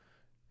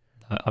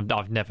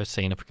 I've never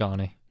seen a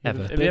Pagani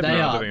ever.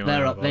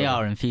 They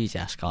are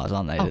enthusiast cars,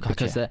 aren't they? Oh, God,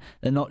 because they're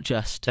not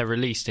just. They're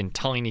released in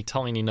tiny,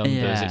 tiny numbers.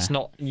 Yeah. It's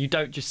not. You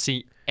don't just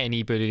see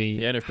anybody.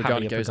 The owner of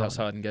Pagani goes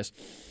outside and goes,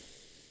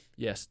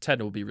 "Yes, 10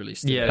 will be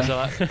released." Yeah,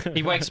 so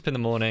he wakes up in the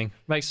morning,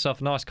 makes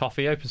himself a nice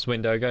coffee, opens the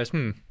window, goes,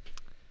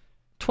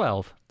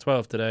 12.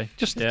 12 today.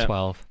 Just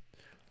 12.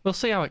 We'll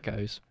see how it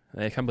goes.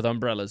 They come with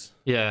umbrellas.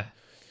 Yeah.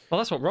 Well,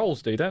 that's what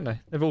Rolls do, don't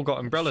they? They've all got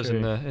umbrellas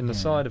in the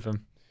side of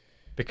them.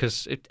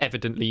 Because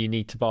evidently you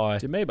need to buy...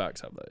 Do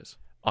Maybachs have those?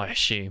 I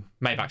assume.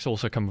 Maybachs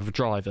also come with a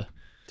driver.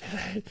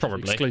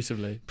 Probably.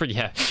 Exclusively.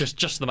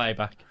 Just the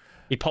Maybach.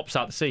 He pops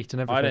out the seat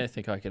and everything. I don't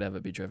think I could ever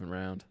be driven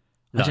round.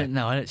 No.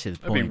 I don't see the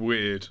point. That'd be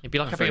weird. It'd be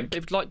like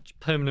it'd like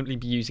permanently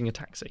be using a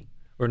taxi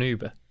or an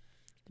Uber.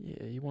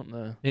 Yeah, you want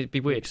the... It'd be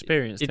weird.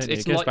 Experience.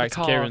 It goes like back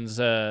to Kieran's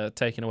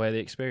taking away the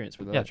experience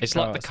with electric it's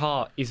cars. like the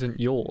car isn't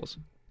yours.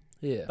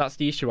 Yeah. That's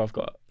the issue I've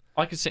got.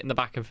 I could sit in the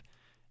back of...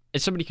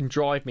 If somebody can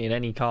drive me in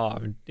any car,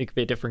 and it could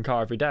be a different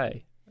car every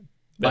day.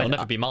 It'll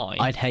never be mine.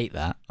 I'd hate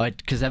that.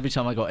 Because every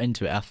time I got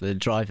into it after the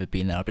driver had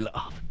been there, I'd be like,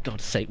 oh, for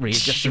God's sake,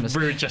 readjusting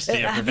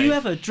everything. Have you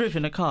ever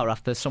driven a car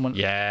after someone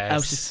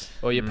else's...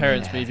 Or your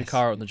parents leave your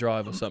car on the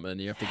drive or something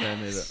and you have to go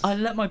and move it. I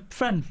let my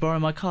friend borrow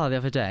my car the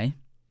other day,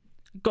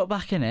 got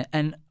back in it,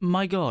 and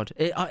my God,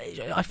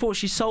 I thought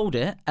she sold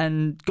it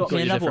and got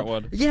me another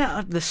one.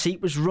 Yeah, the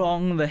seat was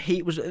wrong, the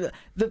heat was...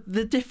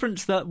 The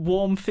difference that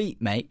warm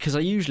feet make, because I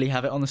usually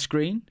have it on the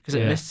screen, because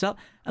it lists up,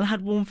 and I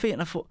had warm feet,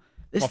 and I thought...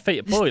 My feet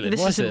are boiling.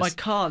 This isn't my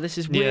car. This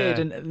is weird,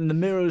 and the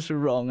mirrors are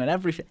wrong, and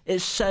everything.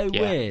 It's so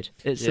weird.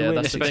 It's the weirdest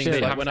that's the thing.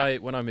 experience.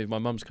 Like when I move my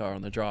mum's car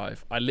on the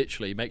drive, I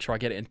literally make sure I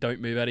get it and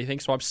don't move anything.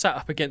 So I'm sat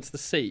up against the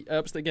seat,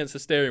 up against the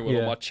steering wheel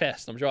on my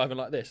chest. I'm driving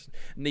like this,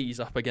 knees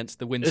up against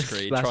the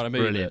windscreen, trying to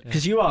move it.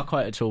 Because you are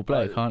quite a tall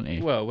bloke, aren't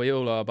you? Well, we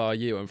all are, bar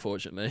you,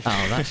 unfortunately.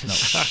 Oh,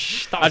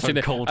 that's not.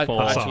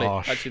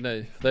 Actually,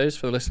 no. Those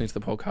for listening to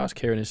the podcast,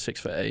 Kieran is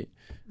 6'8".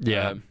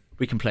 Yeah.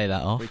 We can play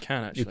that off. We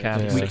can actually. You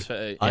can.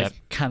 6'8". I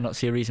cannot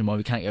see a reason why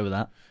we can't go with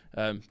that.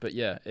 But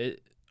yeah,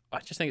 I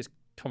just think it's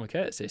common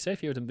courtesy. Say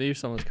if you were to move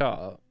someone's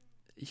car,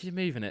 you're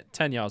moving it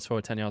 10 yards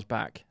forward, 10 yards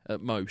back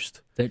at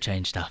most. Don't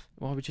change stuff.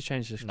 Why would you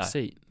change the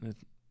seat?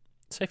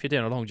 Say if you're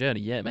doing a long journey,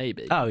 yeah,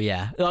 maybe. Oh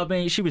yeah. I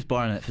mean, she was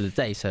borrowing it for the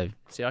day, so.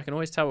 See, I can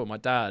always tell when my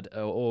dad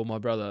or my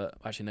brother,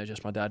 actually no,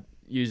 just my dad,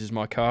 uses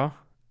my car.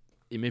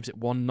 He moves it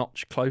one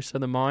notch closer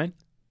than mine,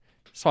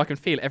 so I can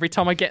feel it every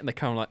time I get in the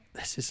car. I'm like,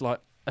 this is like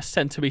a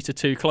centimetre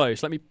too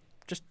close. Let me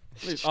just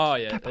move. Oh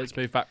yeah, let's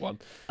move back one.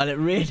 And it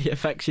really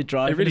affects your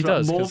driving. It really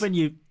does, more than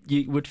you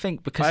would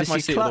think, because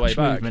it's your clutch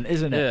movement,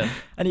 isn't it? Yeah.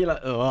 And you're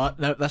like, oh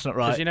no, that's not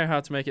right. Because you know how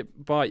to make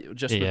it bite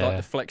just with like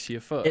the flex of your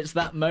foot. It's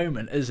that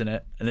moment, isn't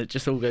it? And it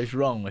just all goes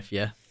wrong with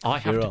you. I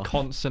have to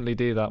constantly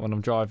do that when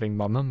I'm driving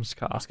my mum's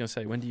car. I was going to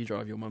say, when do you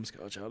drive your mum's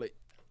car, Charlie?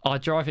 I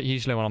drive it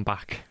usually when I'm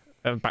back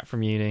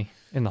from uni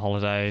in the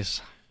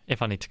holidays.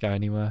 If I need to go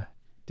anywhere,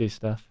 do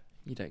stuff.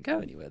 You don't go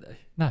anywhere though.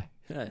 No.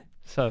 No.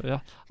 So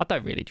I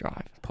don't really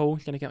drive. Paul,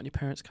 you going to get on your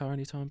parents' car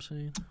anytime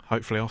soon?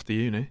 Hopefully after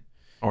uni.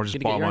 Or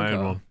just buy my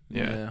own one.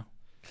 Yeah.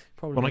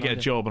 Probably when I get a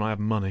job and I have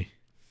money.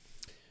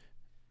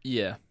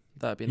 Yeah,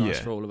 that'd be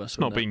nice for all of us.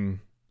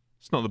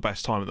 It's not the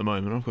best time at the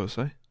moment, I've got to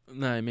say.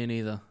 No, me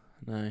neither.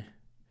 No.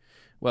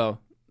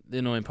 Well, the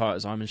annoying part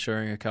is I'm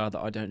insuring a car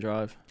that I don't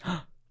drive.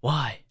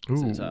 Why?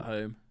 It's at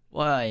home.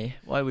 Why?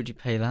 Why would you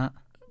pay that?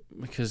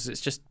 Because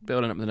it's just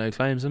building up the no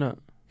claims, isn't it?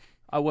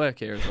 I work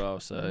here as well,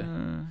 so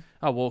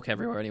I walk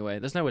everywhere anyway.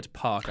 There's nowhere to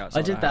park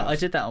outside. I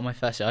did that on my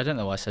first year. I don't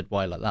know why I said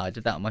why like that. I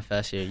did that on my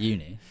first year at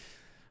uni.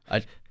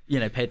 I,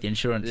 paid the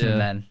insurance and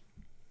then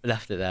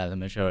left it there the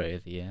majority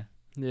of the year.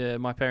 Yeah,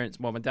 my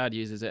dad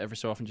uses it every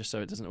so often just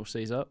so it doesn't all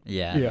seize up.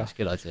 Yeah, that's a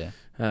good idea.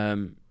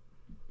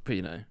 But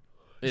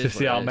it's just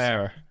the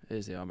Almera. It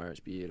is the Almera. It's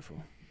beautiful.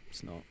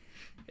 It's not.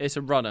 It's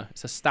a runner.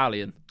 It's a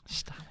stallion.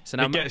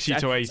 It gets you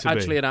to A to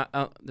actually B.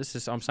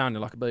 I'm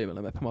sounding like a boomer.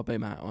 Let me put my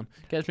boomer hat on.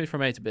 Gets me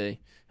from A to B.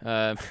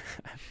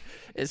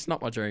 It's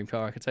not my dream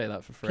car. I can tell you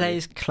that for free.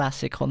 Plays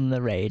classic on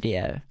the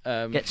radio.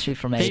 Gets you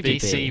from A to B.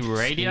 BBC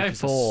Radio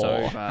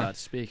 4.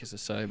 Speakers are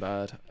so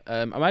bad.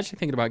 I'm actually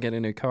thinking about getting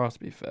a new car. To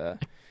be fair,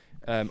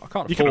 I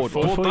can't you afford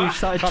one. Before you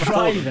started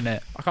driving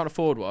it. I can't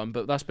afford one,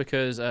 but that's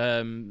because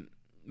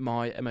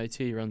my MOT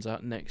runs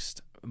out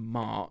next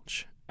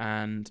March,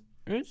 and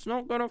it's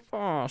not gonna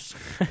pass.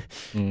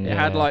 It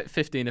had like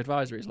 15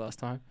 advisories last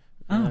time.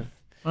 Well,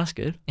 that's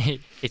good.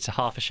 It's a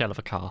half a shell of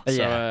a car.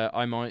 So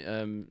I might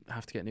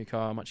have to get a new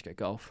car. I might just get a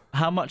Golf.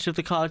 How much of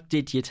the car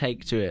did you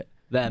take to it,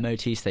 the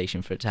MOT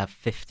station, for it to have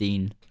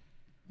 15?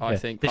 I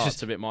think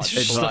parts of it might be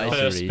the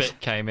first bit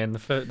came in, the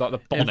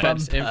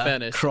bonnet. In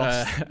fairness,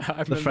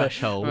 the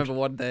threshold. I remember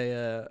one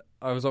day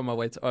I was on my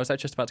way I was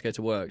just about to go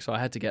to work, so I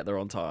had to get there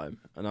on time,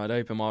 and I'd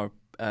open my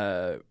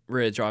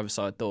rear driver's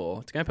side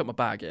door to go and put my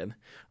bag in,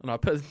 and I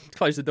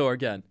close the door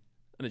again,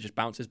 and it just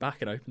bounces back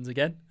and opens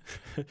again.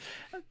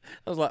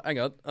 I was like, hang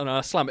on, and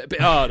I slam it a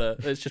bit harder.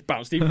 It's just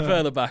bounced even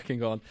further back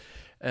and gone.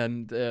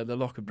 And the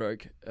locker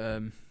broke.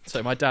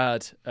 So my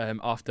dad,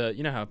 after,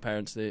 you know how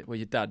parents, your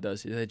dad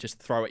does, they just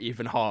throw it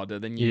even harder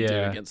than you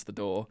do against the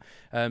door.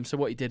 So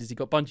what he did is he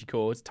got bungee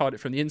cords, tied it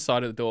from the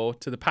inside of the door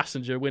to the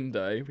passenger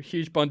window, with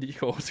huge bungee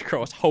cords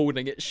across,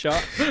 holding it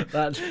shut.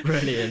 That's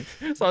brilliant.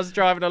 So I was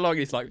driving along,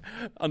 he's like,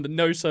 under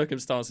no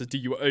circumstances do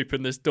you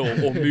open this door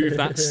or move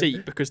that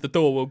seat because the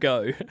door will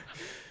go.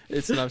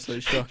 It's an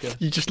absolute shocker.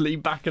 You just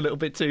lean back a little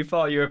bit too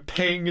far, you're a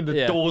ping and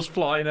the door's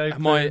flying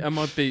open. And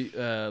my boot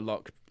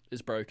lock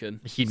is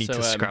broken. You need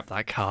to scrap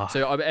that car.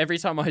 So every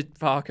time I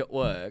park at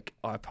work,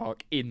 I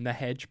park in the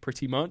hedge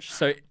pretty much,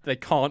 so they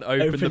can't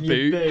open the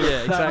boot.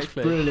 Yeah, exactly. That's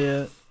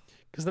brilliant.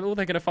 Because all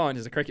they're going to find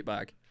is a cricket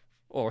bag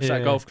or a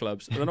set of golf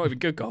clubs. And they're not even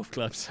good golf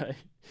clubs, so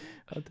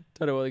I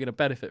don't know what they're going to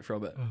benefit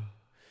from it.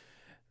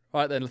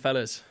 Right then,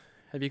 fellas,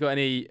 have you got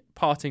any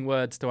parting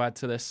words to add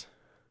to this?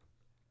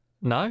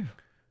 No.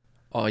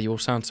 Oh, you all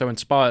sound so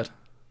inspired.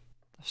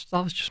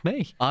 That was just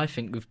me. I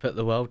think we've put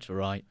the world to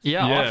rights.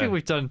 Yeah, I think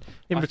we've done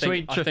I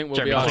think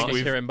we'll be asking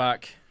hearing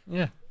back.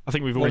 Yeah. I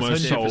think we've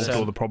almost solved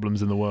all the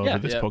problems in the world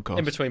with this podcast.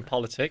 In betwing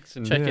politics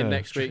and check in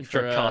next week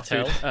for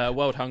cartel.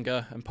 World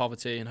hunger and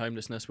poverty and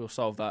homelessness. We'll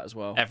solve that as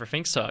well.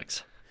 Everything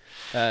sucks.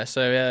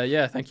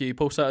 Thank you,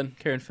 Paul Sutton,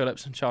 Kieran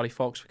Phillips, and Charlie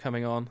Fox for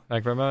coming on.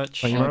 Thank you very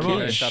much. Thank you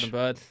very much. Adam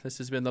Bird. This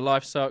has been the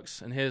Life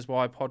Sucks, and here's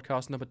why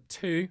podcast number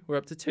 2. We're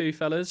up to 2,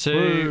 fellas.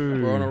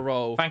 2. We're on a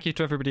roll. Thank you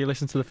to everybody who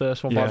listened to the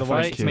first one. By the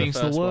way, it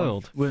means the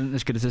world. Wasn't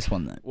as good as this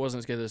one though. Wasn't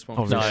as good as this one.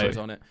 No. Was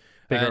on it.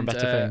 Bigger and better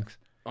things.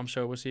 I'm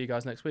sure we'll see you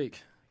guys next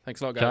week. Thanks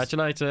a lot, guys. Catch you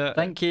later.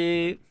 Thank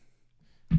you.